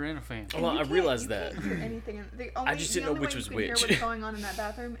a heater and a fan. And well, you I can't- realized you that. can't hear anything in, the only, just the didn't know only which way was you can which. hear what's going on in that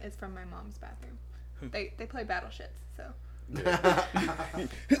bathroom is from my mom's bathroom. They play battle shits, so.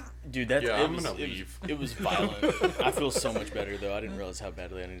 Dude, that's Yeah, it I'm was, gonna it was- leave. It was violent. I feel so much better though. I didn't realize how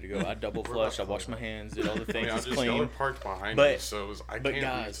badly I needed to go. I double flushed. I washed my hands. Did all the I things. mean, I'm It's just y'all are clean. parked behind But- me, so I but can't leave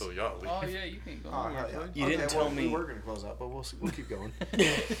guys- until y'all leave. Oh yeah, you can't go Oh, nowhere, hell yeah. bud. You didn't tell We me- were gonna close out, but we'll keep going.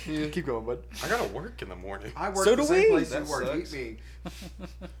 Keep going, bud. I gotta work in the morning. I work So the do same we. place That you work. sucks. Eat me.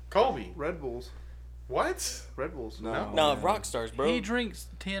 Colby, Red Bulls. what? Red Bulls. No. Nah, rock stars, bro. He drinks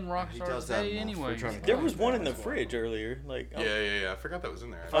 10 rock He stars does a that day enough. anyway. We're trying to There cut was it one down in the as well. fridge earlier. Like, Yeah. I forgot that was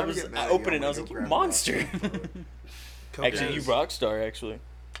in there. If I ever I get mad I at you, opened it I'm and I was gonna like, go you grab a monster. rock. Actually, you rock star. Actually,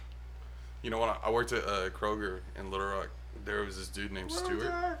 You know, when I worked at Kroger in Little Rock, there was this dude named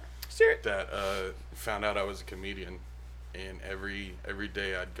Stuart that found out I was a comedian, and every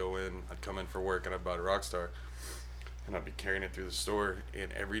day I'd come in for work, and I'd buy a Rockstar, and I'd be carrying it through the store,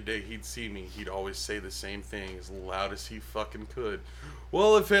 and every day he'd see me, he'd always say the same thing as loud as he fucking could.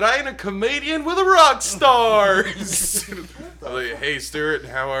 Well, if it ain't a comedian with a rock star. I'm like, hey Stuart,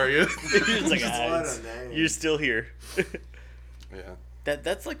 how are you? He's like, Just "Ah, let it's- him name." you're still here. Yeah.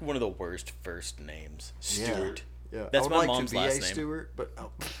 That's like one of the worst first names, Stuart. Yeah. That's I would my like mom's to be last a name. Stewart, but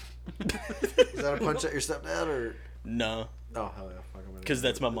is that a punch at your stepdad or? No, Oh hell yeah! Fuck, I'm gonna because do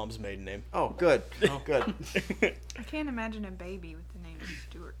that's it. my mom's maiden name. Oh good, good. I can't imagine a baby with the name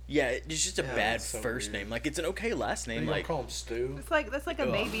Stuart. Yeah, it's just a Yeah, bad that's so first weird. name. Like it's an okay last You name. gonna Like call him Stu? That's like a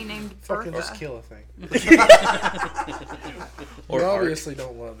baby named Fucking Bertha. just kill a thing. or You Art, obviously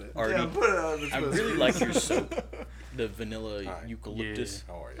don't love it. Artie. Yeah, put it on the I really like your soap, the vanilla Hi. eucalyptus.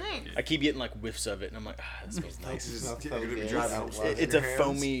 How are you? Thanks. I keep getting like whiffs of it, and I'm like, that smells nice. Just so you're gonna be good. driving out loud in It's your a hands.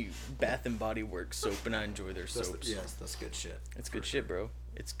 foamy Bath and Body Works soap, and I enjoy their That's soaps. yes, that's good shit. It's good shit, bro.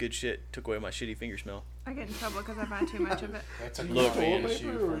 It's good shit. Took away my shitty finger smell. I get in trouble because I buy too much of it. That's a Look, toilet man.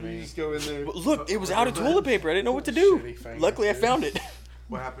 issue for me. Just go in there. But look, it was out of toilet paper. I didn't know what to do. Shitty finger, Luckily, I dude. found it.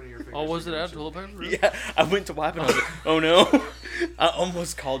 What happened to your fingers? Oh, was it You out of mentioned- toilet paper? Yeah, I went to wipe it. And I was like, oh no. I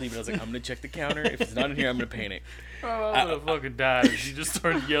almost called you, but I was like, I'm gonna check the counter. If it's not in here, I'm gonna panic. Oh, I'm gonna fucking die if you just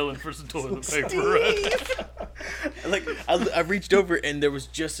started yelling for some toilet paper. Like I reached over and there was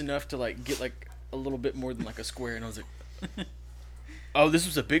just enough to like get like a little bit more than like a square, and I was like, oh, this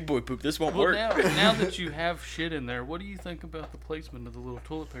was a big boy poop. This won't Well, work. now that you have shit in there, what do you think about the placement of the little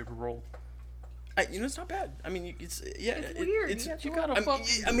toilet paper roll? It's not bad. I mean, it's yeah. It's weird. It's, You have You to gotta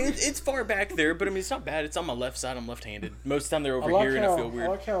I mean, it's far back there, but I mean, it's not bad. It's on my left side. I'm left-handed. Most of the time they're over here, and I feel I weird.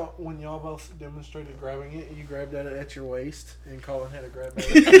 like how when y'all both demonstrated grabbing it, you grabbed at it at your waist, and Colin had to grab at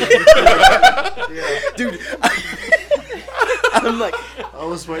it. Dude, I'm like, I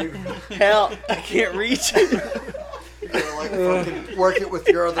was waiting. hell, I can't reach. You gotta like fucking work it with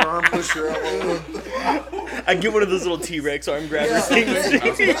your other arm, push your elbow. I get one of those little T-Rex arm grabber I was things.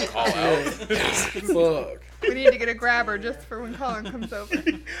 about to call out. Fuck. We need to get a grabber just for when Colin comes over.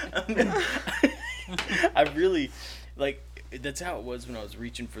 I really like. That's how it was when I was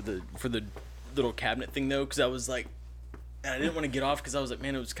reaching for the little cabinet thing though, because I was like, and I didn't want to get off because I was like,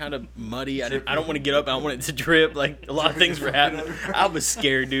 man, it was kind of muddy. I don't want to get up. I don't want it to drip. Like a lot of things were happening. I was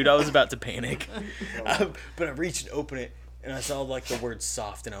scared, dude. I was about to panic. But I reached and opened it, and I saw like the word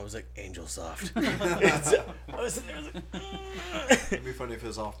soft, and I was like, Angel Soft. And so I was sitting there, I was like, It'd be funny if it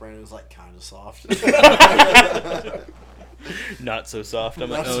was off brand. It was like kind of soft. not so soft. I'm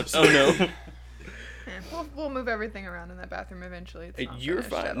like, Not oh, so oh no. Yeah, we'll move everything around in that bathroom eventually. It's not You're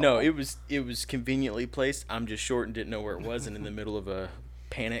finished at fine. No, all. it was conveniently placed. I'm just short and didn't know where it was, and in the middle of a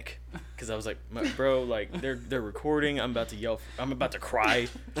panic, because I was like, bro, like they're recording. I'm about to yell. I'm about to cry.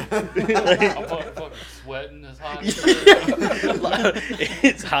 I'm fucking sweating. It's hot.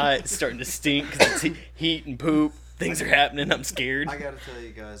 It's hot. It's starting to stink because it's heat and poop. things are happening. I'm scared. I gotta tell you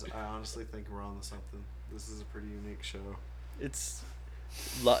guys, I honestly think we're on to something. This is a pretty unique show. It's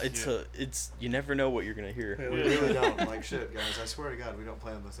you never know what you're gonna hear. Yeah, We really don't. Like, shit, guys. I swear to God, we don't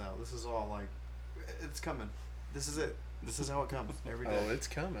plan this out. This is all like, it's coming. This is it. This is how it comes every day. Oh, it's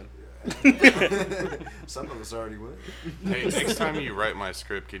coming. Some of us already went. Hey, next time you write my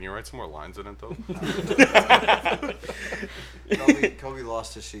script, can you write some more lines in it though? Kobe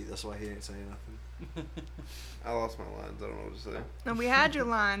lost his sheet. That's why he ain't saying nothing. I lost my lines. I don't know what to say. No, we had your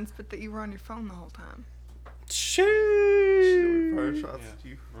lines, but that you were on your phone the whole time. Fire shots Yeah. at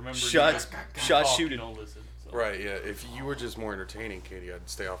you. Remember, Shots you shooting. talk, you don't listen. So. Right, yeah. If you were just more entertaining, Katie, I'd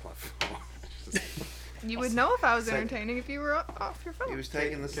stay off my phone. You would know if I was Say- entertaining if you were off your He phone. was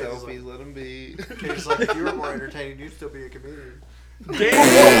taking the Katie's like- selfies. Let him be. Katie's like, if you were more entertaining, you'd still be a comedian.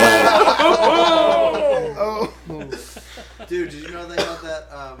 Oh. Dude, did you know they had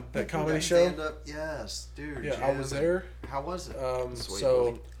that That comedy show? stand-up? Yes, dude. Yeah, I Jim. was there. How was it? Sweet.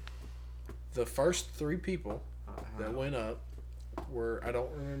 So the first 3 people Uh-huh. that went up were, I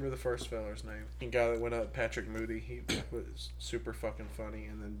don't remember the first feller's name. The guy that went up, Patrick Moody, he was super fucking funny.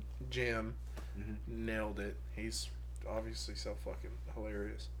 And then Jim nailed it. He's obviously so fucking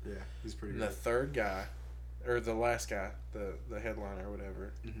hilarious. Yeah, he's pretty And the good. third guy, or the last guy, the headliner or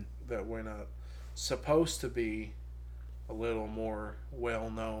whatever, that went up, supposed to be a little more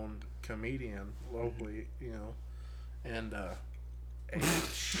well-known comedian locally, you know, and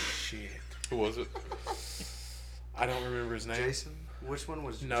shit, Who was it? I don't remember his name. Jason? Which one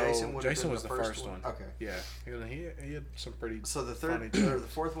was No, Jason? would have Jason been was the first one. Okay. Yeah, he had some pretty. So the funny third, or jokes. the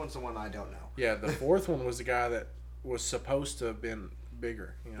fourth one's the one I don't know. Yeah, the fourth one was the guy that was supposed to have been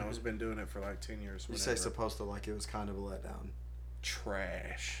bigger. You know, has been doing it for like 10 years. You Whatever. say supposed to, like it was kind of a letdown.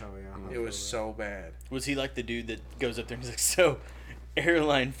 Trash. Oh yeah. I It feel was that. so bad. Was he like the dude that goes up there and he's like, so,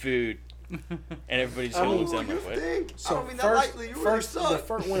 airline food, and everybody just I mean, looks at him like, what? Think? So I don't mean that first, lightly. You first, really the suck.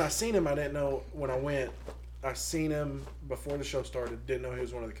 first when I seen him, I didn't know when I went. I seen him before the show started. Didn't know he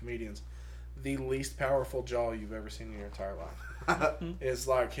was one of the comedians. The least powerful jaw you've ever seen in your entire life. Is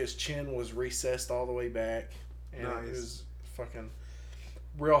like his chin was recessed all the way back, and Nice. it was fucking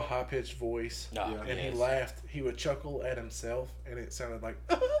real high pitched voice. Nah, Yeah. And he yes. laughed. He would chuckle at himself, and it sounded like.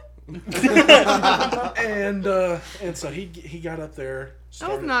 and so he got up there. I was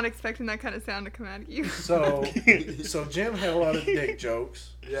started- not expecting that kind of sound to come out of you. So Jim had a lot of dick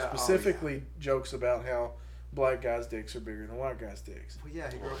jokes. Yeah, oh, Specifically jokes about how black guys' dicks are bigger than white guys' dicks. Well,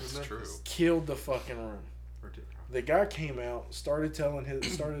 yeah, he grew up in That's Memphis. true. Killed the fucking room. Or did- The guy came out, started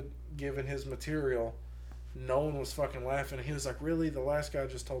giving his material. No one was fucking laughing. He was like, "Really? The last guy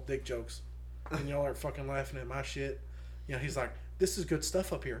just told dick jokes, and y'all aren't fucking laughing at my shit?" You know, he's like, "This is good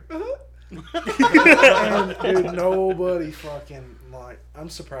stuff up here." And, dude, nobody fucking like. I'm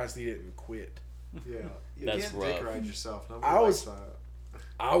surprised he didn't quit. Yeah. You That's can't dick rough. ride yourself. Nobody I likes was- that.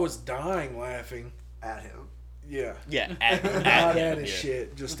 I was dying laughing. At him. Yeah. Yeah, at Not him, at his yeah.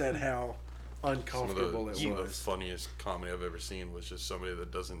 shit, just at how Some of uncomfortable the, it some of the was. funniest comedy I've ever seen was just somebody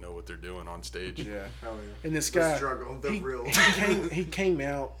that doesn't know what they're doing on stage. Yeah. Hell yeah. And this The guy, struggle, the real. he came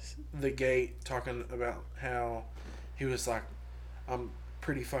out the gate talking about how he was like, "I'm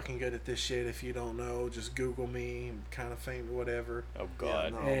pretty fucking good at this shit. If you don't know, just Google me. I'm kind of famous, whatever." Oh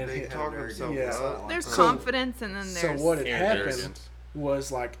God. Yeah, no, And big he- head talking arrogance. himself Yeah. up. There's So- confidence, and then So there's what had Yeah, happened arrogance.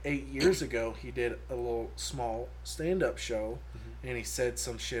 was like 8 years ago, he did a little small stand-up show, and he said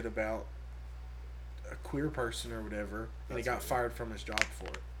some shit about a queer person or whatever, and he That's got weird. fired from his job for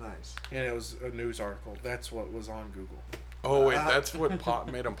it. Nice. And it was a news article. That's what was on Google. Oh wait, that's what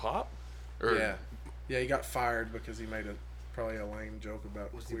made him pop? Or, Yeah, he got fired because he made probably a lame joke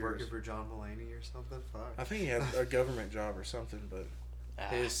about Was he queers. working for John Mulaney or something? Fuck. I think he had a government job or something, but Ah.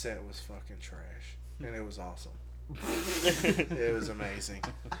 his set was fucking trash, and it was awesome. It was amazing.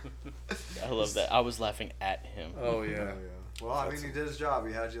 I love that. I was laughing at him. Oh Oh, yeah, yeah. Well, I mean, he did his job.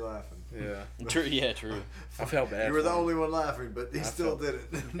 He had you laughing. yeah. True. Yeah, true. I felt bad. You were for the him. only one laughing, but he I still felt- did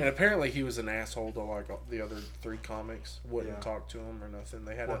it. And apparently he was an asshole to like the other 3 comics. Wouldn't Yeah. talk to him or nothing.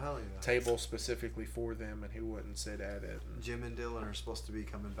 They had Well, a hell yeah. table specifically for them, and he wouldn't sit at it. And Jim and Dylan are supposed to be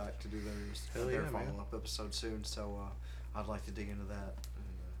coming back to do Hell their yeah, man. follow-up episode soon, so I'd like to dig into that.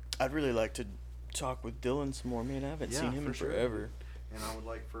 I'd really like to talk with Dylan some more. Man, I haven't Yeah, seen him for in sure. forever. And I would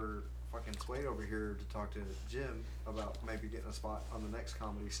like for fucking Swade over here to talk to Jim about maybe getting a spot on the next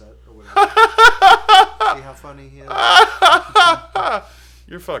comedy set or whatever. See how funny he is?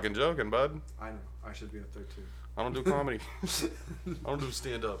 You're fucking joking, bud. I know. I should be up there too. I don't do comedy. I don't do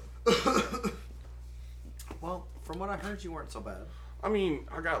stand up. Well, from what I heard, you weren't so bad. I mean,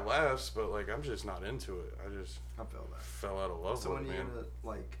 I got laughs, but like I'm just not into it. I just I feel that. fell out of love So with when it, are you man.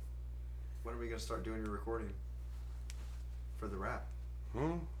 gonna when are we gonna start doing your recording? For the rap.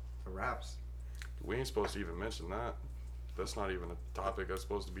 Hmm? The raps. We ain't supposed to even mention that. That's not even a topic that's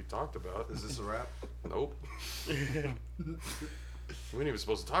supposed to be talked about. Is this a rap? Nope. We ain't even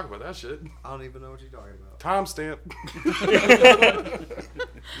supposed to talk about that shit. I don't even know what you're talking about. Timestamp.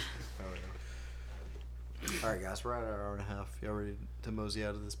 Oh, yeah. Alright, guys, we're at our hour and a half. Y'all ready to mosey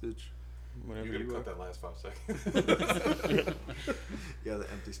out of this bitch? Whenever You're you gonna are. cut that last 5 seconds. Yeah, the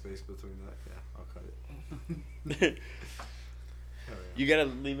empty space between that. Yeah, I'll cut it. Oh, yeah. You gotta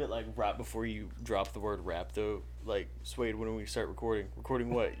leave it like right before you drop the word rap though. Like, Swade, when we start recording? Recording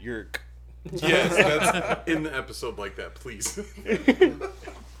what? Your Yes, that's in the episode like that, please.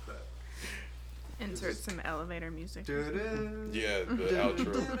 Insert some elevator music. Doo-doo. Yeah, the outro.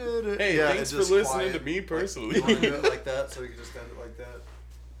 Doo-doo-doo. Hey, Yeah, thanks it's for just listening quiet. to me personally. You want to do it like that so we can just end it like that?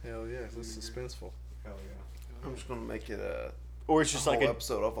 Hell yeah, this is suspenseful. Hell yeah. I'm just gonna make it a or it's just whole like a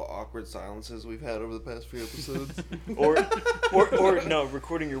episode of awkward silences we've had over the past few episodes. or no,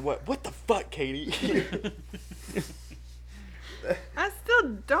 recording your what the fuck, Katie? I still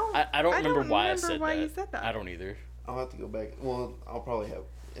don't. I don't remember why I remember said why that. you said that. I don't either. I'll have to go back. Well, I'll probably have.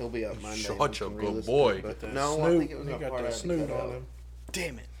 It'll be up Monday. Such we a can good re-listen boy. to it, That But no, I snoot, think it was he a got part I that had to snoot cut on out. him.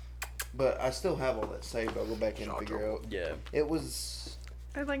 Damn it. But I still have all that saved. I'll go back in and figure out. Yeah. It was.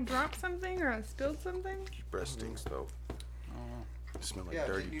 I like dropped something or I spilled something. Your breath stinks though. Oh. You smell like Yeah,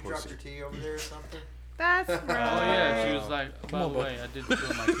 dirty didn't you pussy. drop your tea over there or something? That's right. Oh yeah, she was like, by the on, bud. way, I did spill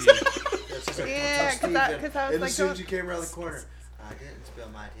my tea. Yeah, she's like, Yeah, "Don't 'cause touch I- Steven." 'cause I was And like, as soon as don't- you came around the corner, I didn't spill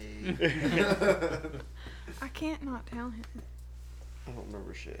my tea. I can't not tell him. I don't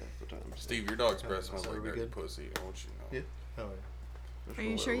remember shit half the time. Steve, your dog's breath smells So like are we dirty good? pussy. I want you to know. Yeah. Hell yeah. Just Are you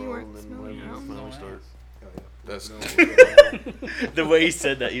roll sure it you roll weren't and then smelling whenever your you own? finally No, start. Hell yeah. That's The way he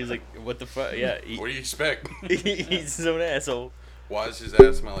said that, he was like, "What the fuck?" Yeah, what do you expect? he's his own asshole. Why does his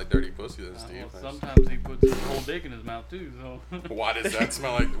ass smell like dirty pussy then, Steve? Well, sometimes he puts his whole dick in his mouth too. So. Why does that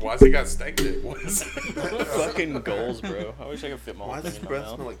smell like? Why's he got stank dick? What is that? Fucking goals, bro. I wish I could fit my Why whole does thing his in my breath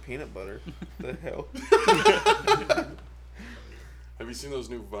smell mouth. like peanut butter? The hell? Have you seen those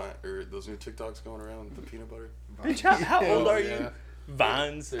new those new TikToks going around with the peanut butter? Bitch, how old are yeah. you?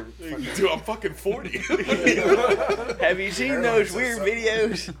 Vines. Dude, I'm fucking 40. Have you seen those weird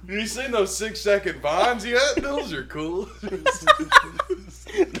videos? You seen those 6-second vines yet? Those are cool.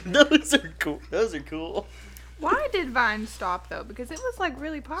 Those are cool. Those are cool. Why did Vine stop though? Because it was like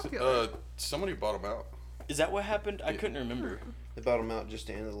really popular. Somebody bought them out. Is that what happened? I couldn't remember. They bought him out just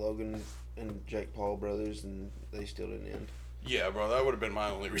to end the Logan and Jake Paul brothers, and they still didn't end. Yeah, bro, that would have been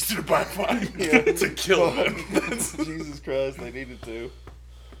my only reason to buy Vine. Yeah. To kill them. Jesus Christ, they needed to.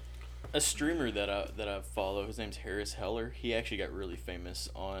 A streamer that I follow, his name's Harris Heller. He actually got really famous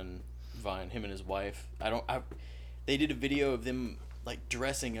on Vine. Him and his wife. They did a video of them like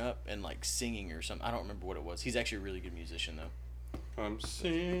dressing up and like singing or something. I don't remember what it was. He's actually a really good musician though. I'm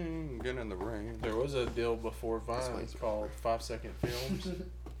singing in the rain. There was a deal before Vine called 5 Second Films.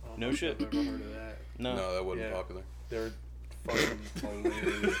 I don't No know if shit. I've ever heard of that. No. No, that wasn't Yeah. popular. They're fucking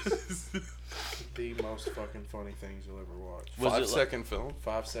hilarious. The most fucking funny things you'll ever watch. Was it like- 5-second film?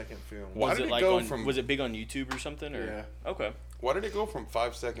 5 Second Film. Why Was did it it like go on? from- Was it big on YouTube or something? Or? Yeah. Okay. Why did it go from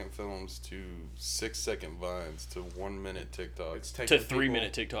 5-second films to 6-second vines to 1-minute TikToks? It's To taking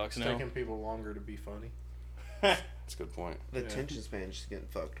 3-minute people- TikToks It's now. taking people longer to be funny. That's a good point. The Yeah. attention span's just getting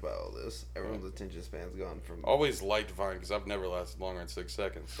fucked by all this. Everyone's attention span's gone from. Always liked Vine because I've never lasted longer than 6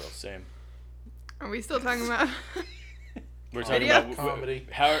 seconds. So Same. Are we still talking about? We're talking Video? about Comedy.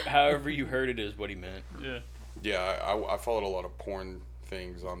 However you heard it is what he meant. Yeah. yeah, I followed a lot of porn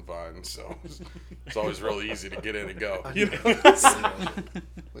things on Vine, so it's always really easy to get in and go. You know?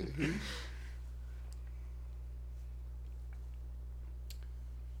 Wait, who?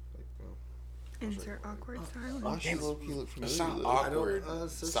 Insert awkward silence. Why should low-key look familiar? It's not though? awkward.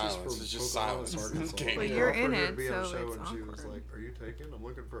 It's just Silence. from It's just Pocahontas, silence. Arkansas. Katie. Well, They you're offered in her it, to be on the so show, it's and she was awkward. like, "Are you taken? I'm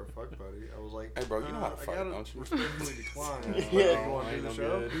looking for a fuck buddy." I was like, Hey, bro, you know how to I fight, gotta don't you? respectfully decline. Yeah. You want to do the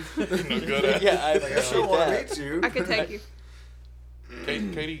show? No good at Yeah, I Like, I appreciate still want to that. meet you. I could take you.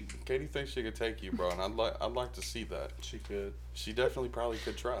 Katie thinks she could take you, bro, and I'd like to see that. She could. She definitely probably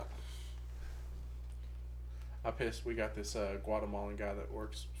could try. We got this Guatemalan guy that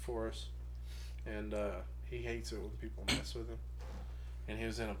works for us, and he hates it when people mess with him. And he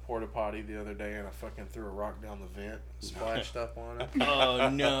was in a porta potty the other day, and I fucking threw a rock down the vent, splashed up on him. Oh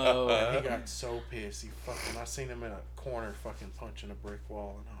And he no. got so pissed. I seen him in a corner fucking punching a brick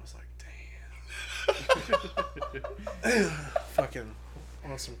wall, and I was like, damn. Fucking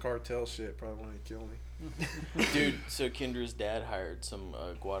on some cartel shit, probably wanted to kill me. Dude, so Kendra's dad hired some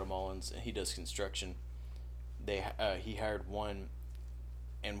Guatemalans, and he does construction. He hired one,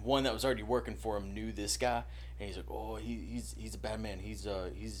 and one that was already working for him knew this guy, and he's like, oh, he's a bad man. He's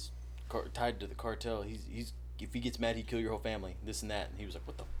tied to the cartel. He's if he gets mad, he'd kill your whole family. This and that. And he was like,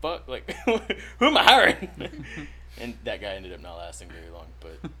 what the fuck? Like, who am I hiring? And that guy ended up not lasting very long.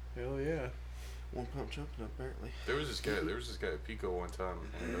 But Hell yeah. One pump jumping apparently. There was this guy at Pico one time,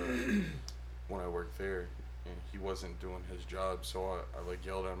 and, when I worked there, and he wasn't doing his job, so I like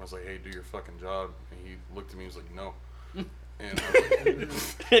yelled at him. I was like, "Hey, do your fucking job." And he looked at me. He was like, "No." And I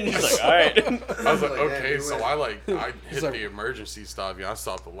was like, and he's like, all right. I was like, Like, okay, yeah, do so it. I hit like- the emergency stop. I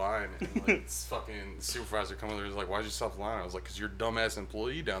stopped the line, and like this fucking supervisor come over there. He's like, "Why'd you stop the line?" I was like, "Cause your dumbass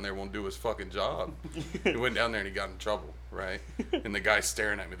employee down there won't do his fucking job." He went down there and he got in trouble, right? And the guy's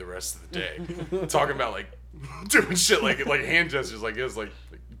staring at me the rest of the day, talking about like doing shit like hand gestures, like it was like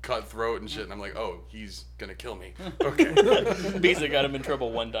cut throat and shit. And I'm like, "Oh, he's gonna kill me." Okay. Because I got him in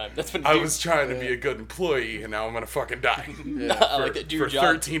trouble one time. That's what I was trying to be a good employee, and now I'm gonna fucking die. I like that. Do your For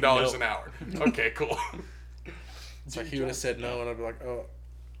job. $13 No. an hour. Okay, cool. It's like he would have said no, and I'd be like, oh,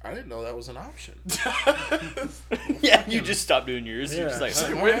 I didn't know that was an option. Yeah, you just stopped doing yours. You're Yeah. just like, It's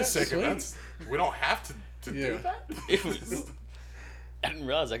like, Huh? wait a Alright, second, sweet. we don't have to Yeah. do that? it was, I didn't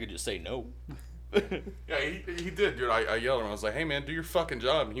realize I could just say no. Yeah, he did, dude. I yelled at him. I was like, "Hey, man, do your fucking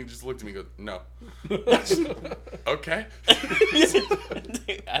job." And he just looked at me and goes, "No." Okay.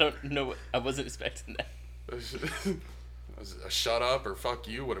 I don't know. I wasn't expecting that. A shut up or fuck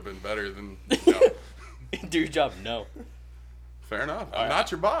you would have been better than, no. Do your job. No. Fair enough. I'm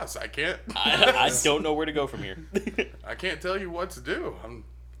not your boss. I can't. I don't know where to go from here. I can't tell you what to do. I'm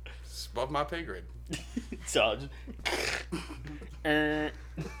it's above my pay grade. So I'll just. Yeah,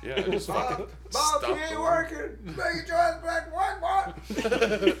 just fucking Bob, stop you the ain't line. working. Make your choice back.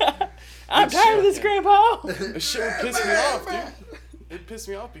 What? I'm tired of this, Grandpa. It shit would piss me off, dude. It pissed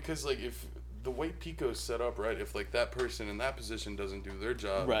me off because like if the way Pico's set up, right, if like that person in that position doesn't do their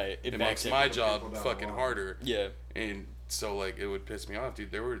job, Right, it it makes backs my up job people down fucking the line. harder. Yeah. And so like it would piss me off,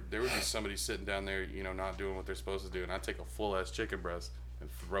 dude. There would be somebody sitting down there, you know, not doing what they're supposed to do, and I'd take a full ass chicken breast and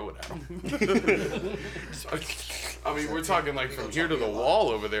throw it at them. I mean, we're talking like from here to the wall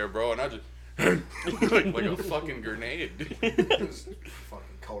over there, bro, and I just like a fucking grenade. Fucking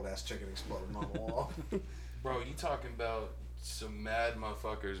cold ass chicken exploding on the wall. Bro, you talking about some mad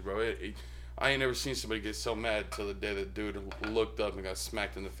motherfuckers, bro. I ain't never seen somebody get so mad till the day that dude looked up and got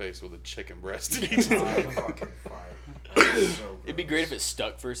smacked in the face with a chicken breast. Fucking fire. That's so It'd be gross. great if it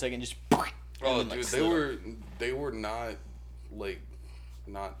stuck for a second. Just. Oh, and then, like, dude, slid they were not like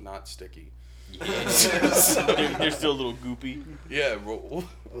not sticky. Yeah. they're still a little goopy. Yeah, bro.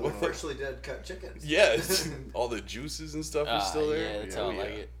 Freshly dead cut chickens. Yeah, all the juices and stuff are still there. Yeah, that's how I like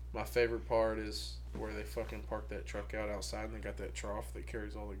it. My favorite part is where they fucking park that truck out outside and they got that trough that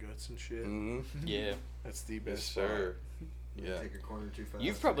carries all the guts and shit. Mm-hmm. Yeah. That's the Yes, best spot. sir. You Yeah. Take a corner too fast.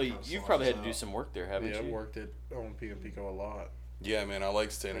 You've and it probably kinda had to slops do out. some work there, haven't Yeah, I've you? worked at on P and Pico a lot. Yeah, man, I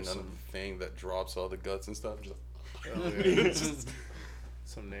like standing There's on some- the thing that drops all the guts and stuff. Just Oh, yeah.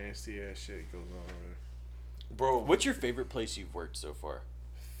 Some nasty ass shit goes on over bro, What's your favorite place you've worked so far?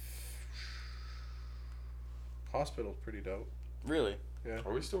 there. Hospital's pretty dope. Really?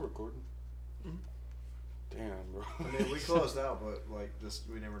 are we still recording? Damn, bro. I mean, we closed out, but like this,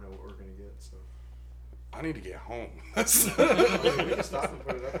 we never know what we're gonna get. So I need to get home. I mean, we can stop and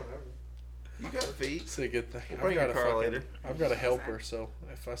put it up whenever. You got feet. It's a good thing. Bring your car fucking- later. I've got a helper, so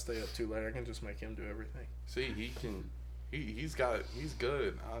if I stay up too late, I can just make him do everything. See, he can. He's good.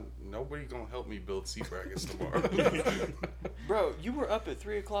 Nobody gonna help me build seat brackets tomorrow. Bro, you were up at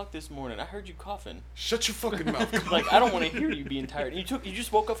 3 o'clock this morning. I heard you coughing. Shut your fucking mouth. Like, I don't want to hear you being tired. You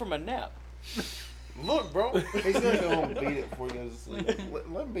just woke up from a nap. Look, bro. He's gonna go home and beat it before he goes to sleep.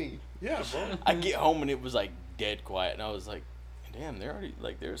 Let him be. Yeah, bro. I get home and it was like dead quiet, and I was like, "Damn, they're already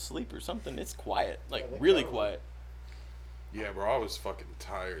like they're asleep or something." It's quiet, like Yeah, they really probably- quiet. Yeah, bro. I was fucking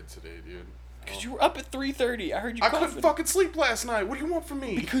tired today, dude. Cause you were up at 3:30. I heard you I coughing. couldn't fucking sleep last night. What do you want from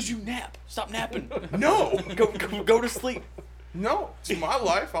me? Because you nap. Stop napping. No. Go to sleep. No, it's my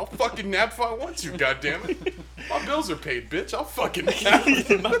life. I'll fucking nap if I want to. goddammit. My bills are paid, bitch. I'll fucking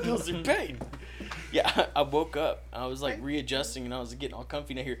nap. My bills are paid. Yeah, I woke up. I was like readjusting, and I was getting all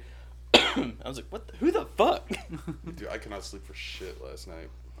comfy. And I hear, I was like, "What? Who the fuck?" Dude, I cannot sleep for shit last night.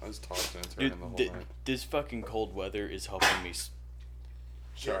 I was tossing and Dude, turning the whole night. this fucking cold weather is helping me.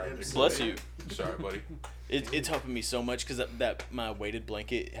 Sorry. Bless you. Sorry, buddy. It's helping me so much because that my weighted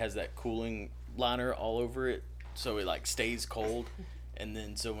blanket has that cooling liner all over it, so it like stays cold. And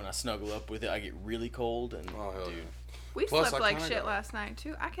then so when I snuggle up with it, I get really cold. And Oh, hell dude, yeah. We Plus, slept I like kinda shit got- last night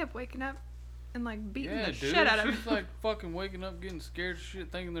too. I kept waking up and like beating Yeah, the dude. shit out of She's him. like fucking waking up, getting scared as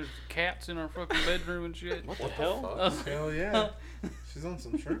shit, thinking there's cats in our fucking bedroom and shit. What the hell? fuck? Hell yeah. She's on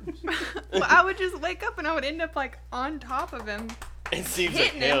some shrooms. Well, I would just wake up and I would end up like on top of him, It seems like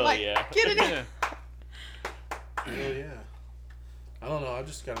hitting him, hell like yeah. get in Yeah. Hell yeah. I don't know. I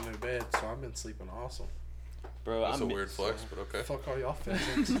just got a new bed, so I've been sleeping awesome. Bro, That's I a miss, weird flex, but okay. Fuck all y'all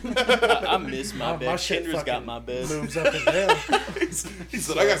pheasants. I miss my bed. shit Kendra's got fucking my bed. moves up and down. He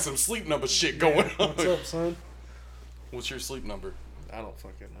said, I got some sleep number shit going on. What's up, son? What's your sleep number? I don't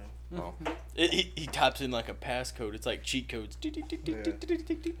fucking know. Oh. He types in like a passcode. It's like cheat codes.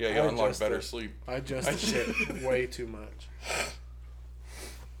 Yeah, I you unlock adjust better it. sleep. I adjust the shit way too much.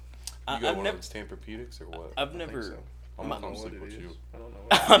 You got I've one never. of those Tempur-Pedics or what? I've I think never. so. I'm I not don't gonna know what sleep it with is. you. I don't know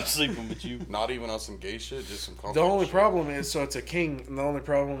what I'm sleeping with you. Not even on some gay shit, just some The comfortable only shit. problem is, so it's a king, and the only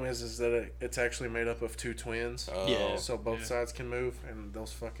problem is that it's actually made up of two twins. Oh. Yeah. So both Yeah. sides can move, and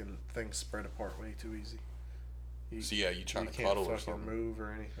those fucking things spread apart way too easy. So yeah, you trying you to can't cuddle or fucking something. move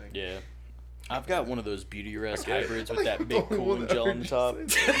or anything. Yeah. I've got one of those Beauty Rest Okay. hybrids with that I'm big the only one cooling that gel on heard the you top.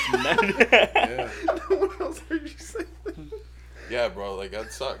 say Yeah. No one else heard you say that. Yeah, bro, like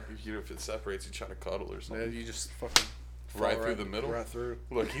that'd suck. If it separates, you trying to cuddle or Yeah, something. you just fucking Right fall through the middle? Right through.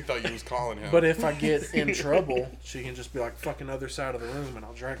 Look, he thought you was calling him. But if I get in trouble, she can just be like, fucking other side of the room, and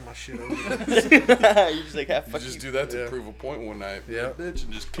I'll drag my shit over. You're just like, ah, you fuck just you. do that to Yeah. prove a point one night, Yeah. bitch,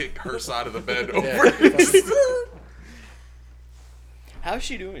 and just kick her side of the bed Yeah, over. fucking How's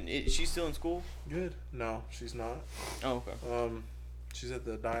she doing? Is she still in school? good. No, she's not. Oh, okay. She's at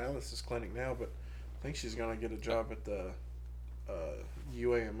the dialysis clinic now, but I think she's gonna get a job at the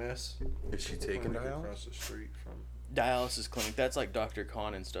UAMS. Is she taking clinic dialysis? across the street from? Dialysis clinic. That's like Dr.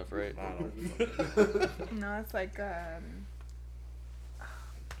 Khan and stuff, right? I don't know. No, it's like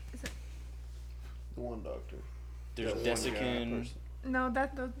The one doctor. There's That one guy desiccant. person. no,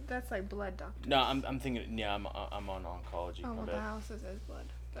 that's like blood doctor. No, I'm thinking. Yeah, I'm on oncology. Oh my well, bad. dialysis is blood,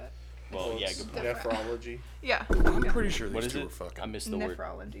 but Well, yeah, it's good point. nephrology. yeah, I'm pretty sure What these is two it? are fucking. I missed the word.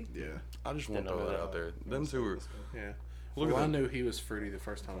 nephrology. Yeah. I just want to Didn't throw know that that. out there. Them two are. Yeah. Look Well, at I them. knew he was fruity the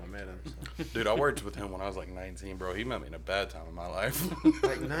first time I met him. So. Dude, I worked with him when I was like 19, bro. He met me in a bad time in my life.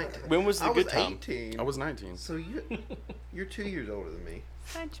 Like 19. When was the I good was time? 18. I was 19. So you're 2 years older than me.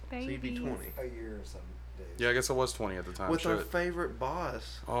 Such So babies. you'd be 20. A year or something. Days. Yeah, I guess I was 20 at the time. With our Shit. favorite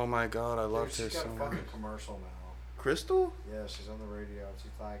boss, Oh my god, I Dude, loved her she's got so a much. fucking commercial now. Crystal. Yeah, she's on the radio.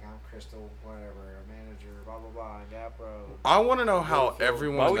 She's like, I'm Crystal, whatever, a manager, blah, blah, blah, in Gap Road. I want to know how Why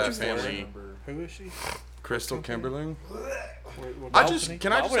everyone in would that you say family. Who is she? Crystal Kimberling? What I just company?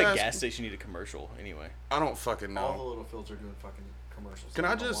 can I Why just would a ask? gas station need a commercial anyway? I don't fucking All the know. little fields are doing fucking commercials. Can I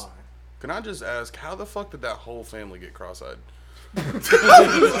don't know just- why. Can I just ask how the fuck did that whole family get cross-eyed?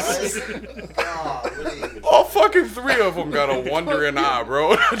 Golly. All fucking three of them got a wondering eye,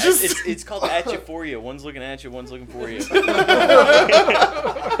 bro. I just It's called at you for you. One's looking at you, one's looking for you.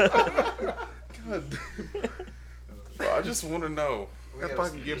 bro, I just want to know. We If gotta I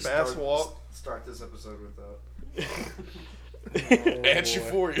can get start- bass walk. Start this episode with that. At you boy.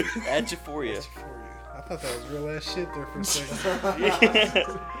 for you. At you for you. I thought that was real ass shit there for a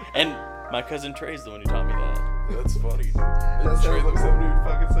second. And my cousin Trey's the one who taught me that. That's funny. That sounds like something you'd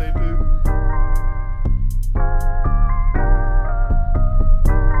fucking say too.